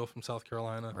Samuel from South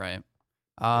Carolina. Right.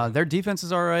 Their defense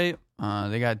is all right.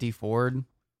 They got D Ford,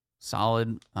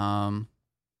 solid. I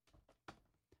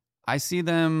see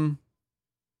them.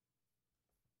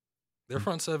 Their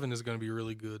front seven is going to be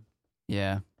really good.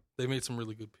 Yeah, They made some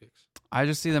really good picks. I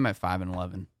just see them at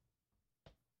 5-11.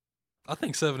 I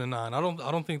think 7-9.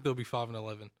 I don't think they'll be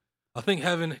 5-11. I think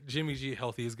having Jimmy G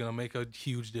healthy is going to make a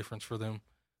huge difference for them,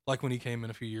 like when he came in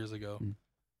a few years ago. Mm.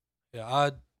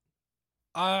 Yeah,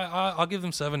 I'll give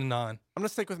them 7-9. I'm gonna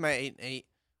stick with my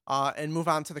 8-8, and move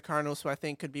on to the Cardinals, who I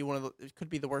think could be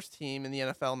the worst team in the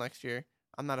NFL next year.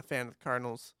 I'm not a fan of the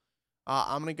Cardinals.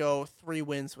 I'm gonna go 3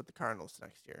 wins with the Cardinals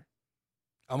next year.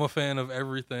 I'm a fan of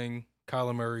everything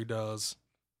Kyler Murray does,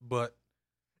 but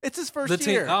It's his first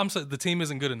year. I'm saying the team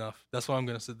isn't good enough. That's what I'm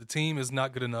going to say. The team is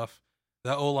not good enough.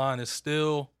 That O-line is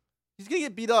still He's gonna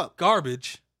get beat up.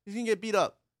 garbage. He's gonna get beat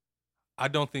up. I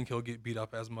don't think he'll get beat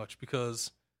up as much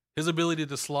because his ability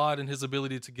to slide and his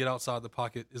ability to get outside the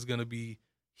pocket is going to be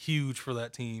huge for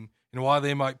that team and why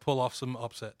they might pull off some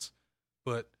upsets.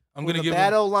 But I'm going to give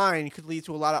bad him O-line could lead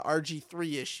to a lot of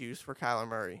RG3 issues for Kyler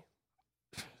Murray.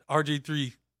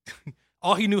 RG3.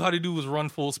 All he knew how to do was run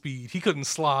full speed. He couldn't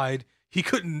slide. He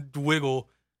couldn't wiggle.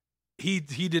 He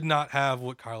did not have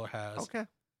what Kyler has. Okay.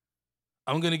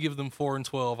 I'm going to give them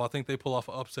 4-12. I think they pull off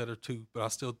an upset or two, but I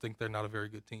still think they're not a very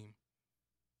good team.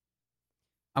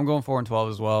 I'm going 4-12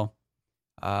 as well.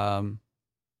 I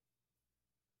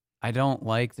don't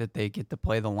like that they get to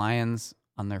play the Lions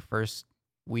on their first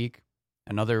week.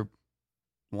 Another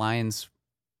Lions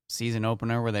season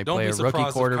opener where they Don't play be a rookie surprised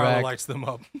if Kyler quarterback. lights them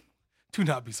up. Do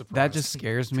not be surprised. That just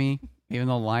scares me, even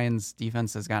though Lions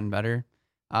defense has gotten better.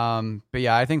 But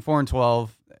yeah, I think 4-12.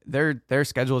 Their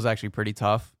schedule is actually pretty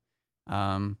tough.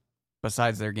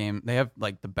 Besides their game, they have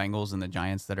like the Bengals and the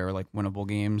Giants that are like winnable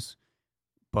games.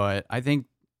 But I think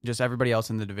just everybody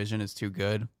else in the division is too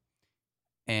good.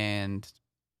 And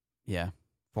yeah,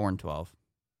 4-12.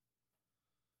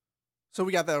 So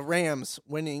we got the Rams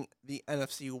winning the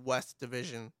NFC West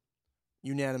division.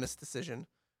 Unanimous decision.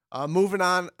 Moving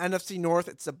on, NFC North,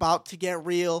 it's about to get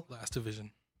real. last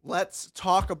division. Let's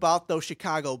talk about those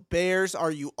Chicago Bears.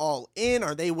 Are you all in?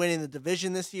 Are they winning the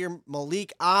division this year?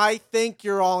 Malik, I think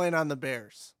you're all in on the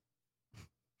Bears.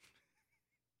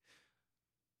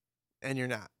 And you're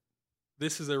not.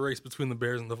 This is a race between the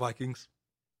Bears and the Vikings.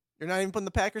 You're not even putting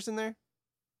the Packers in there?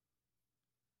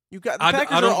 You got the I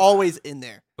Packers are don't- always in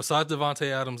there. Besides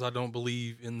Devontae Adams, I don't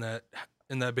believe in that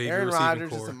baby Aaron receiving Rodgers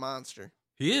core. is a monster.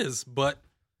 He is, but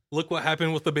look what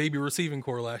happened with the baby receiving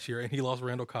core last year, and he lost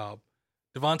Randall Cobb.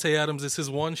 Devontae Adams is his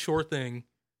one sure thing,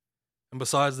 and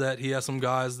besides that, he has some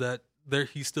guys that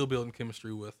he's still building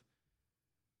chemistry with.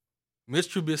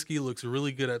 Mitch Trubisky looks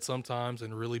really good at sometimes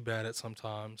and really bad at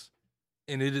sometimes,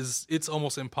 and it's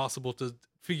almost impossible to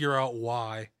figure out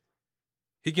why.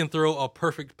 He can throw a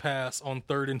perfect pass on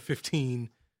 3rd and 15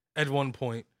 at one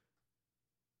point,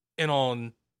 and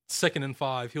on 2nd and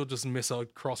 5, he'll just miss a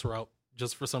cross route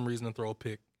just for some reason and throw a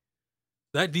pick.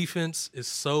 That defense is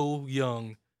so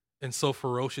young and so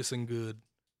ferocious and good.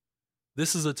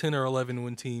 This is a 10 or 11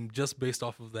 win team just based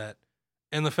off of that.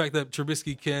 And the fact that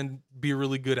Trubisky can be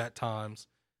really good at times.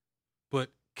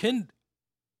 But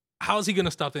how is he going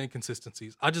to stop the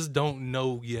inconsistencies? I just don't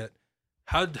know yet.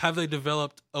 How have they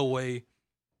developed a way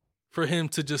for him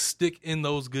to just stick in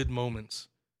those good moments?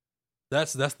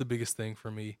 That's the biggest thing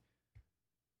for me.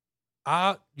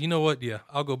 You know what? Yeah,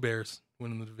 I'll go Bears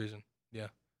winning the division. Yeah.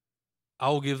 I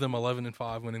will give them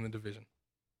 11-5 winning the division.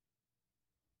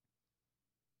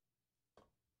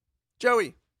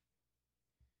 Joey.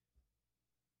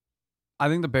 I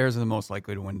think the Bears are the most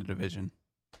likely to win the division.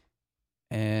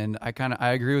 And I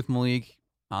agree with Malik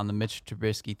on the Mitch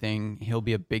Trubisky thing. He'll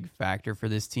be a big factor for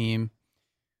this team.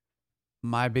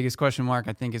 My biggest question mark,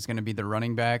 I think, is going to be the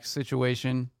running back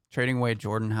situation. Trading away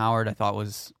Jordan Howard, I thought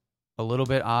was a little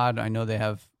bit odd. I know they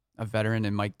have a veteran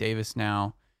in Mike Davis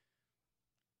now.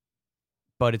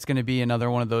 But it's going to be another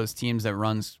one of those teams that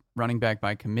runs running back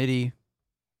by committee.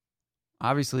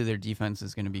 Obviously, their defense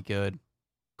is going to be good.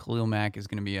 Khalil Mack is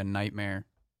going to be a nightmare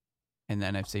in the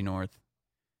NFC North.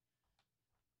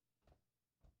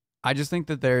 I just think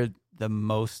that they're the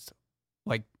most,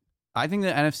 I think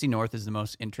the NFC North is the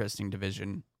most interesting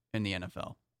division in the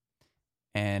NFL.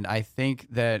 And I think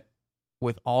that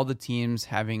with all the teams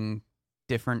having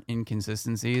different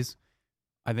inconsistencies,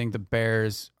 I think the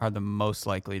Bears are the most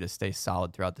likely to stay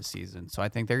solid throughout the season. So I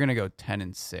think they're going to go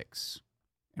 10-6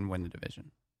 and win the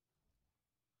division.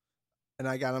 And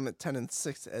I got them at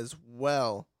 10-6 as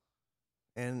well.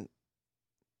 And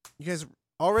you guys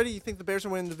already think the Bears are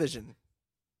winning the division?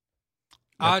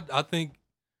 I think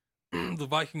the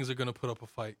Vikings are going to put up a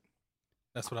fight.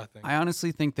 That's what I think. I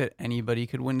honestly think that anybody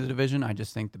could win the division. I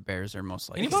just think the Bears are most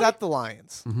likely. Anybody? Except the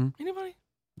Lions. Mm-hmm. Anybody?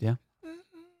 Yeah.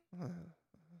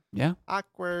 Yeah.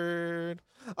 Awkward.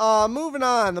 Moving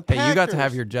on. The Packers. Hey, you got to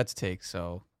have your Jets take,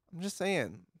 so I'm just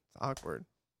saying. It's awkward.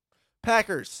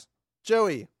 Packers.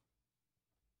 Joey.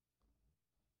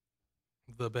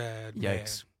 The bad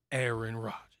Yikes. man, Aaron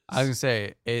Rodgers. I was going to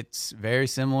say, it's very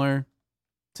similar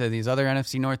to these other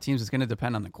NFC North teams. It's going to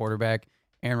depend on the quarterback.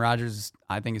 Aaron Rodgers,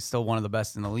 I think, is still one of the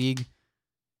best in the league.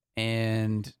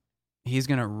 And he's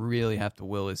going to really have to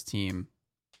will his team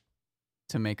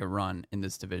to make a run in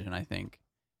this division, I think.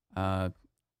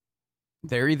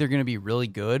 They're either going to be really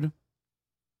good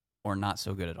or not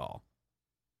so good at all.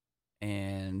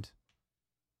 And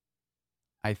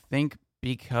I think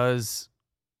because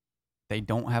they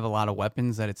don't have a lot of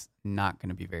weapons that it's not going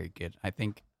to be very good. I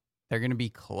think they're going to be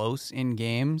close in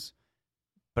games,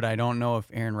 but I don't know if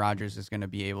Aaron Rodgers is going to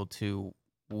be able to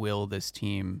will this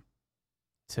team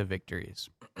to victories.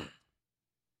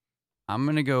 I'm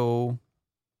going to go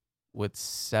with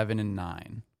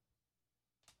 7-9.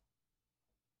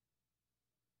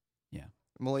 Yeah.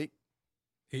 Malik.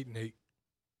 8-8.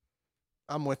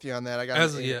 I'm with you on that. I got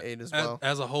As an 8 as well.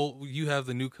 As a whole, you have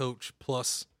the new coach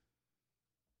plus.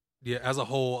 Yeah, as a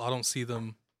whole, I don't see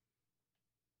them.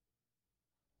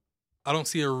 I don't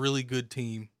see a really good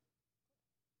team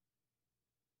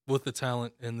with the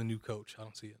talent and the new coach. I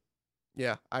don't see it.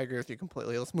 Yeah, I agree with you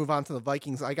completely. Let's move on to the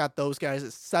Vikings. I got those guys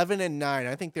at 7-9.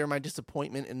 I think they're my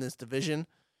disappointment in this division.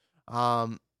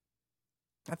 I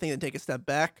think they take a step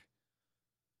back.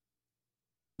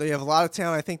 They have a lot of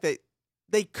talent. I think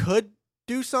they could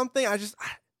do something.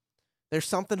 There's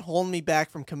something holding me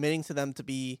back from committing to them to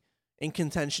be in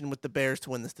contention with the Bears to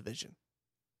win this division.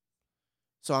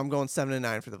 So I'm going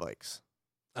 7-9 for the Vikes.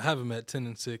 I have them at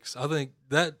 10-6. I think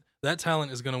that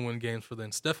talent is going to win games for them.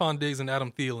 Stephon Diggs and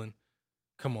Adam Thielen.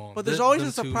 Come on. But there's always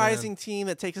a surprising team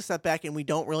that takes a step back, and we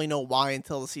don't really know why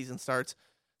until the season starts.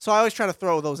 So I always try to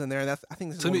throw those in there, and I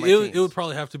think this is to one me, of my teams. it would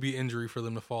probably have to be injury for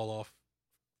them to fall off,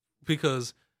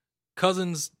 because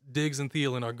Cousins, Diggs, and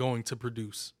Thielen are going to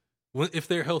produce. If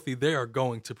they're healthy, they are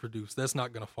going to produce. That's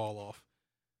not going to fall off.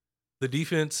 The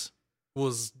defense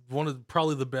was one of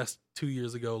probably the best 2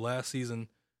 years ago. Last season,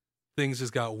 things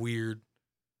just got weird.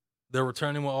 They're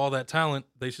returning with all that talent.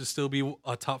 They should still be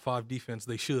a top 5 defense.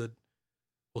 They should.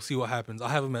 We'll see what happens. I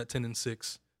have them at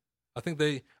 10-6. I think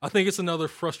it's another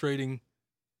frustrating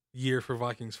year for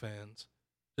Vikings fans.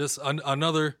 Just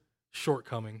another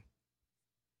shortcoming.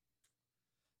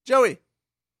 Joey.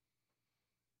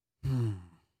 I'm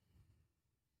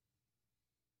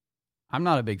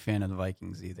not a big fan of the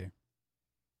Vikings either.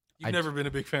 You've never been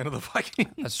a big fan of the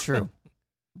Vikings. That's true.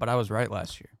 But I was right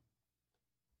last year.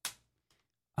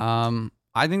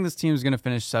 I think this team is going to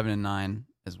finish 7-9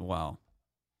 as well.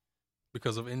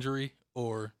 Because of injury,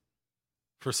 or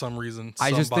for some reason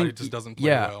I just think, just doesn't play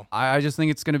well? I just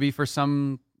think it's going to be for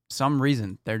some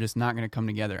reason. They're just not going to come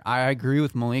together. I agree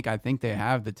with Malik. I think they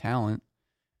have the talent.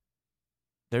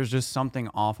 There's just something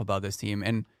off about this team.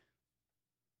 And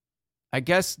I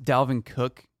guess Dalvin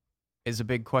Cook is a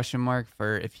big question mark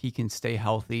for if he can stay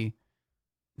healthy.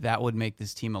 That would make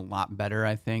this team a lot better,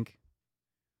 I think.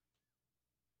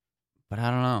 But I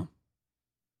don't know.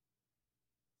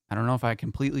 I don't know if I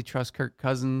completely trust Kirk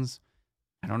Cousins.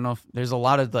 I don't know if there's a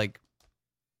lot of like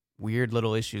weird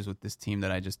little issues with this team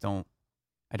that I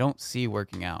don't see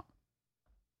working out.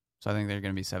 So I think they're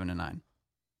going to be 7-9.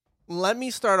 Let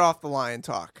me start off the Lion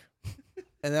talk.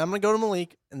 And then I'm going to go to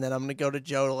Malik, and then I'm going to go to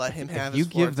Joe to let him have If you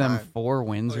his floor give them time. 4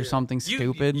 wins or something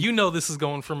stupid. You know this is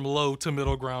going from low to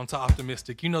middle ground to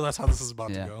optimistic. You know that's how this is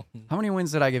about to go. How many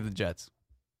wins did I give the Jets?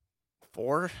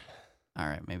 4. All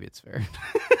right, maybe it's fair.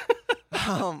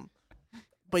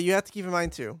 But you have to keep in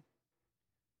mind, too,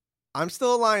 I'm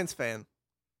still a Lions fan.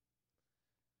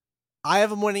 I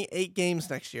have them winning 8 games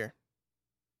next year.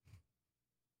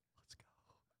 Let's go.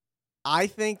 I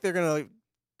think they're going to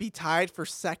be tied for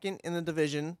second in the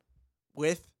division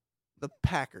with the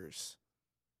Packers.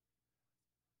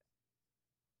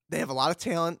 They have a lot of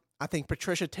talent. I think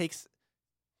Patricia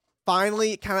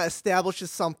finally kind of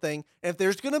establishes something. And if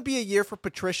there's going to be a year for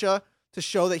Patricia to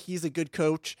show that he's a good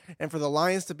coach and for the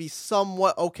Lions to be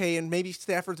somewhat okay and maybe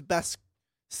Stafford's best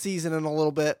season in a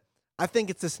little bit, I think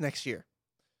it's this next year.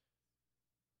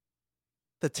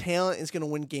 The talent is going to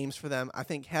win games for them. I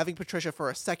think having Patricia for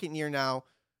a second year now,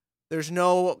 there's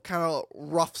no kind of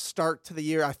rough start to the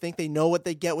year. I think they know what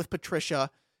they get with Patricia,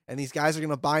 and these guys are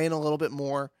going to buy in a little bit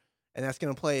more, and that's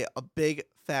going to play a big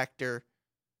factor.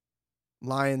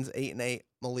 Lions 8-8.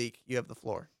 Malik, you have the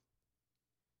floor.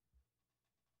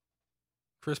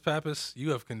 Chris Pappas, you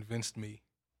have convinced me.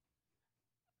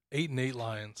 8-8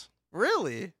 Lions.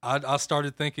 Really? I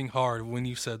started thinking hard when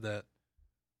you said that.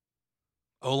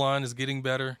 O-line is getting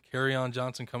better. Kerryon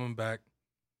Johnson coming back.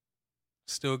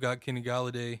 Still got Kenny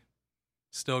Galladay.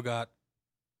 Still got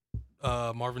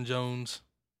Marvin Jones.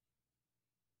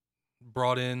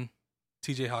 Brought in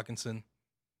TJ Hawkinson.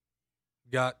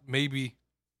 Got maybe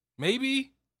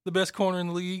the best corner in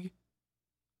the league.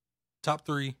 Top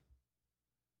 3.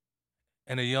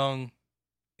 And a young,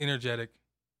 energetic,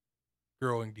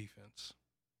 growing defense.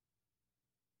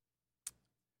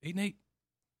 8-8.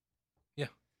 Yeah.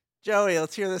 Joey,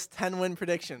 let's hear this 10-win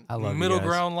prediction. I love Middle you guys.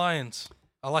 ground Lions.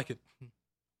 I like it.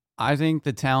 I think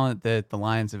the talent that the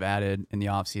Lions have added in the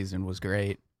offseason was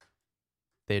great.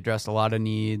 They addressed a lot of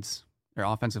needs. Their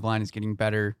offensive line is getting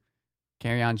better.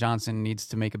 Kerryon Johnson needs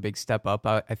to make a big step up,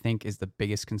 I think, is the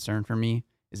biggest concern for me,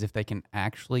 is if they can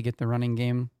actually get the running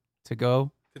game to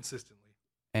go. Consistently.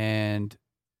 And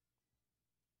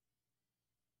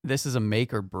this is a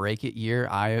make or break it year,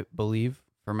 I believe,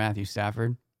 for Matthew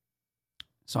Stafford.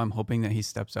 So I'm hoping that he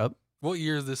steps up. What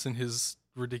year is this in his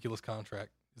ridiculous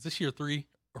contract? Is this year 3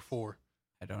 or 4?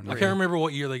 I don't know. I can't remember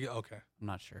what year they get. Okay. I'm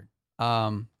not sure.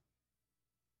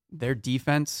 Their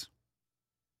defense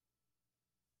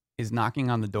is knocking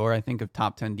on the door, I think, of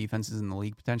top 10 defenses in the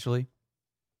league potentially.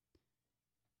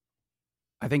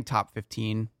 I think top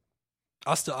 15.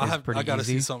 I pretty got to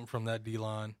see easy. something from that D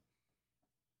line.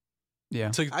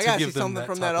 Yeah. I got to see something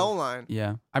from that O-line.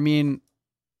 Yeah. I mean,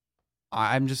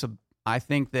 I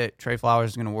think that Trey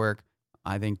Flowers is going to work.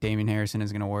 I think Damian Harrison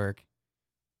is going to work.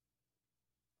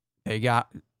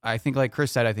 I think like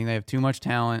Chris said, I think they have too much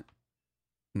talent,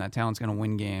 and that talent's going to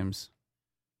win games.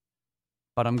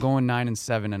 But I'm going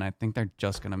 9-7, and I think they're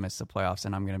just going to miss the playoffs,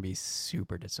 and I'm going to be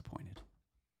super disappointed.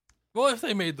 Well, if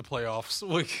they made the playoffs,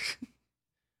 like,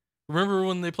 remember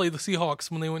when they played the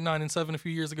Seahawks when they went 9-7 a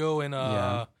few years ago, and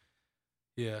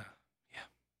yeah.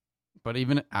 But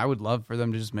even I would love for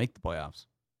them to just make the playoffs.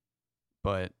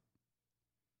 But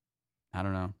I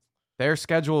don't know. Their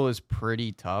schedule is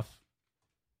pretty tough.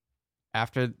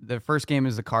 After the first game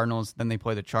is the Cardinals, then they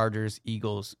play the Chargers,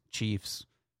 Eagles, Chiefs,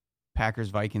 Packers,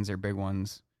 Vikings are big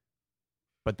ones.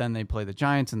 But then they play the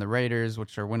Giants and the Raiders,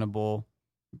 which are winnable.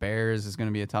 Bears is going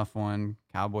to be a tough one.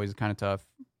 Cowboys is kind of tough.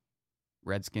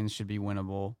 Redskins should be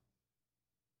winnable.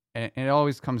 And it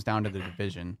always comes down to the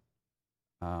division.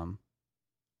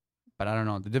 But I don't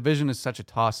know. The division is such a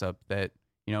toss-up that,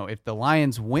 you know, if the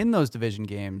Lions win those division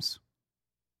games,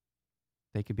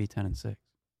 they could be 10-6.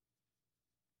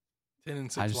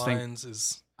 10-6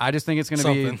 Lions I just think it's going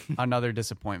to be something. another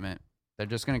disappointment. They're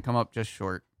just going to come up just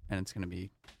short, and it's going to be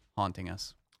haunting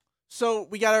us. So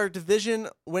we got our division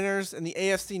winners in the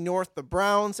AFC North, the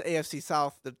Browns, AFC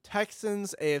South, the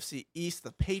Texans, AFC East,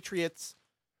 the Patriots,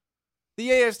 the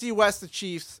AFC West, the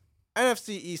Chiefs, NFC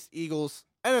East, Eagles,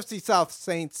 NFC South,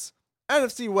 Saints,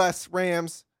 NFC West,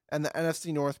 Rams, and the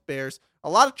NFC North, Bears. A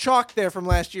lot of chalk there from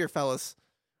last year, fellas.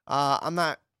 I'm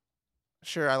not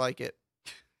sure I like it.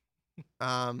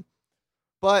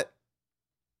 But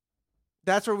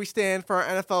that's where we stand for our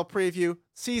NFL preview.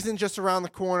 Season just around the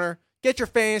corner. Get your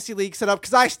fantasy league set up,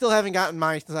 because I still haven't gotten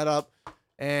mine set up.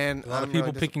 And a lot of I'm people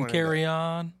really picking disappointed Carry that-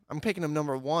 On. I'm picking him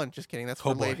number 1. Just kidding. That's for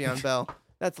Oh, boy. Le'Veon Bell.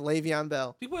 That's Le'Veon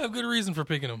Bell. People have good reason for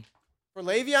picking him. For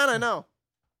Le'Veon, I know.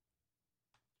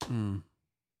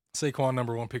 Saquon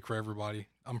number 1 pick for everybody.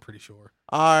 I'm pretty sure.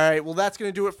 All right. Well, that's going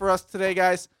to do it for us today,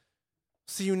 guys.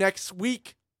 See you next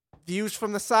week. Views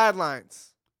from the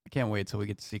sidelines. I can't wait till we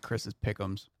get to see Chris's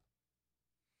pick'ems.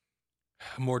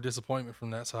 More disappointment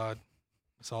from that side.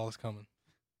 That's all that's coming.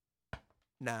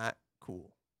 Not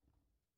cool.